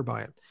harder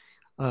by it.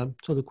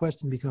 So the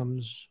question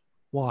becomes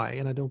why?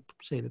 And I don't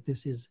say that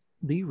this is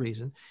the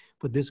reason,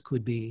 but this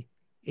could be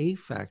a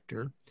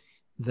factor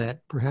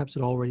that perhaps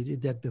it already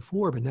did that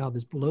before, but now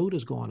this load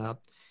has gone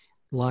up.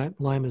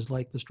 Lyme is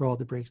like the straw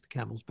that breaks the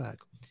camel's back.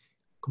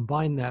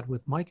 Combine that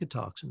with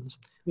mycotoxins.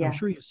 Yeah. I'm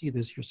sure you see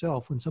this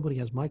yourself. When somebody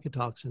has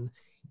mycotoxin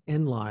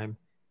and Lyme,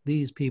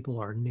 these people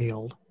are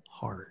nailed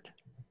hard.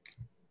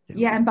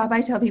 Yeah, and Bob,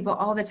 I tell people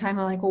all the time,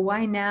 I'm like, well,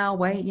 why now?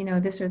 Why,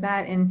 this or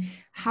that? And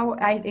how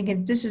I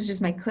think this is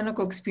just my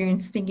clinical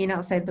experience thinking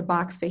outside the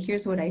box, but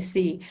here's what I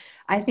see.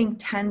 I think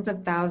tens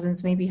of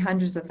thousands, maybe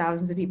hundreds of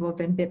thousands of people have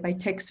been bit by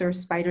ticks or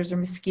spiders or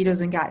mosquitoes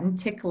and gotten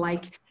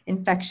tick-like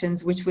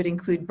infections, which would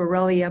include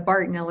Borrelia,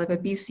 Bartonella,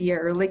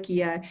 Babesia,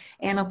 Ehrlichia,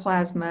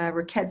 Anaplasma,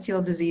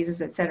 rickettsial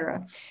diseases, et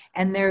cetera.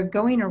 And they're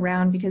going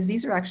around because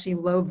these are actually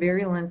low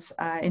virulence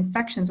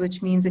infections,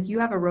 which means if you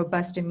have a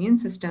robust immune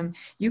system,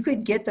 you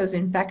could get those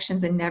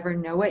infections and never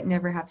know it,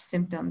 never have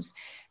symptoms.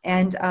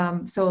 And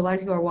so a lot of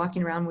people are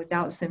walking around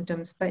without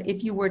symptoms, but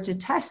if you were to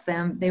test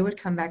them, they would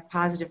come back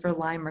positive for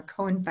Lyme or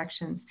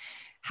co-infections.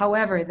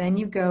 However, then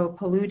you go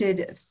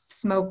polluted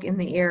smoke in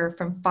the air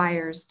from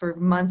fires for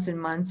months and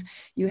months.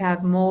 You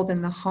have mold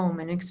in the home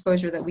and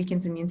exposure that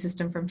weakens the immune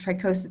system from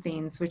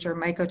trichocytines, which are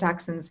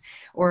mycotoxins,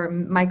 or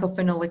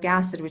mycophenolic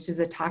acid, which is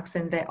a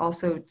toxin that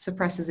also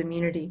suppresses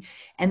immunity.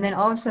 And then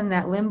all of a sudden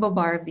that limbo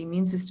bar of the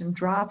immune system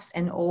drops,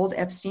 and old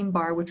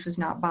Epstein-Barr, which was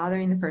not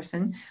bothering the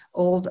person,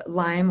 old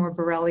Lyme or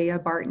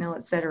Borrelia, Bartonella,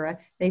 et cetera,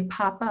 they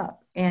pop up.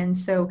 And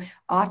so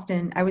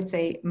often, I would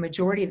say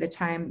majority of the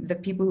time, the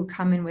people who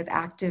come in with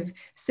active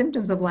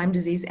symptoms of Lyme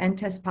disease and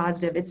test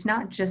positive, it's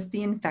not just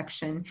the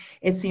infection,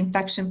 it's the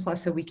infection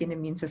plus a weakened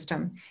immune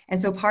system. And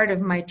so part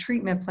of my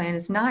treatment plan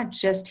is not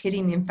just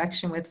hitting the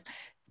infection with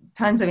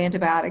tons of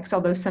antibiotics,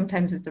 although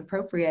sometimes it's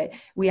appropriate.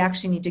 We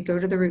actually need to go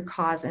to the root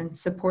cause and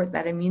support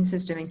that immune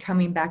system and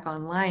coming back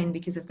online,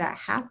 because if that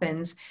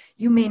happens,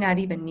 you may not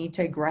even need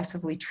to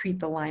aggressively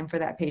treat the Lyme for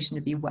that patient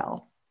to be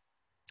well.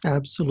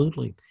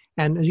 Absolutely.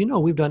 And as you know,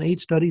 we've done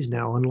 8 studies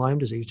now on Lyme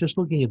disease, just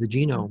looking at the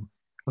genome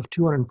of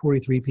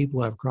 243 people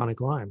who have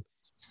chronic Lyme.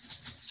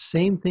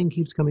 Same thing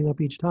keeps coming up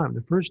each time.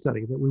 The first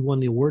study that we won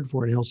the award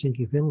for in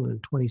Helsinki, Finland in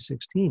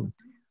 2016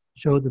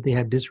 showed that they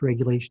had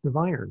dysregulation of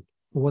iron.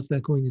 Well, what's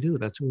that going to do?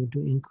 That's going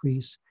to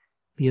increase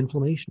the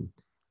inflammation.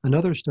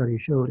 Another study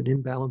showed an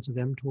imbalance of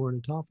mTOR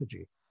and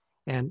autophagy,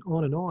 and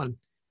on and on.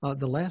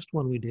 The last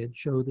one we did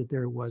showed that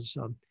there was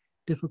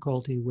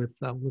difficulty with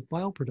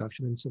bile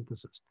production and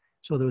synthesis.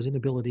 So there was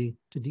inability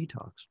to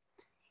detox.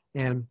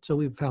 And so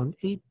we've found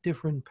 8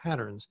 different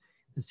patterns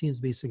that seems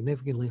to be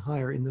significantly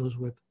higher in those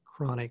with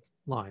chronic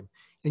Lyme.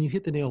 And you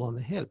hit the nail on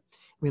the head.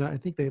 I mean, I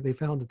think they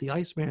found that the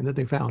Iceman that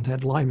they found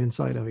had Lyme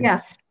inside of him.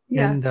 Yeah.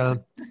 Yeah.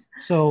 And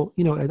so,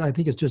 you know, I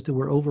think it's just that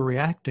we're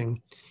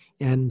overreacting.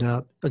 And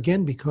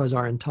again, because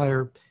our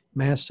entire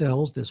mast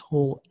cells, this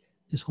whole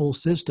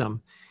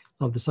system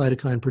of the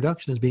cytokine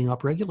production is being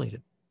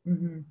upregulated.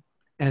 Mm-hmm.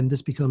 And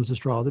this becomes the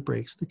straw that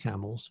breaks the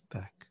camel's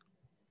back.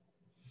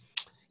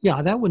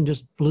 Yeah, that one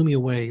just blew me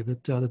away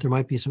that there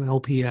might be some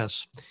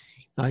LPS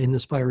in the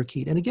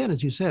spirochete. And again,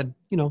 as you said,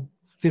 you know,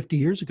 50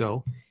 years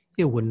ago,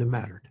 it wouldn't have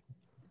mattered.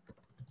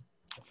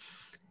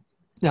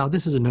 Now,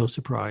 this is a no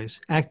surprise.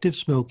 Active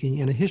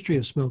smoking and a history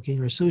of smoking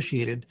are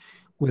associated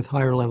with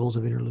higher levels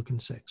of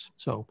interleukin-6.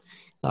 So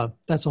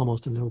that's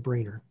almost a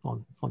no-brainer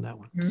on that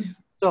one. Mm-hmm.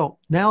 So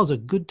now is a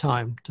good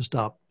time to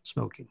stop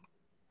smoking.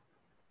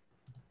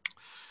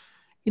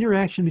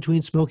 Interaction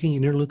between smoking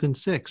and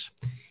interleukin-6.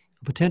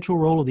 A potential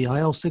role of the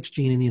IL-6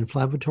 gene in the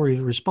inflammatory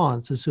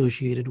response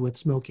associated with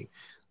smoking.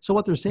 So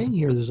what they're saying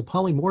here, there's a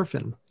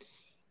polymorphin,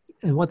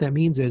 and what that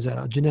means is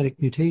a genetic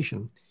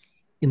mutation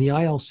in the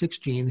IL-6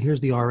 gene.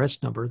 Here's the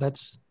RS number.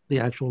 That's the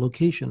actual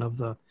location of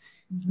the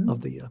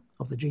of the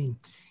gene.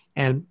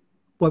 And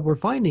what we're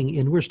finding,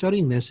 and we're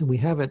studying this, and we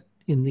have it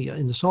in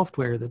the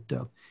software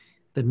that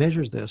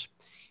measures this,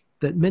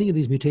 that many of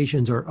these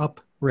mutations are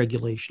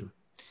upregulation.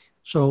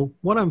 So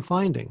what I'm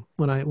finding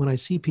when I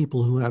see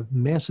people who have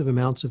massive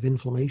amounts of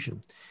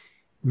inflammation,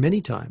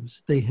 many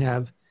times they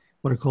have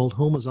what are called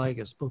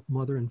homozygous. Both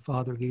mother and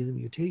father gave the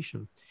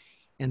mutation,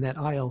 and that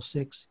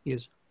IL-6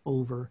 is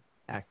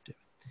overactive.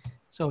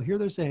 So here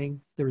they're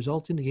saying the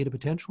results indicate a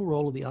potential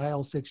role of the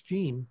IL-6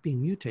 gene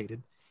being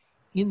mutated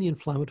in the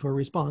inflammatory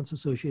response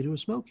associated with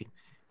smoking.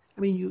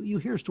 I mean, you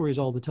hear stories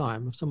all the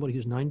time of somebody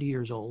who's 90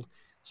 years old,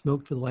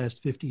 smoked for the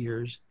last 50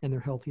 years, and they're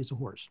healthy as a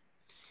horse.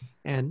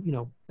 And, you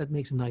know, that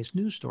makes a nice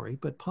news story,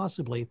 but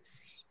possibly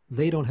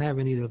they don't have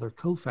any of the other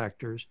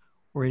cofactors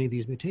or any of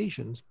these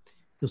mutations.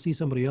 You'll see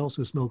somebody else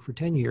who smoked for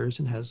 10 years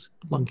and has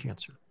lung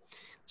cancer.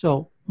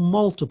 So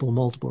multiple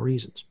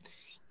reasons.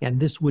 And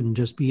this wouldn't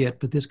just be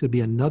it, but this could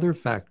be another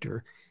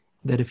factor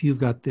that if you've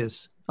got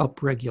this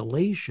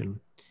upregulation,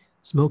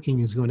 smoking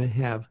is going to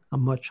have a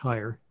much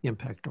higher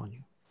impact on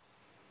you.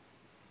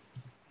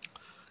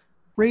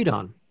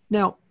 Radon.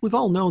 Now, we've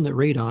all known that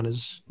radon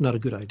is not a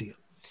good idea.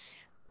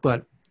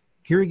 But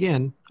here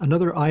again,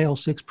 another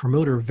IL-6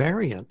 promoter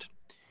variant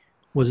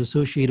was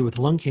associated with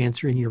lung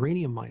cancer in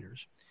uranium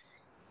miners.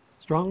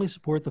 Strongly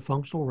support the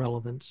functional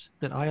relevance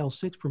that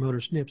IL-6 promoter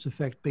SNPs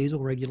affect basal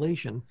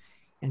regulation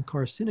and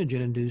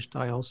carcinogen-induced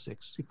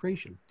IL-6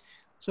 secretion.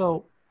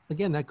 So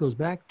again, that goes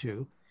back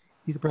to,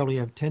 you could probably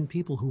have 10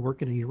 people who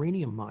work in a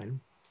uranium mine.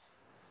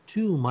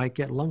 2 might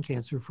get lung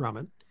cancer from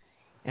it.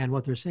 And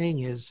what they're saying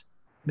is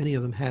many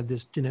of them had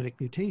this genetic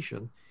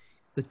mutation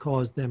that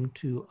caused them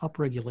to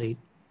upregulate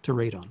to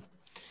radon.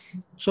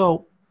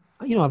 So,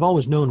 you know, I've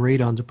always known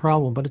radon's a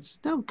problem, but it's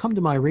now come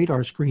to my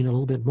radar screen a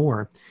little bit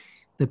more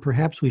that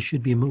perhaps we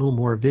should be a little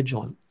more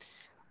vigilant.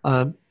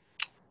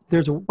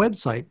 There's a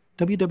website,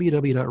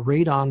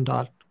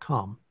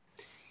 www.radon.com,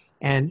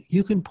 and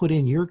you can put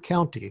in your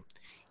county.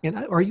 And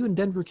are you in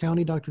Denver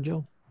County, Dr.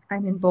 Jill?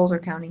 I'm in Boulder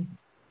County.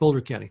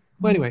 Boulder County.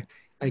 Well, anyway,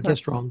 I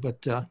guessed wrong,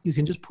 but you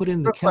can just put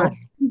in the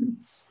county.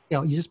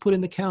 Yeah, you just put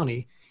in the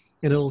county,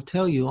 and it'll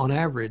tell you on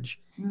average,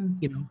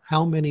 you know,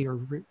 how many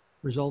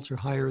results are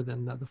higher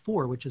than the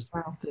 4, which is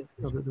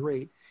the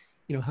rate.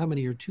 You know, how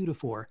many are 2 to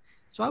 4.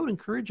 So I would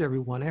encourage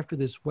everyone after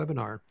this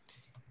webinar,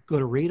 go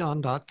to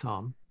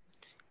radon.com,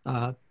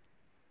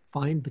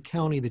 find the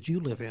county that you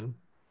live in,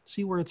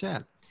 see where it's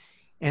at.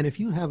 And if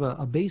you have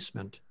a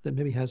basement that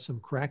maybe has some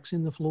cracks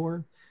in the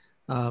floor,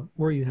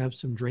 or you have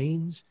some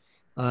drains,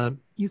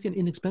 you can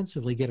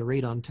inexpensively get a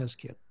radon test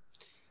kit.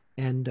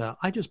 And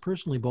I just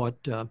personally bought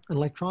an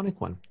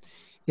electronic one.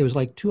 It was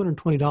like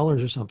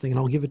 $220 or something, and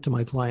I'll give it to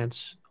my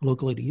clients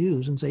locally to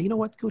use and say, you know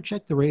what, go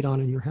check the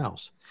radon in your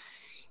house.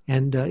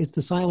 And it's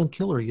the silent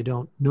killer. You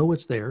don't know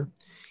it's there.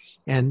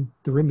 And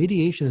the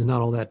remediation is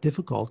not all that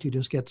difficult. You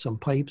just get some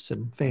pipes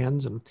and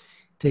fans and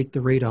take the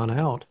radon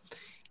out.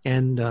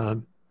 And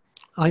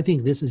I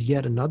think this is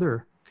yet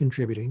another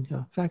contributing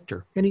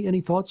factor.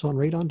 Any thoughts on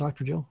radon,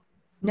 Dr. Jill?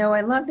 No,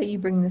 I love that you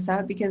bring this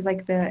up because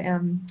like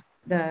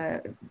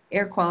the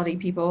air quality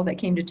people that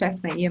came to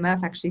test my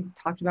EMF actually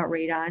talked about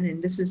radon,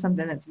 and this is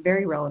something that's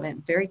very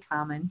relevant, very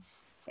common.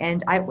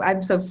 And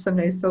I'm so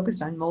sometimes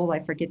focused on mold,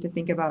 I forget to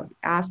think about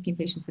asking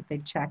patients if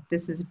they've checked.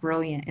 This is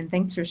brilliant, and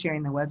thanks for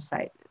sharing the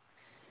website.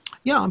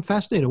 Yeah, I'm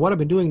fascinated. What I've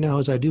been doing now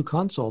is I do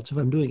consults. If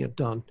I'm doing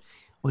it on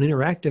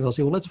Interactive, I'll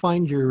say, well, let's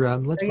find your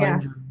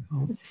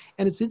home.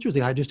 And it's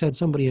interesting. I just had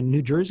somebody in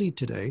New Jersey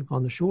today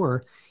on the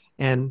shore,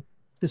 and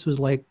this was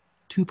like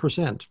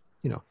 2%,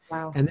 you know.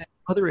 Wow. And then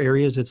Other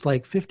areas, it's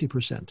like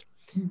 50%.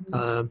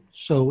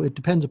 So it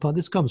depends upon,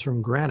 this comes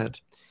from granite.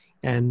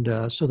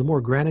 And so the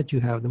more granite you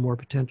have, the more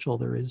potential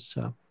there is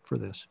for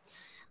this.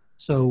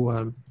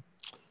 So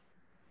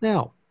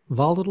now,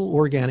 volatile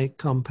organic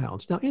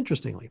compounds. Now,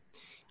 interestingly,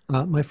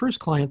 my first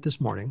client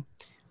this morning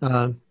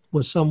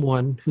was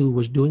someone who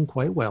was doing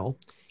quite well.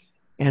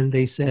 And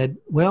they said,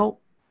 well,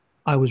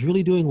 I was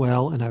really doing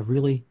well and I've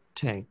really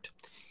tanked.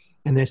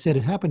 And they said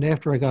it happened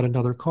after I got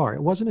another car.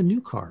 It wasn't a new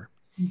car.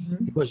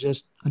 It was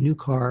just a new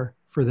car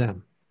for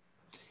them.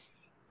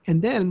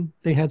 And then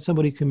they had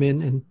somebody come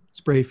in and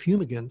spray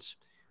fumigants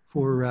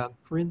for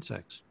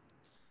insects.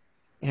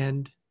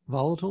 And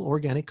volatile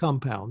organic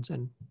compounds,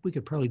 and we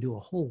could probably do a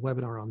whole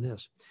webinar on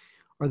this,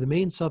 are the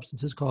main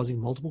substances causing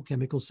multiple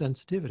chemical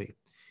sensitivity.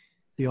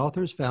 The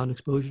authors found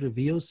exposure to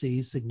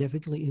VOCs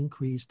significantly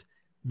increased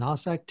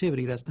NOS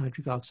activity, that's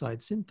nitric oxide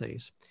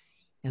synthase,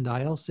 and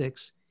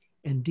IL-6,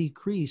 and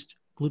decreased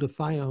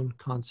glutathione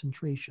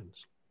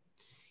concentrations.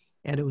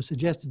 And it was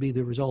suggested to be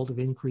the result of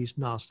increased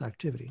NOS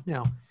activity.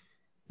 Now,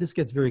 this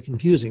gets very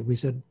confusing. We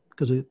said,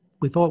 because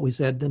we thought we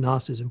said the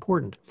NOS is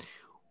important.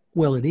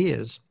 Well, it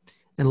is,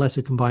 unless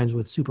it combines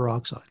with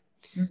superoxide.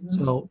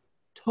 So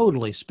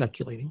totally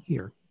speculating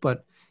here,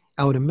 but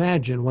I would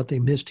imagine what they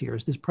missed here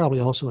is this probably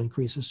also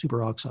increases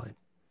superoxide.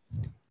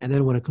 And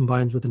then when it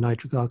combines with the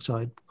nitric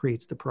oxide,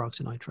 creates the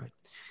peroxynitrite.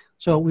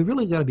 So we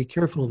really got to be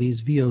careful of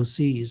these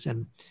VOCs.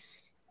 And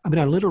I mean,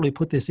 I literally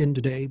put this in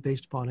today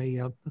based upon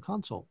a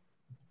consult.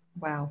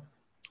 Wow,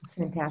 that's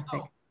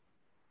fantastic.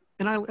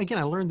 And I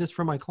learned this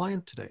from my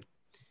client today.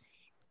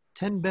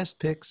 10 best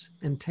picks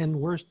and 10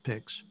 worst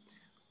picks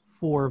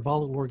for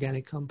volatile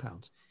organic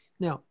compounds.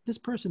 Now, this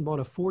person bought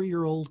a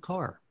 4-year-old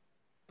car,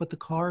 but the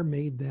car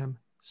made them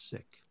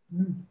sick.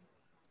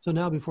 So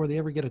now before they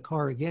ever get a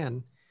car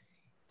again,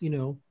 you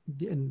know,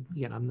 and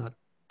again, I'm not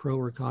pro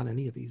or con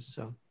any of these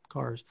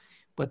cars,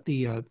 but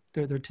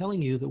they're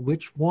telling you that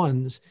which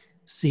ones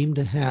seem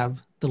to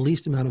have the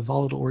least amount of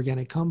volatile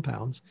organic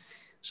compounds.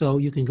 So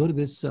you can go to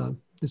this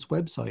this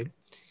website,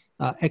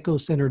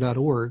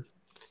 echocenter.org,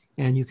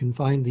 and you can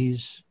find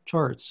these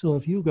charts. So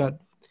if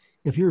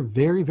you're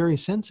very, very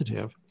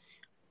sensitive,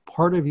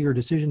 part of your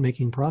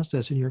decision-making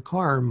process in your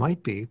car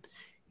might be,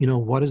 you know,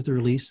 what is the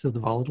release of the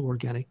volatile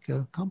organic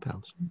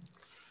compounds?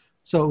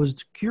 So it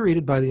was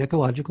curated by the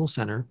Ecological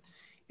Center,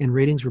 and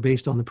ratings were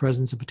based on the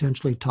presence of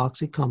potentially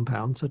toxic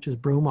compounds such as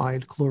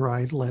bromide,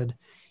 chloride, lead,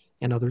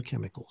 and other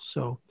chemicals.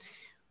 So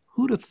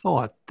who'd have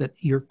thought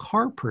that your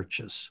car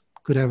purchase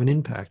could have an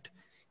impact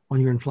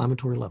on your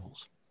inflammatory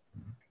levels?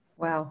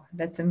 Wow,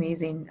 that's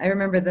amazing. I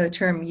remember the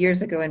term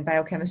years ago in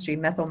biochemistry,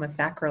 methyl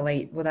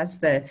methacrylate. Well, that's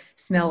the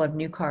smell of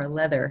new car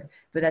leather,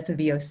 but that's a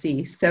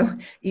VOC. So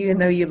even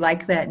though you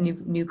like that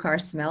new car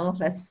smell,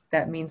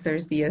 that means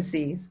there's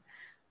VOCs.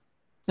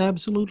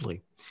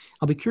 Absolutely.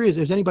 I'll be curious,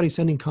 is anybody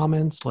sending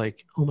comments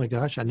like, oh my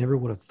gosh, I never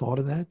would have thought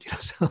of that?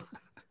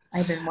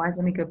 I've been watching,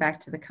 let me go back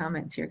to the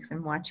comments here because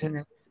I'm watching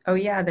them. Oh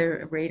yeah,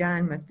 they're right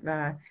on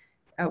with,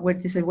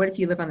 what they said, what if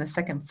you live on the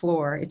second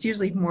floor? It's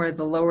usually more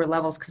the lower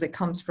levels because it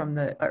comes from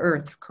the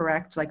earth,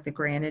 correct? Like the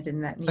granite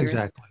in that near.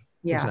 Exactly.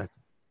 Yeah.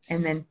 Exactly.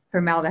 And then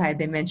formaldehyde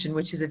they mentioned,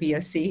 which is a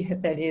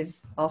VOC that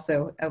is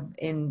also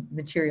in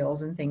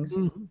materials and things.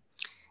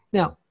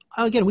 Now,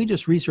 again, we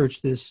just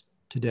researched this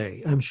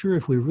today. I'm sure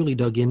if we really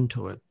dug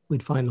into it,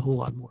 we'd find a whole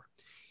lot more.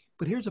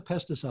 But here's a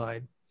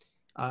pesticide,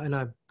 and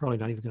I'm probably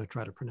not even going to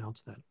try to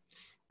pronounce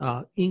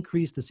that,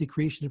 increase the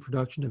secretion and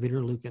production of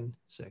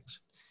interleukin-6.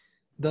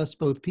 Thus,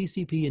 both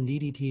PCP and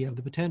DDT have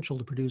the potential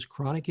to produce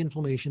chronic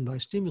inflammation by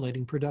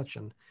stimulating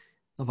production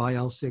of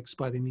IL-6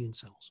 by the immune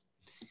cells.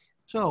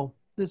 So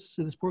this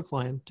poor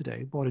client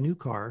today bought a new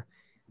car,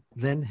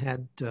 then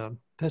had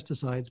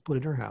pesticides put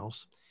in her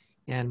house,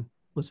 and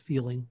was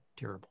feeling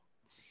terrible.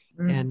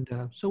 And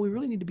so we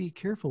really need to be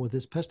careful with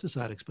this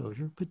pesticide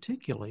exposure,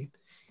 particularly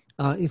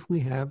if we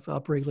have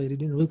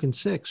upregulated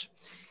interleukin-6.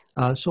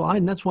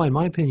 And that's why, in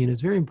my opinion,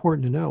 it's very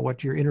important to know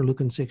what your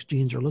interleukin-6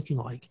 genes are looking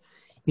like.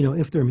 You know,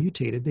 if they're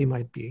mutated, they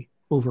might be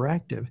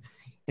overactive,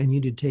 and you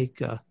need to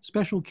take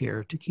special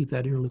care to keep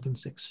that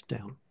interleukin-6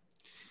 down.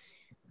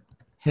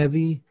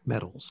 Heavy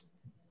metals.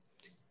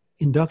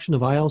 Induction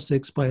of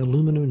IL-6 by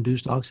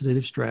aluminum-induced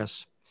oxidative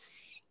stress.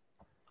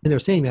 And they're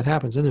saying that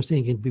happens, and they're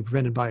saying it can be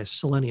prevented by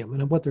selenium.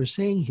 And what they're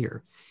saying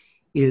here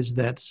is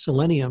that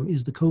selenium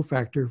is the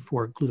cofactor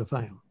for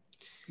glutathione.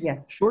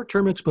 Yes.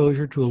 Short-term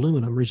exposure to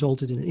aluminum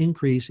resulted in an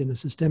increase in the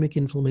systemic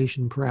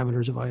inflammation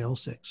parameters of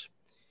IL-6.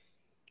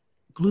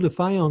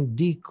 Glutathione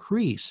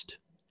decreased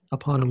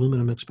upon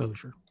aluminum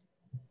exposure.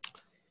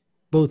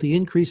 Both the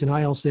increase in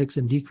IL-6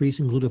 and decrease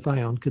in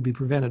glutathione could be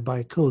prevented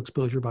by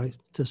co-exposure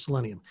to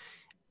selenium.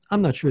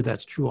 I'm not sure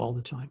that's true all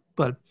the time,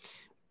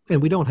 and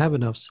we don't have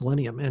enough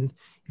selenium. And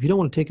if you don't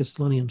want to take a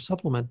selenium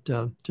supplement,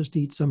 just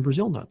eat some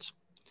Brazil nuts.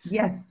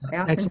 Yes.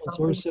 Excellent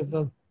source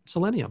of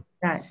selenium.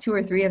 Yeah, 2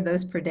 or 3 of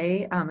those per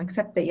day,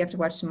 except that you have to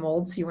watch the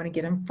mold. So you want to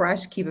get them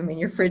fresh, keep them in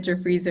your fridge or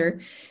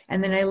freezer.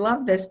 And then I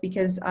love this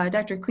because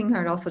Dr.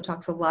 Klinghardt also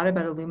talks a lot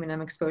about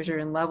aluminum exposure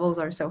and levels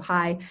are so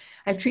high.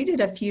 I've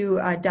treated a few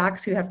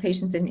docs who have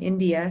patients in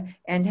India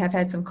and have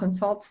had some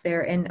consults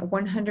there, and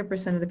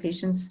 100% of the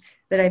patients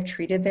that I've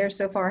treated there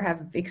so far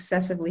have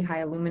excessively high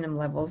aluminum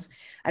levels.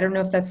 I don't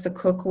know if that's the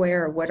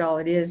cookware or what all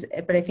it is,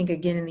 but I think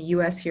again in the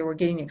US here we're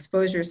getting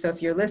exposure. So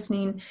if you're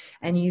listening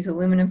and you use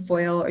aluminum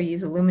foil or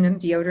use aluminum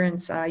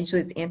deodorants,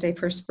 usually it's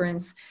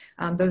antiperspirants.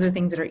 Those are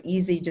things that are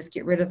easy, just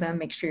get rid of them.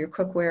 Make sure your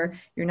cookware,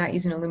 you're not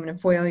using aluminum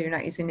foil, you're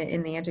not using it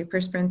in the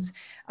antiperspirants.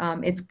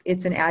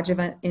 It's an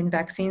adjuvant in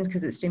vaccines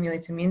because it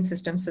stimulates the immune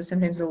system. So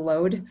sometimes the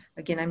load,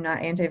 again, I'm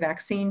not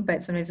anti-vaccine,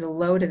 but sometimes the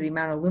load of the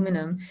amount of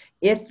aluminum,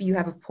 if you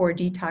have a poor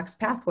detox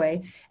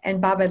pathway. And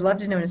Bob, I'd love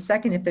to know in a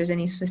second if there's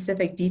any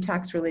specific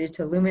detox related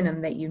to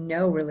aluminum that you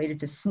know related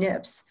to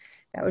SNPs.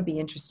 That would be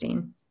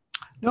interesting.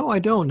 No, I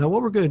don't. Now,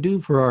 what we're going to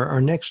do for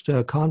our next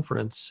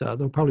conference,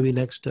 there'll probably be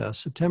next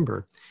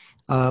September,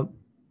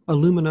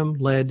 aluminum,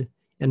 lead,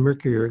 and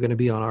mercury are going to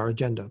be on our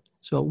agenda.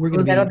 So we're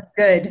going to that'll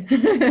be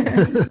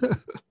good.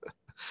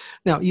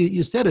 Now,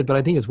 you said it, but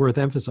I think it's worth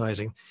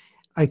emphasizing.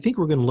 I think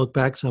we're going to look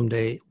back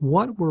someday.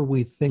 What were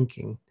we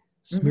thinking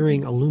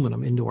smearing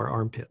aluminum into our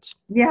armpits?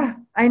 Yeah,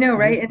 I know,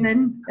 right? And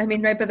then, I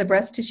mean, right by the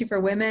breast tissue for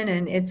women,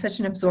 and it's such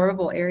an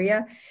absorbable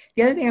area.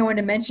 The other thing I want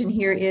to mention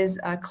here is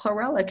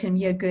chlorella can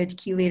be a good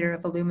chelator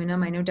of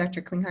aluminum. I know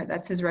Dr. Klinghardt,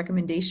 that's his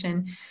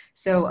recommendation.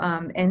 So,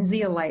 and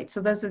zeolite.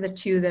 So those are the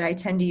two that I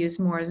tend to use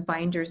more as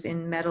binders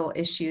in metal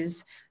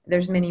issues.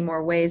 There's many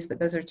more ways, but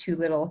those are 2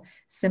 little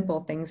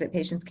simple things that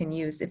patients can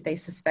use if they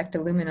suspect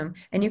aluminum.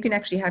 And you can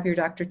actually have your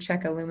doctor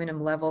check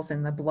aluminum levels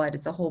in the blood.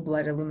 It's a whole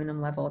blood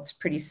aluminum level. It's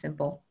pretty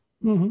simple.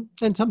 Mm-hmm.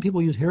 And some people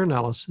use hair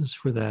analysis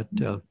for that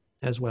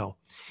as well.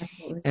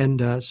 Absolutely.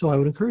 And so I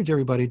would encourage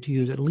everybody to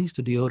use at least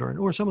a deodorant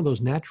or some of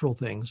those natural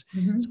things.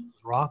 Mm-hmm. Some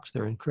rocks,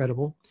 they're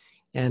incredible.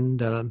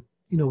 And,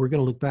 we're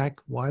going to look back.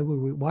 Why were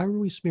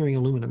we smearing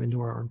aluminum into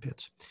our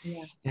armpits?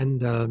 Yeah.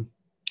 And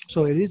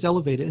so it is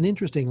elevated. And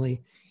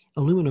interestingly,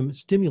 aluminum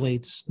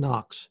stimulates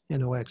NOx,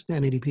 NOx,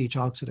 NADPH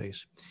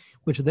oxidase,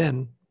 which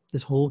then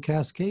this whole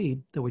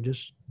cascade that we're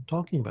just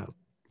talking about.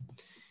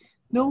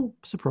 No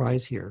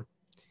surprise here.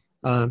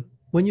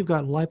 When you've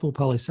got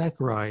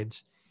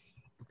lipopolysaccharides,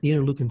 the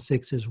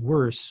interleukin-6 is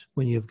worse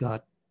when you've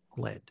got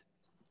lead.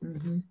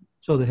 Mm-hmm.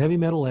 So the heavy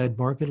metal lead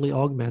markedly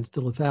augments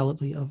the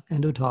lethality of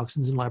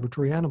endotoxins in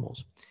laboratory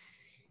animals.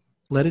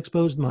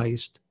 Lead-exposed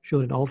mice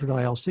showed an altered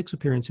IL-6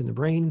 appearance in the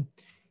brain,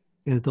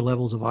 and that the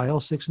levels of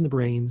IL-6 in the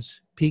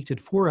brains peaked at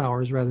 4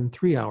 hours rather than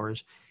 3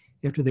 hours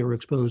after they were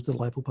exposed to the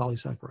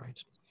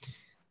lipopolysaccharides.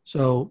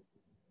 So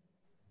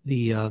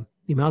the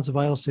amounts of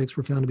IL-6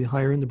 were found to be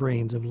higher in the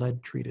brains of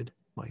lead-treated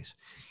mice.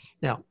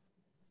 Now,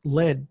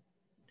 lead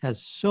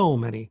has so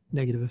many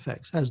negative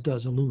effects, as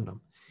does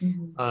aluminum.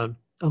 Mm-hmm.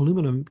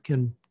 Aluminum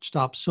can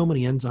stop so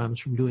many enzymes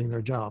from doing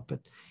their job. But,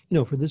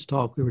 for this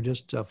talk, we were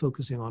just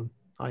focusing on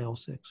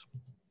IL-6.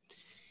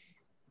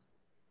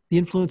 The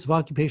influence of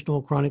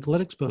occupational chronic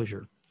lead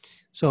exposure.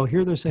 So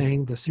here they're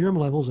saying the serum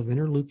levels of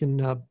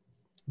interleukin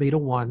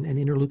beta-1 and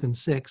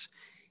interleukin-6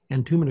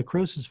 and tumor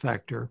necrosis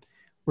factor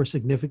were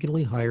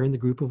significantly higher in the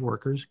group of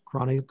workers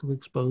chronically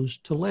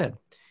exposed to lead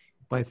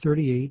by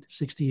 38,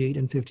 68,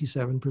 and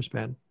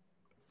 57%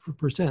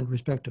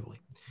 respectively.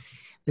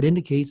 It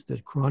indicates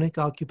that chronic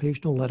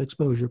occupational lead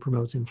exposure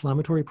promotes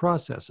inflammatory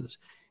processes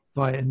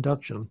via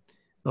induction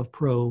of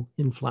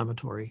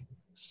pro-inflammatory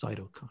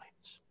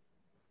cytokines.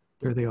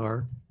 There they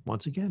are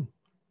once again.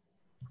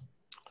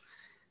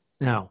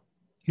 Now,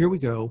 here we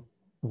go.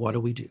 What do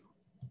we do?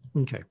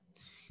 Okay.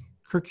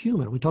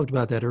 Curcumin, we talked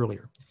about that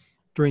earlier.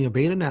 During a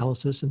beta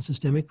analysis and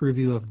systemic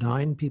review of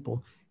 9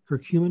 people,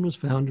 curcumin was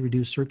found to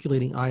reduce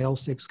circulating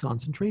IL-6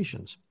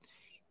 concentrations.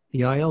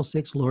 The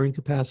IL-6 lowering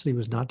capacity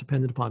was not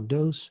dependent upon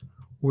dose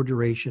or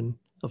duration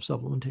of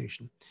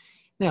supplementation.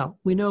 Now,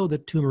 we know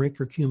that turmeric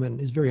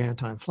curcumin is very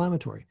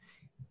anti-inflammatory.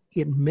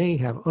 It may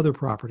have other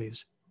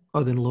properties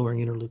other than lowering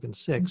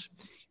interleukin-6,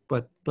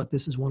 but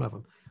this is one of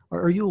them.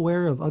 Are you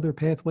aware of other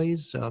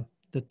pathways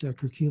that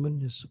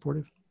curcumin is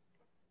supportive?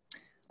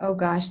 Oh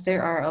gosh,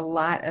 there are a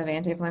lot of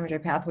anti-inflammatory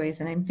pathways,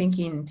 and I'm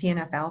thinking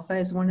TNF alpha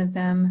is one of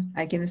them.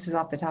 Again, this is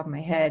off the top of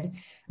my head.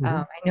 Mm-hmm.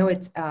 I know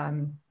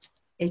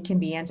it can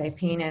be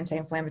anti-pain,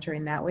 anti-inflammatory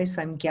in that way.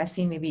 So I'm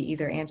guessing maybe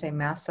either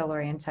anti-mast cell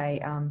or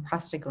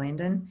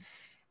anti-prostaglandin.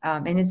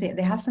 And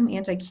they have some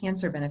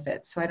anti-cancer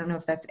benefits. So I don't know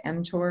if that's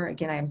mTOR.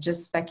 Again, I'm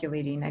just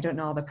speculating. I don't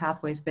know all the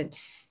pathways, but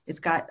it's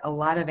got a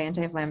lot of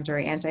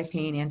anti-inflammatory,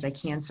 anti-pain,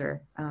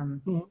 anti-cancer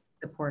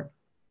support.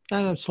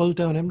 And it slows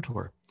down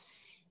mTOR.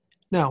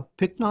 Now,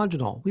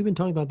 pycnogenol. We've been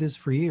talking about this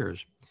for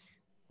years.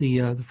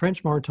 The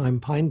French maritime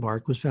pine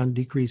bark was found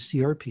to decrease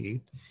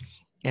CRP,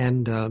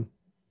 and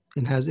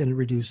it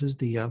reduces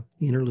the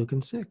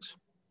interleukin-6.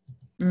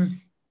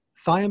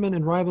 Thiamine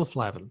and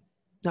riboflavin.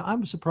 Now,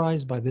 I'm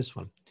surprised by this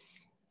one.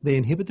 They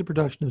inhibit the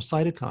production of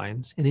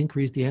cytokines and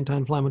increase the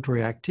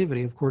anti-inflammatory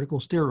activity of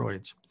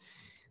corticosteroids.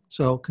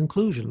 So,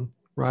 conclusion,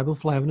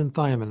 riboflavin and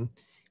thiamine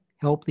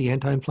help the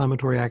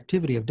anti-inflammatory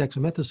activity of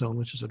dexamethasone,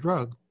 which is a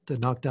drug to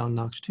knock down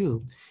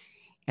NOX2,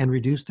 and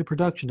reduce the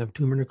production of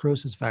tumor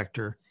necrosis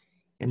factor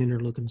and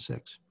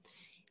interleukin-6.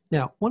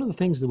 Now, one of the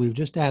things that we've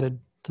just added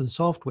to the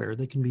software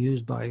that can be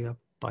used by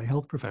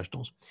health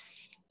professionals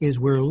is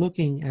we're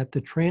looking at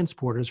the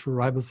transporters for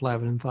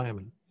riboflavin and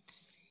thiamine.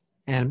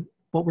 And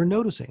what we're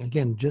noticing,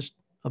 again, just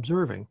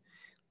observing,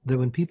 that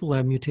when people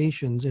have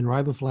mutations in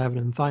riboflavin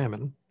and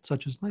thiamine,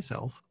 such as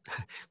myself,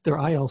 their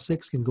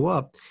IL-6 can go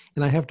up.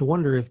 And I have to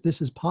wonder if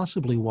this is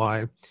possibly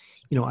why,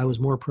 I was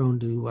more prone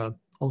to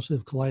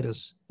ulcerative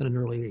colitis at an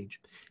early age.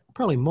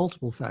 Probably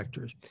multiple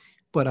factors.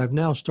 But I've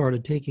now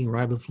started taking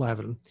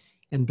riboflavin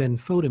and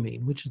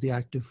benfotiamine, which is the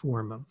active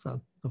form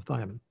of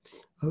thiamine.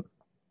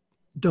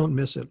 Don't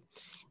miss it.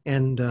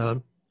 And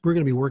we're going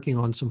to be working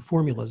on some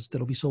formulas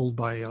that'll be sold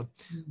by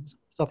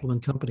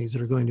supplement companies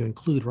that are going to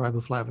include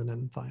riboflavin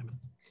and thiamine.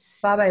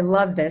 Bob, I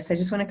love this. I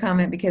just want to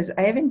comment because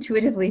I have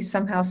intuitively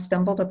somehow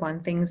stumbled upon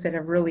things that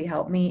have really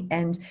helped me.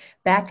 And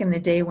back in the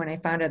day when I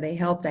found out they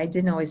helped, I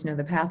didn't always know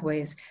the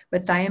pathways.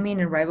 But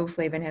thiamine and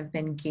riboflavin have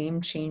been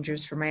game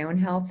changers for my own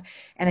health.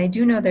 And I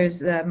do know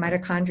there's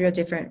mitochondria,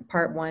 different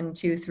part 1,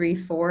 2, 3,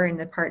 4, and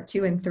the part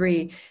 2 and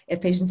 3, if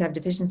patients have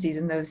deficiencies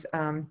in those,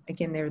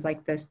 again, they're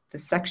like the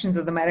sections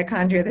of the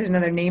mitochondria. There's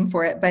another name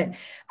for it. But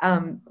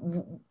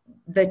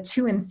the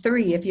 2 and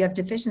 3, if you have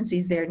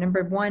deficiencies there,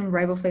 number 1,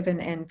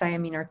 riboflavin and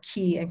thiamine are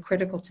key and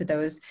critical to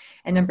those.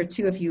 And number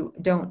 2,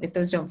 if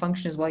those don't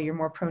function as well, you're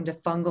more prone to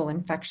fungal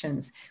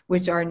infections,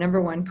 which are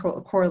number 1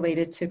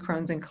 correlated to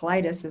Crohn's and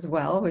colitis as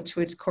well, which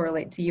would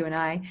correlate to you and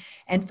I.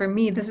 And for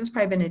me, this has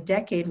probably been a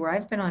decade where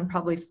I've been on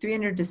probably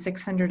 300 to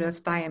 600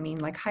 of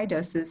thiamine, like high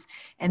doses,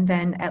 and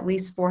then at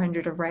least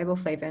 400 of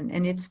riboflavin.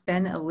 And it's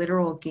been a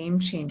literal game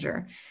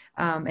changer.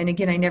 And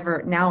again,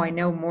 now I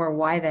know more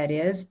why that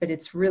is, but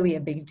it's really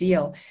a big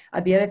deal.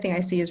 The other thing I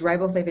see is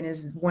riboflavin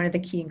is one of the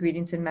key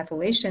ingredients in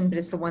methylation, but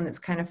it's the one that's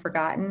kind of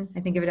forgotten.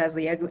 I think of it as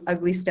the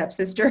ugly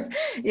stepsister.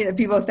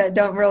 People that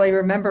don't really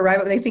remember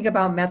riboflavin, they think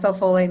about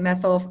methylfolate,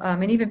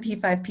 and even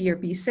P5P or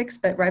B6,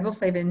 but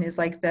riboflavin is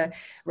like the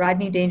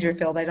Rodney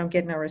Dangerfield. I don't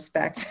get no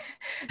respect.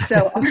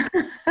 So,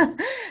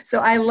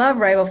 so I love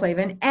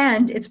riboflavin,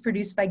 and it's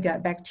produced by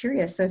gut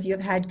bacteria. So if you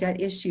have had gut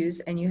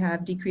issues and you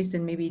have decrease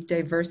in maybe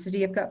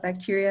diversity of gut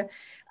bacteria,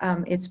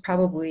 it's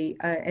probably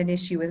an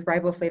issue with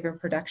riboflavin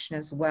production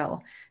as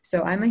well.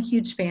 So I'm a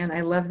huge fan. I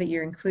love that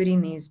you're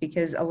including these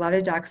because a lot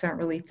of docs aren't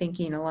really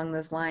thinking along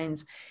those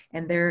lines,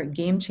 and they're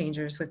game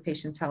changers with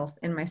patients' health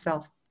and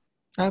myself.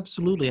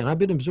 Absolutely. And I've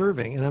been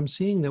observing, and I'm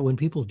seeing that when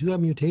people do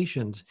have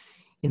mutations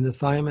in the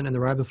thiamine and the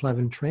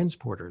riboflavin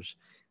transporters,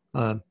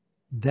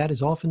 that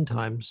is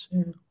oftentimes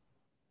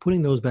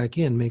putting those back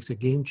in makes a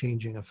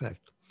game-changing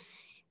effect.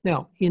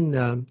 Now, in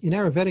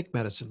Ayurvedic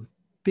medicine,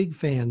 big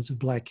fans of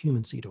black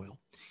cumin seed oil.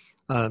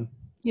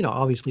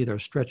 Obviously they're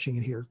stretching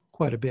it here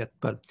quite a bit,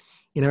 but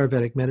in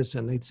Ayurvedic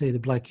medicine, they'd say the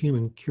black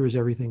cumin cures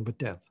everything but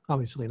death.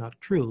 Obviously not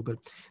true, but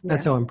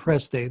that's how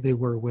impressed they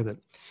were with it.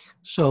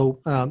 So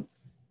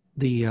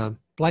the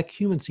black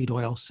cumin seed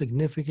oil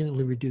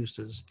significantly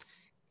reduces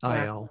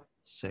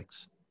IL-6.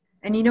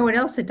 And you know what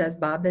else it does,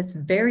 Bob, that's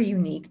very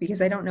unique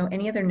because I don't know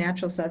any other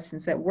natural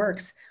substance that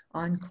works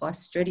on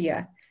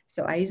Clostridia.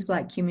 So I use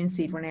black cumin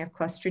seed when I have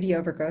Clostridia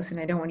overgrowth and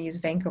I don't want to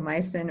use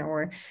vancomycin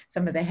or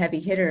some of the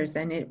heavy hitters.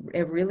 And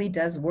it really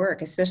does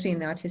work, especially in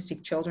the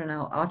autistic children.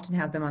 I'll often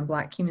have them on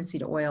black cumin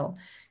seed oil.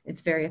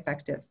 It's very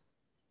effective.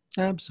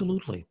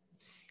 Absolutely.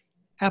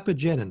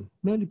 Apigenin.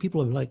 Many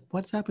people are like,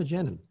 what's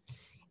apigenin?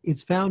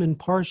 It's found in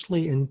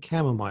parsley and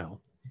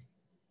chamomile.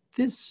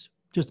 This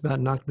just about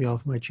knocked me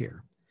off my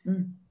chair.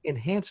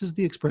 Enhances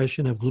the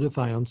expression of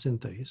glutathione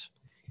synthase,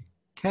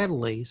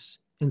 catalase,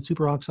 and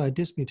superoxide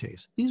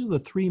dismutase. These are the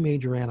 3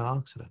 major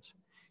antioxidants.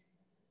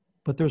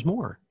 But there's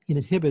more. It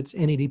inhibits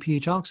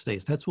NADPH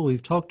oxidase. That's what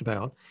we've talked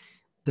about.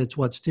 That's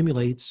what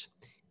stimulates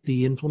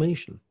the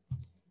inflammation.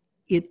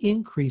 It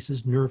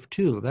increases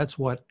NRF2. That's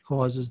what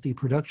causes the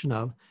production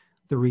of,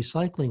 the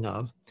recycling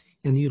of,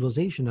 and the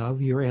utilization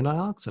of your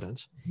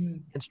antioxidants,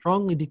 and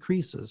strongly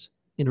decreases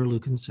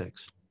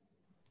interleukin-6.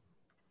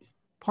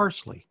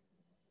 Parsley,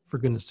 for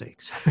goodness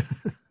sakes,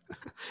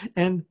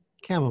 and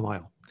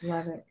chamomile.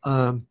 Love it.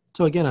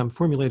 So again, I'm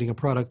formulating a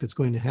product that's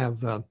going to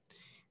have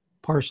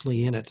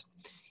parsley in it.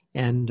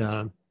 And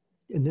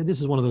this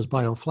is one of those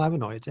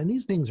bioflavonoids. And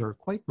these things are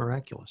quite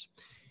miraculous.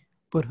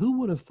 But who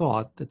would have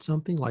thought that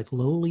something like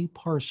lowly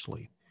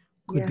parsley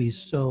could be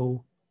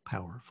so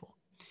powerful?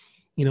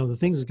 The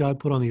things that God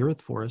put on the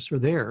earth for us are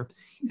there,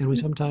 and we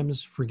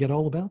sometimes forget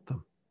all about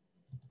them.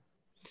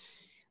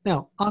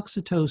 Now,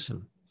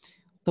 oxytocin,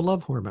 the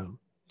love hormone.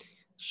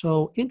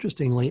 So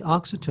interestingly,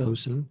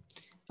 oxytocin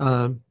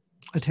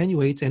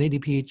attenuates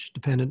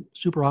NADPH-dependent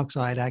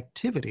superoxide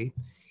activity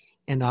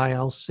and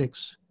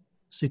IL-6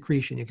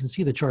 secretion. You can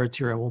see the charts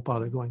here. I won't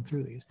bother going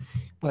through these.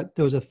 But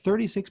there was a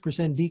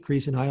 36%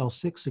 decrease in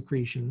IL-6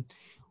 secretion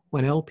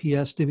when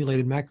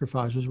LPS-stimulated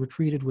macrophages were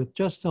treated with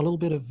just a little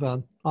bit of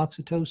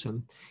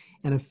oxytocin,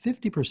 and a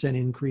 50%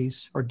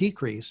 increase or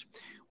decrease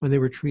when they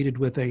were treated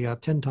with a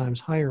 10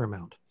 times higher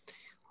amount.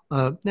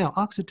 Now,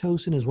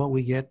 oxytocin is what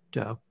we get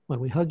when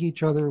we hug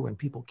each other, when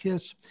people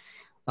kiss,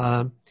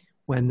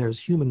 when there's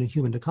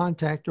human-to-human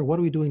contact, or what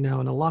are we doing now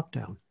in a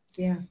lockdown?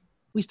 Yeah.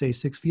 We stay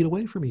 6 feet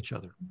away from each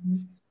other.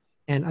 Mm-hmm.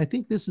 And I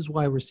think this is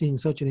why we're seeing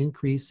such an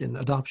increase in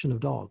adoption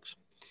of dogs.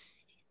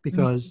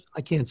 Because mm-hmm.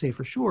 I can't say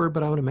for sure,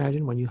 but I would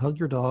imagine when you hug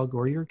your dog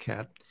or your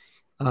cat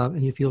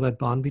and you feel that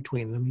bond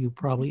between them, you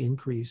probably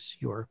increase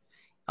your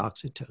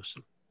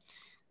oxytocin.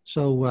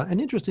 So, and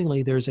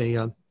interestingly, there's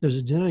a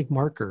genetic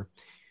marker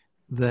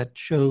that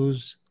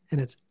shows, and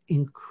it's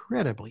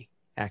incredibly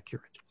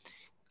accurate.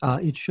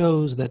 It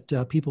shows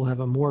that people have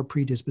a more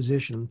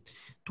predisposition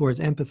towards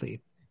empathy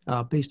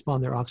based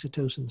upon their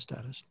oxytocin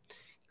status.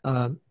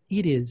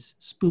 It is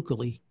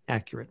spookily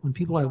accurate. When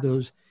people have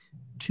those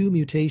 2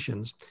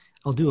 mutations,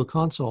 I'll do a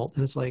consult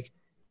and it's like,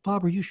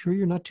 Bob, are you sure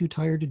you're not too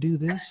tired to do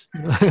this?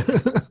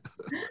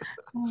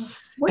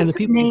 What's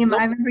the name?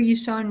 I remember you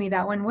showing me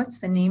that one. What's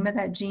the name of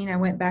that gene? I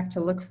went back to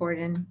look for it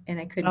and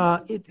I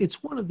couldn't.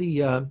 It's one of the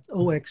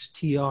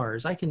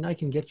OXTRs. I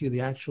can get you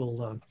the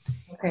actual.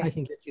 Okay. I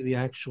can get you the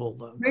actual.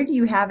 Where do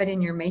you have it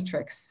in your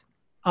matrix?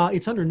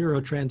 It's under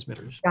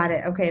neurotransmitters. Got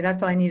it. Okay,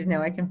 that's all I need to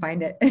know. I can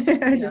find it.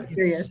 I'm just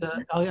curious.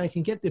 I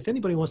can get, if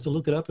anybody wants to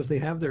look it up, if they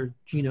have their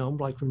genome,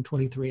 like from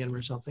 23andMe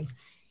or something.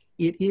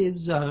 It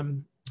is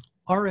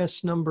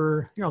RS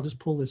number. Here, I'll just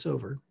pull this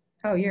over.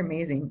 Oh, you're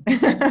amazing.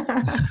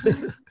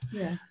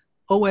 Yeah.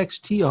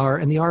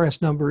 OXTR, and the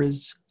RS number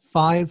is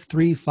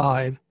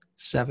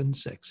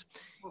 53576.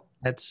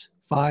 That's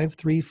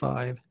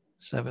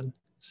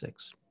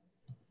 53576.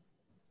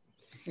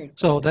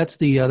 So that's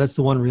the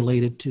one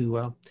related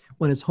to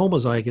when it's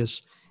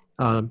homozygous,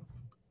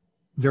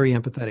 very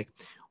empathetic.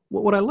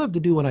 What I love to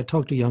do when I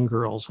talk to young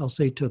girls, I'll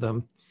say to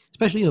them,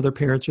 especially, their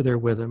parents are there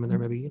with them and they're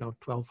maybe,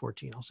 12,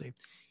 14, I'll say,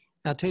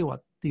 I'll tell you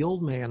what, the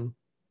old man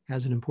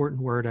has an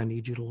important word I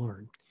need you to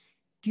learn.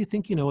 Do you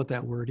think you know what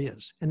that word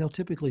is? And they'll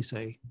typically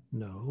say,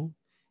 no.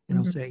 And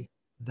I'll say,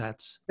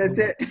 that's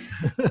it.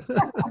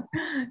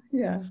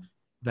 Yeah.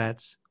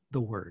 That's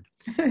the word.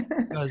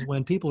 Because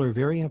when people are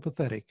very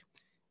empathetic,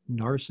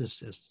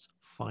 narcissists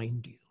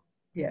find you.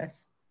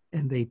 Yes.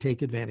 And they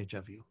take advantage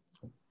of you.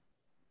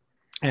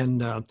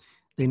 And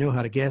they know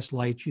how to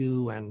gaslight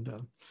you and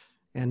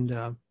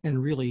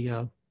really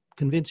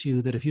convince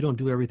you that if you don't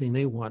do everything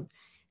they want,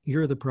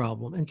 you're the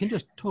problem, and can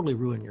just totally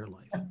ruin your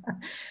life.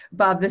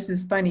 Bob, this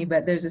is funny,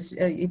 but there's this,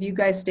 if you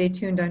guys stay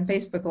tuned on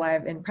Facebook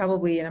Live, and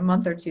probably in a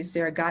month or two,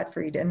 Sarah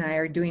Gottfried and I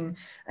are doing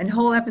a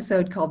whole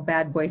episode called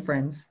Bad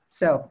Boyfriends.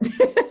 So 2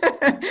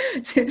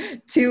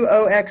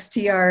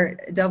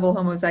 OXTR double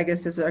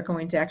homozygosis are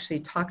going to actually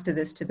talk to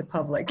this to the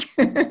public.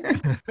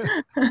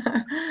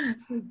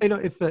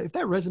 If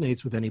that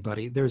resonates with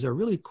anybody, there's a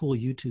really cool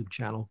YouTube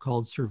channel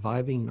called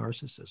Surviving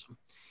Narcissism.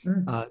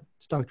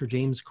 It's Dr.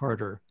 James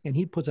Carter, and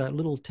he puts out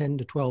little 10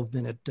 to 12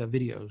 minute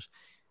videos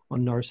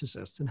on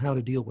narcissists and how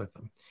to deal with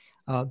them.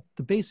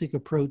 The basic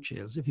approach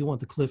is, if you want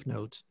the cliff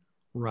notes,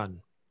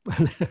 run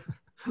when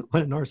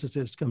a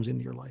narcissist comes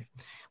into your life.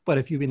 But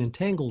if you've been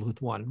entangled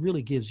with one,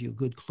 really gives you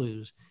good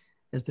clues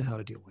as to how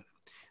to deal with it.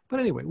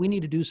 But anyway, we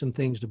need to do some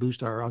things to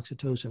boost our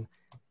oxytocin.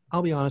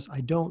 I'll be honest,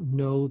 I don't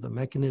know the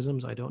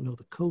mechanisms. I don't know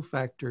the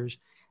cofactors.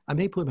 I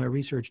may put my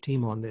research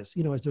team on this.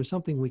 Is there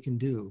something we can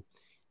do?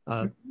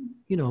 From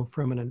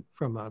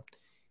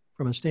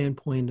a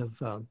standpoint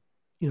of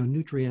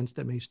nutrients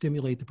that may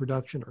stimulate the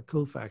production or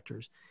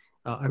cofactors.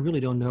 I really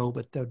don't know,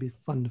 but that would be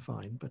fun to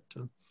find. But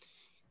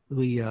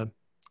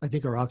I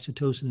think our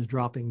oxytocin is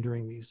dropping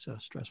during these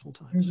stressful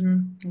times.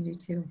 Mm-hmm. I do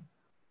too.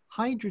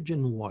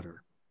 Hydrogen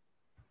water.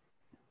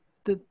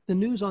 The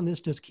news on this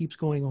just keeps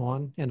going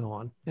on and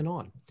on and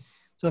on.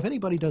 So if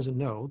anybody doesn't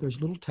know, there's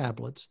little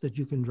tablets that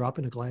you can drop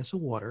in a glass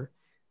of water.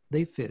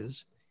 They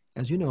fizz.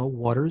 As you know,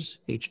 water's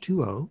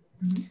H2O.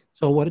 Mm-hmm.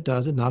 So what it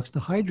does, it knocks the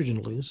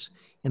hydrogen loose.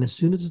 And as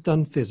soon as it's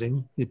done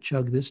fizzing, you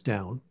chug this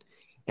down.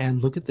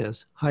 And look at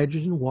this.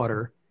 Hydrogen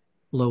water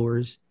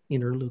lowers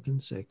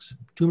interleukin-6,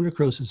 tumor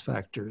necrosis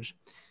factors,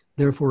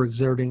 therefore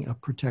exerting a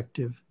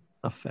protective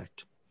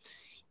effect.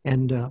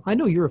 And I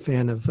know you're a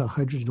fan of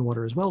hydrogen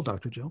water as well,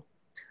 Dr. Jill.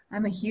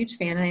 I'm a huge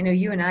fan. And I know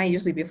you and I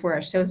usually before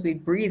our shows, we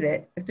breathe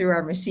it through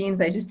our machines.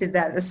 I just did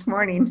that this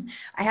morning.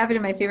 I have it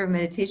in my favorite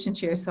meditation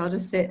chair. So I'll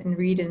just sit and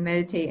read and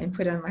meditate and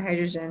put on my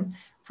hydrogen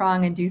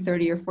prong and do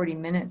 30 or 40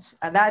 minutes.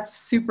 That's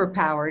super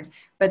powered,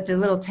 but the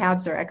little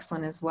tabs are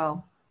excellent as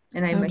well.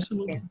 And I'm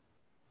Absolutely. A fan.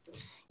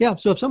 Yeah.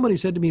 So if somebody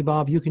said to me,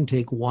 Bob, you can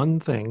take one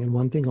thing and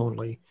one thing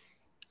only,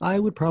 I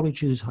would probably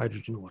choose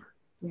hydrogen water.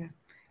 Yeah.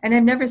 And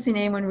I've never seen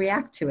anyone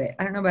react to it.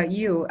 I don't know about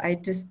you.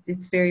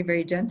 It's very,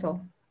 very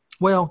gentle.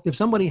 Well, if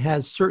somebody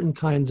has certain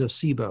kinds of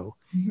SIBO,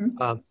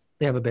 mm-hmm.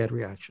 They have a bad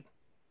reaction.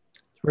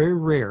 It's very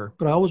rare,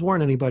 but I always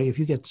warn anybody, if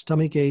you get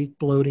stomach ache,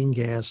 bloating,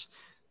 gas,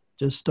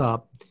 just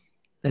stop.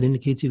 That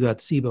indicates you got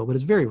SIBO, but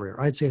it's very rare.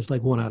 I'd say it's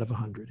like 1 out of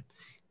 100.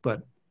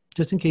 But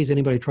just in case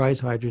anybody tries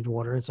hydrogen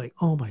water, it's like,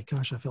 oh my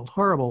gosh, I felt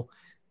horrible.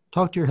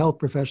 Talk to your health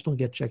professional and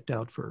get checked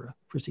out for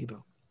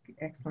SIBO.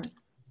 Excellent.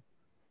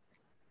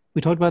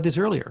 We talked about this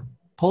earlier.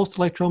 Pulsed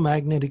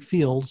electromagnetic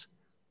fields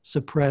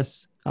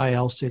suppress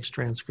IL-6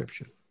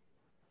 transcription.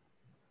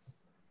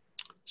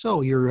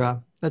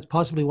 So that's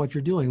possibly what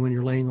you're doing when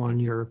you're laying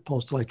on your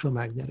pulsed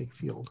electromagnetic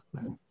field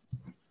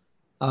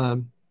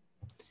mat.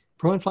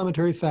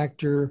 Pro-inflammatory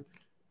factor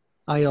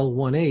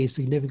IL-1A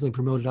significantly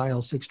promoted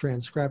IL-6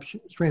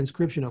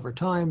 transcription over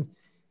time.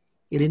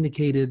 It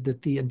indicated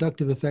that the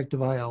inductive effect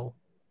of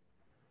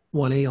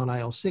IL-1A on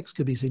IL-6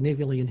 could be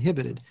significantly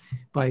inhibited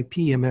by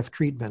PEMF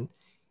treatment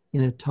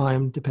in a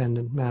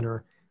time-dependent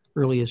manner,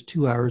 early as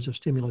 2 hours of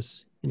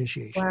stimulus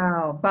initiation.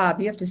 Wow, Bob,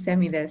 you have to send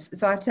me this.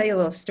 So I'll tell you a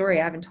little story.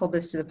 I haven't told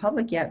this to the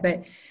public yet,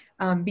 but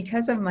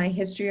because of my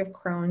history of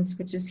Crohn's,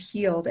 which is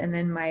healed, and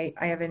then I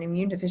have an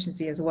immune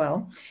deficiency as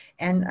well,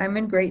 and I'm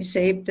in great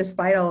shape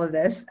despite all of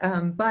this.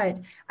 But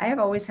I have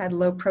always had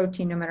low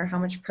protein, no matter how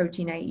much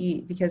protein I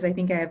eat, because I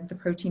think I have the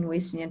protein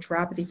wasting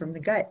enteropathy from the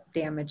gut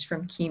damage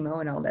from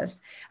chemo and all this.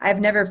 I've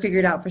never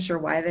figured out for sure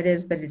why that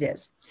is, but it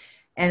is.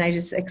 And I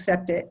just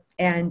accept it.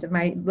 And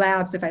my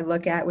labs, if I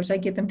look at, which I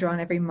get them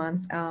drawn every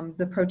month,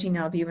 the protein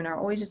and albumin are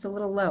always just a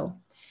little low.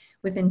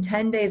 Within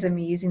 10 days of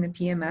me using the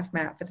PMF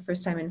map for the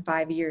first time in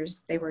 5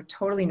 years, they were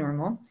totally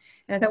normal.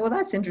 And I thought, well,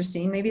 that's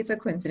interesting. Maybe it's a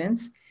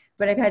coincidence.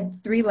 But I've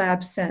had 3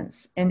 labs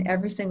since, and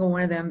every single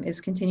one of them is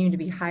continuing to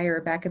be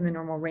higher, back in the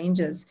normal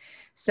ranges.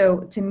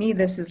 So to me,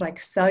 this is like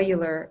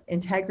cellular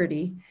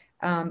integrity,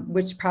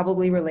 which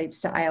probably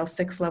relates to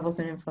IL-6 levels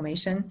and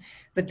inflammation.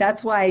 But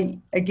that's why,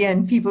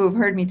 again, people who've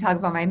heard me talk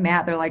about my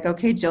mat, they're like,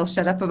 okay, Jill,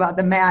 shut up about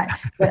the mat.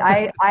 But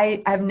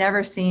I've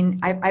never seen,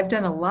 I've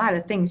done a lot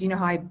of things. You know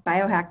how I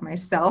biohack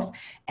myself,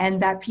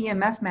 and that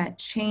PMF mat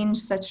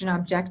changed such an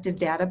objective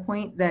data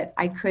point that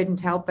I couldn't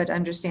help but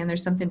understand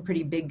there's something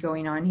pretty big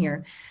going on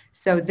here.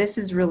 So this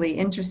is really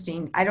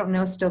interesting. I don't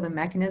know still the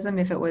mechanism,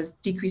 if it was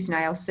decreasing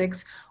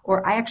IL-6,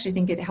 or I actually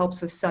think it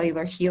helps with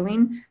cellular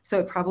healing. So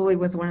it probably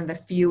was one of the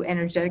few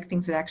energetic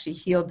things that actually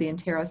healed the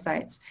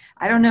enterocytes.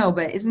 I don't know,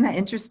 but isn't that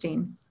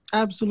interesting?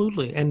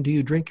 Absolutely. And do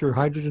you drink your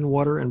hydrogen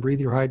water and breathe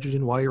your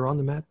hydrogen while you're on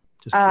the mat?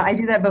 I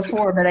do that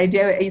before, but I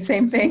do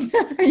same thing.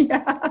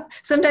 Yeah,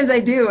 sometimes I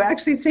do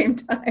actually same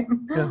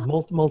time. Yeah,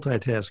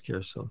 multitask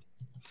here. So,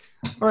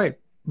 all right,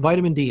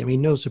 vitamin D. I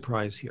mean, no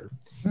surprise here.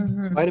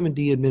 Mm-hmm. Vitamin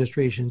D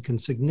administration can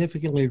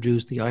significantly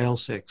reduce the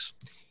IL-6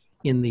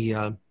 in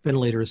the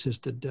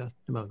ventilator-assisted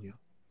pneumonia.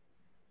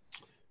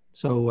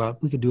 So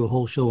we could do a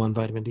whole show on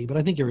vitamin D, but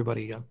I think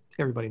everybody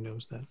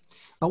knows that.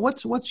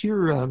 What's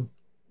your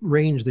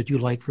range that you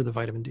like for the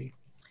vitamin D?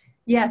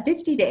 Yeah,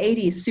 50 to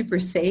 80 is super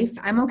safe.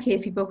 I'm okay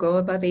if people go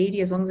above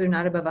 80 as long as they're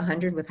not above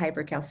 100 with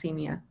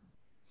hypercalcemia.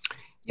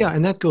 Yeah,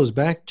 and that goes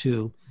back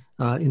to,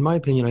 in my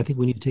opinion, I think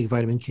we need to take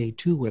vitamin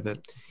K2 with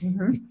it.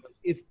 Mm-hmm.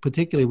 If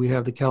particularly we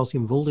have the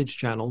calcium voltage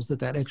channels,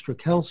 that extra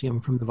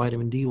calcium from the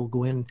vitamin D will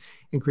go in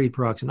and create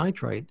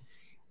peroxynitrite,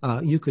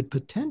 you could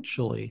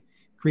potentially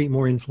create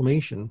more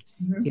inflammation.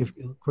 Mm-hmm. If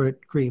you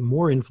create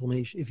more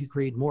inflammation, if you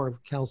create more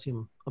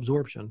calcium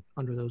absorption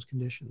under those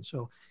conditions.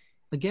 So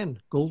again,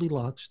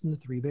 Goldilocks and the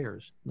 3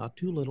 bears, not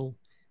too little,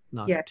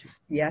 not too.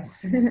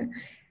 Yes.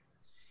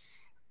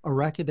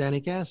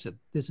 Arachidonic acid.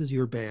 This is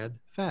your bad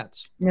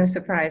fats. No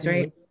surprise,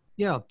 right?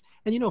 Yeah.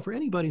 And for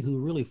anybody who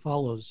really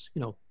follows,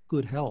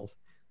 good health,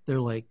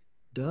 they're like,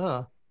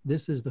 duh,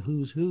 this is the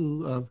who's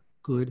who of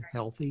good,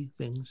 healthy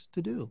things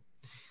to do.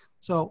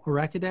 So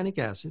arachidonic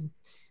acid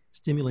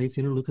stimulates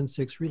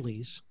interleukin-6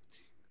 release,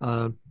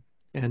 and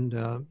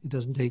it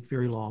doesn't take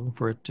very long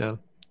for it to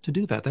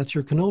do that. That's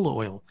your canola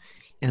oil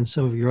and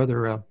some of your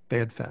other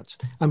bad fats.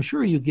 I'm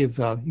sure you give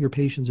your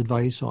patients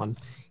advice on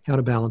how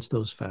to balance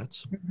those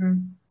fats. Mm-hmm.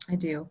 I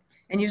do.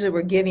 And usually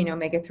we're giving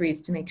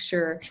omega-3s to make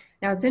sure.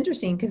 Now it's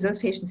interesting because those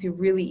patients who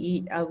really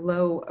eat a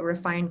low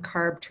refined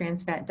carb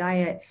trans fat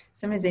diet,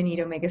 sometimes they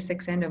need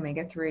omega-6 and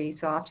omega-3.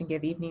 So I often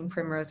give evening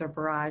primrose or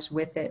borage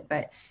with it.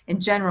 But in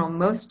general,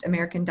 most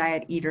American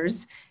diet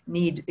eaters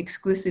need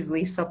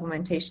exclusively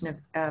supplementation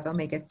of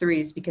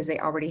omega-3s because they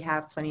already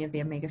have plenty of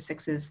the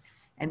omega-6s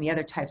and the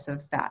other types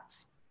of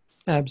fats.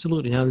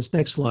 Absolutely. Now this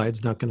next slide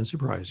is not going to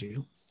surprise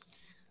you.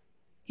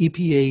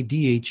 EPA,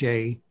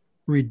 DHA,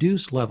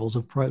 reduce levels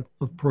of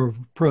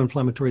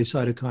pro-inflammatory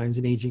cytokines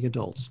in aging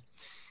adults.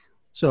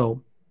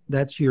 So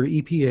that's your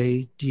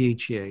EPA,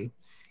 DHA,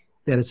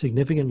 that has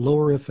significant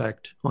lower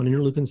effect on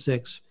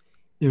interleukin-6,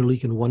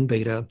 interleukin-1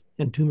 beta,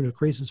 and tumor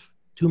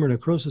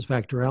necrosis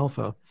factor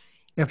alpha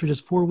after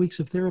just 4 weeks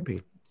of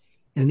therapy,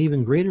 and an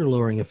even greater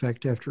lowering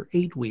effect after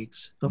 8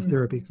 weeks of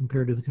therapy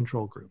compared to the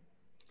control group.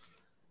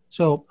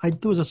 So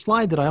there was a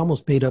slide that I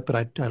almost made up, but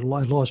I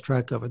lost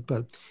track of it,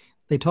 but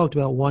they talked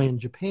about why in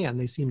Japan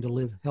they seem to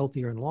live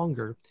healthier and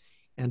longer,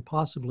 and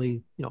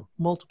possibly,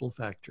 multiple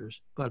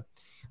factors. But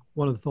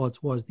one of the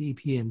thoughts was the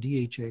EPA and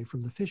DHA from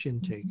the fish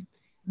intake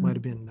might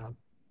have been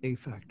a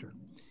factor.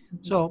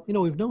 So,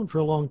 we've known for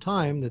a long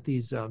time that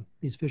these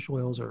fish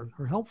oils are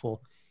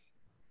helpful,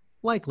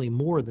 likely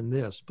more than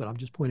this, but I'm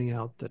just pointing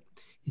out that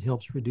it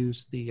helps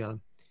reduce the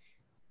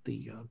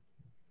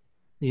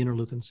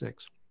interleukin-6.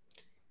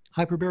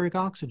 Hyperbaric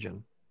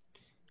oxygen.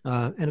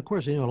 And of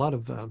course, a lot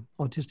of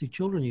autistic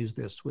children use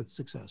this with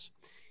success.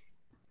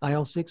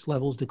 IL-6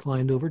 levels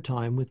declined over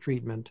time with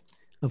treatment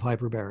of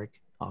hyperbaric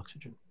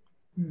oxygen.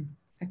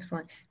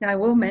 Excellent. Now, I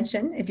will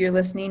mention, if you're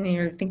listening and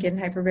you're thinking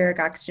hyperbaric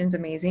oxygen is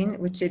amazing,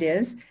 which it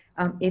is,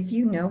 if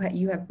you know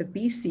you have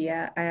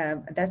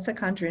babesia, that's a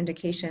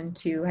contraindication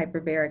to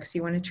hyperbaric. So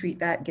you want to treat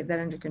that, get that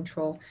under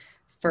control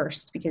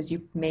first, because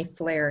you may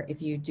flare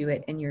if you do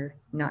it and you're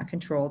not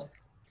controlled.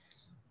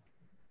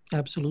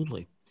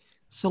 Absolutely.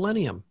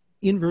 Selenium,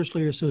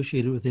 inversely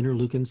associated with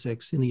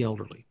interleukin-6 in the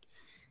elderly.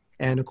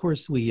 And of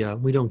course, we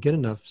don't get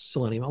enough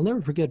selenium. I'll never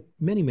forget,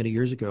 many, many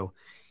years ago,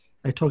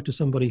 I talked to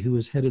somebody who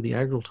was head of the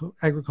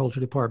agriculture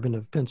department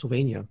of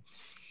Pennsylvania,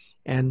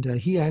 and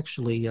he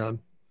actually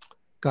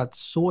got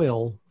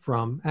soil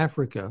from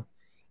Africa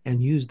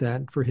and used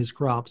that for his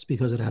crops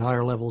because it had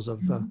higher levels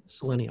of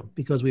selenium,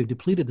 because we've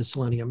depleted the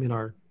selenium in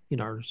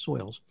our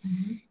soils.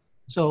 Mm-hmm.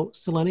 So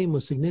selenium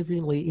was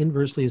significantly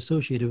inversely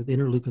associated with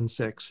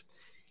interleukin-6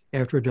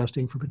 after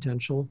adjusting for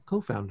potential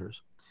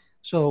co-founders.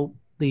 So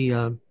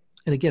and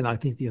again, I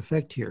think the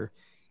effect here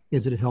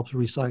is that it helps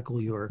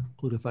recycle your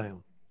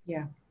glutathione.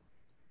 Yeah.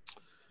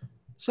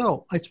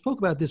 So I spoke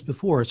about this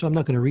before, so I'm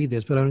not going to read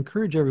this, but I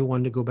encourage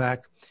everyone to go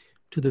back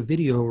to the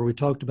video where we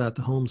talked about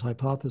the Holmes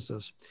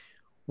hypothesis,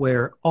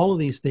 where all of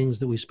these things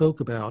that we spoke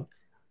about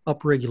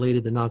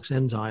upregulated the NOx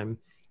enzyme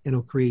and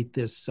will create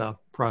this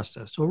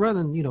process. So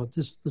rather than,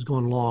 this is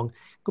going long,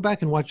 go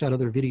back and watch that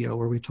other video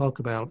where we talk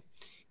about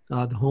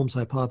the Holmes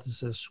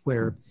hypothesis,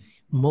 where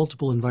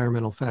multiple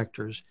environmental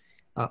factors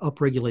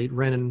upregulate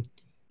renin,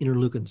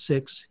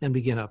 interleukin-6, and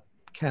begin a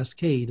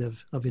cascade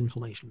of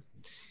inflammation.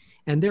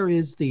 And there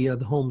is the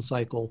Holmes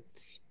cycle.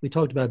 We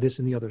talked about this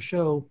in the other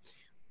show,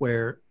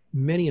 where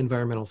many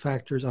environmental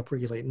factors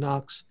upregulate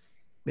NOx,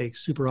 make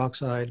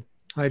superoxide,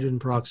 hydrogen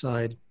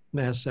peroxide,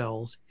 mast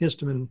cells,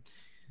 histamine.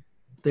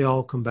 They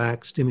all come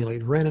back,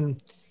 stimulate renin,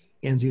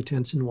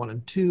 angiotensin 1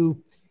 and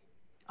 2,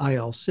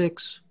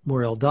 IL-6,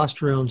 more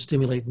aldosterone,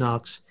 stimulate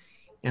NOx,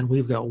 and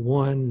we've got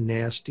one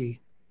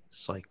nasty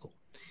cycle.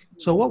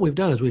 So what we've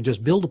done is we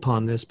just build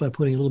upon this by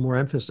putting a little more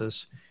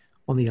emphasis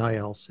on the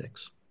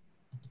IL-6.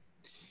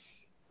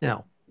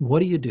 Now, what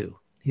do?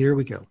 Here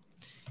we go.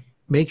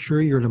 Make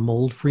sure you're in a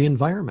mold-free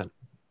environment.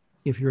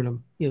 If you're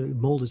in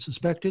mold is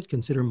suspected,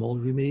 consider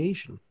mold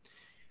remediation.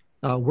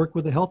 Work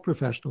with a health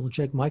professional to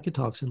check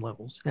mycotoxin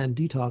levels and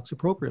detox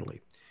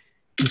appropriately.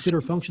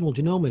 Consider functional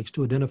genomics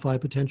to identify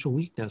potential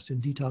weakness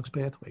in detox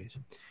pathways.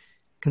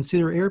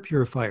 Consider air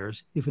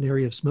purifiers if an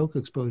area of smoke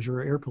exposure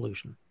or air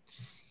pollution.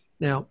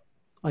 Now,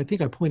 I think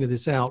I pointed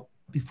this out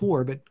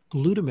before, but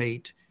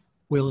glutamate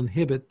will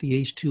inhibit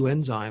the H2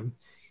 enzyme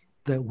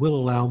that will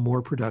allow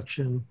more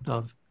production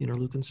of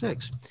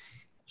interleukin-6.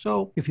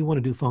 So if you want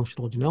to do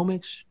functional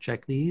genomics,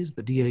 check these,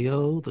 the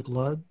DAO, the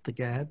GLUD, the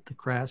GAD, the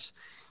CRAS.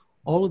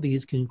 All of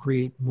these can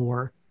create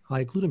more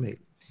high glutamate.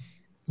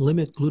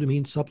 Limit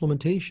glutamine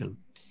supplementation.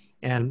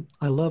 And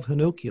I love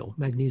Hinokial,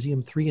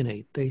 magnesium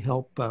 3-8. They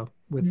help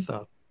with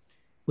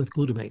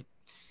glutamate.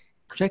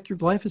 Check your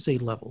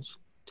glyphosate levels.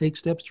 Take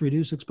steps to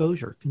reduce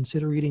exposure.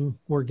 Consider eating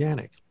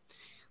organic.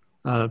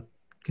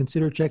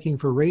 Consider checking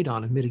for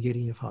radon and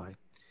mitigating if high.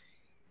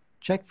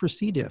 Check for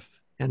C. diff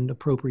and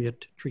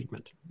appropriate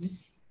treatment.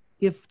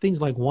 If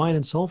things like wine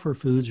and sulfur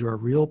foods are a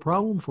real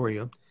problem for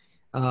you,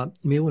 you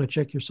may want to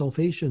check your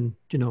sulfation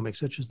genomics,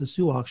 such as the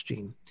SUOX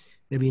gene.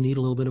 Maybe you need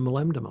a little bit of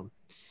molybdenum.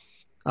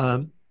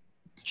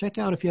 Check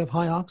out if you have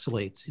high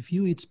oxalates. If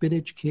you eat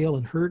spinach, kale,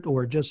 and hurt,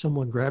 or just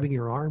someone grabbing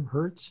your arm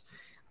hurts,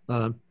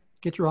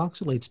 get your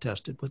oxalates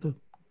tested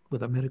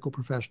with a medical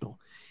professional.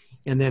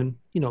 And then,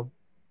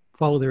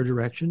 follow their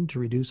direction to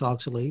reduce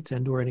oxalates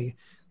and or any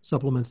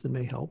supplements that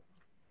may help.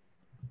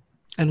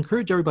 And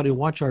encourage everybody to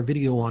watch our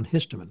video on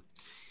histamine.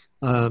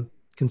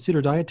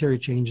 Consider dietary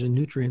changes in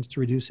nutrients to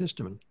reduce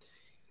histamine.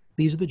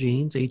 These are the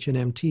genes,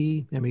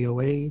 HNMT,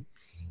 MAOA,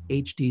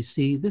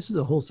 HDC. This is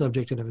a whole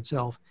subject in of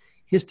itself.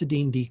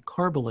 Histidine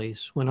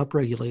decarbolase, when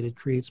upregulated,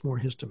 creates more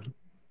histamine.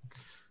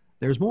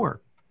 There's more.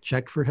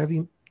 Check for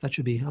heavy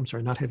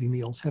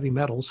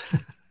metals.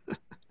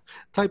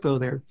 Typo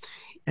there.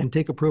 And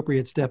take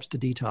appropriate steps to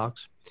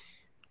detox.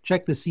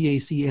 Check the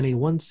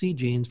CACNA1C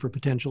genes for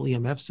potential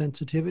EMF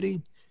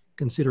sensitivity.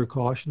 Consider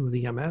caution with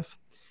EMF.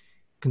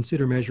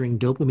 Consider measuring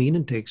dopamine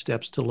and take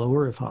steps to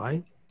lower if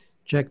high.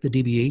 Check the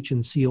DBH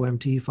and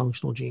COMT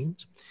functional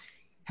genes.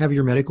 Have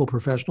your medical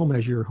professional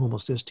measure your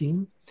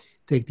homocysteine.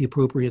 Take the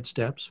appropriate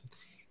steps.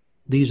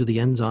 These are the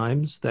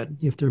enzymes that,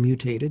 if they're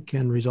mutated,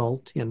 can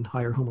result in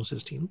higher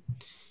homocysteine.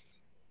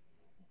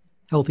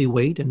 Healthy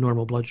weight and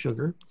normal blood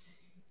sugar.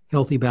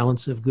 Healthy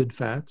balance of good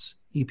fats,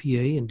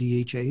 EPA and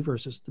DHA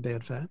versus the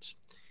bad fats.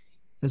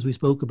 As we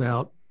spoke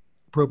about,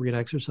 appropriate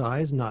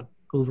exercise, not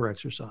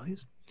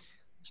over-exercise.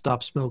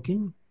 Stop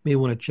smoking. May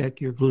want to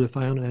check your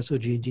glutathione and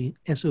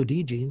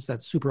SOD genes,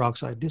 that's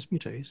superoxide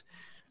dismutase,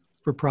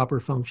 for proper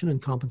function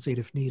and compensate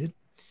if needed.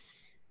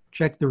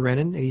 Check the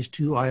renin,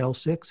 ACE2,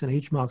 IL-6, and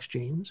HMOX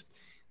genes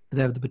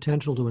that have the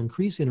potential to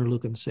increase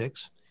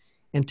interleukin-6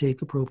 and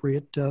take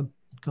appropriate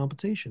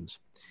compensations.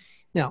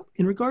 Now,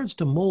 in regards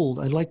to mold,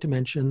 I'd like to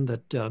mention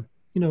that,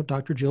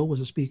 Dr. Jill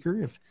was a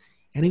speaker. If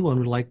anyone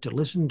would like to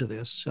listen to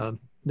this,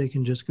 they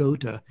can just go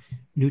to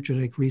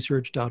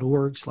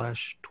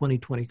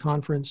nutragenicresearch.org/2020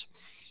 conference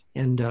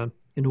and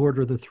in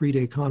order the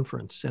 3-day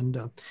conference.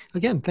 And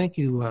again, thank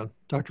you,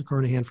 Dr.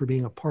 Carnahan, for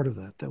being a part of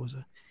that. That was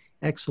an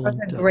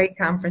excellent. It was a great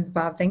conference,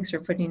 Bob. Thanks for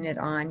putting it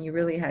on. You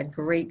really had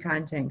great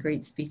content,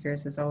 great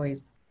speakers as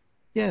always.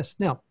 Yes.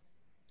 Now,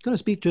 I'm going to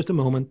speak just a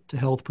moment to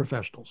health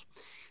professionals.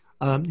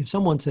 If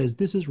someone says,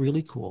 this is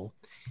really cool,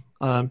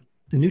 the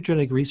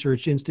Nutrigenetic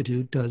Research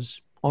Institute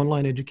does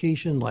online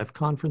education, live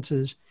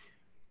conferences.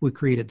 We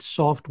created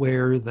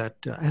software that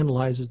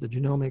analyzes the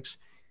genomics.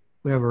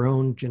 We have our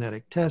own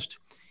genetic test,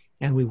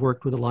 and we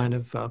worked with a line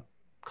of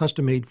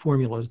custom-made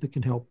formulas that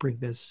can help bring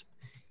this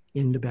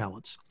into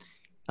balance.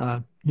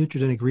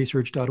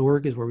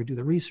 Nutrigenicresearch.org is where we do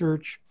the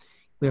research.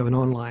 We have an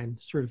online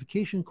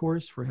certification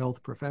course for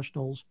health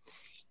professionals.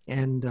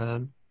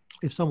 And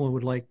if someone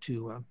would like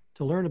to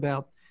learn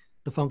about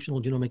the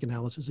functional genomic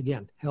analysis,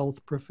 again,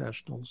 health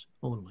professionals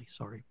only,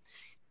 sorry.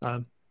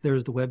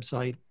 There's the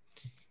website.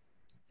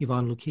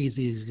 Yvonne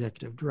Lucchese,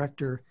 Executive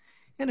Director.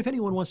 And if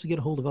anyone wants to get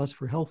a hold of us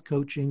for health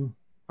coaching,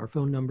 our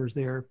phone number's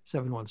there,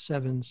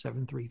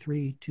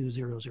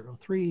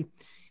 717-733-2003,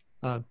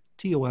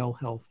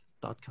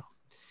 tolhealth.com.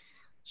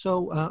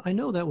 So I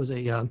know that was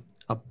a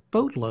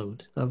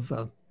boatload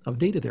of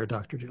data there,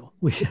 Dr. Jill.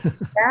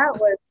 That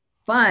was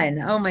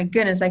fun. Oh my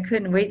goodness, I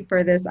couldn't wait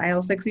for this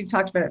IL-6. We've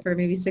talked about it for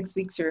maybe 6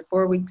 weeks or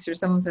 4 weeks or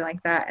something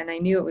like that, and I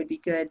knew it would be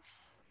good.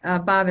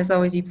 Bob, as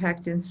always, you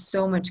packed in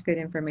so much good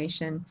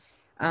information.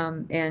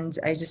 And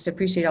I just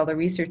appreciate all the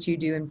research you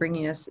do in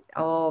bringing us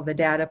all the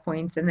data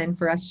points, and then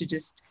for us to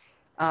just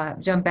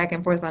jump back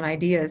and forth on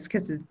ideas,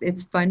 because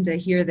it's fun to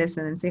hear this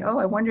and then say, oh,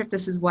 I wonder if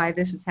this is why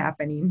this is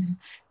happening.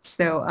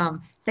 So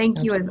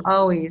thank you as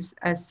always.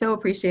 I so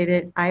appreciate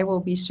it. I will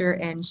be sure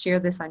and share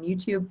this on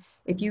YouTube.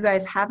 If you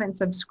guys haven't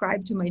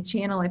subscribed to my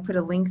channel, I put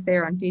a link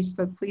there on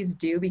Facebook. Please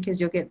do,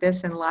 because you'll get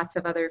this and lots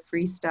of other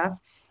free stuff.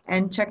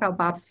 And check out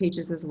Bob's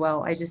pages as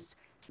well. I just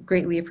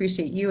greatly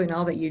appreciate you and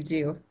all that you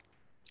do.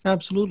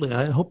 Absolutely.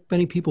 I hope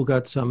many people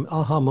got some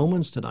aha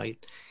moments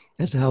tonight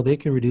as to how they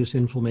can reduce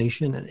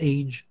inflammation and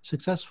age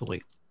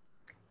successfully.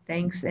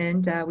 Thanks,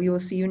 and we will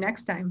see you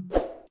next time.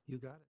 You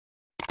got it.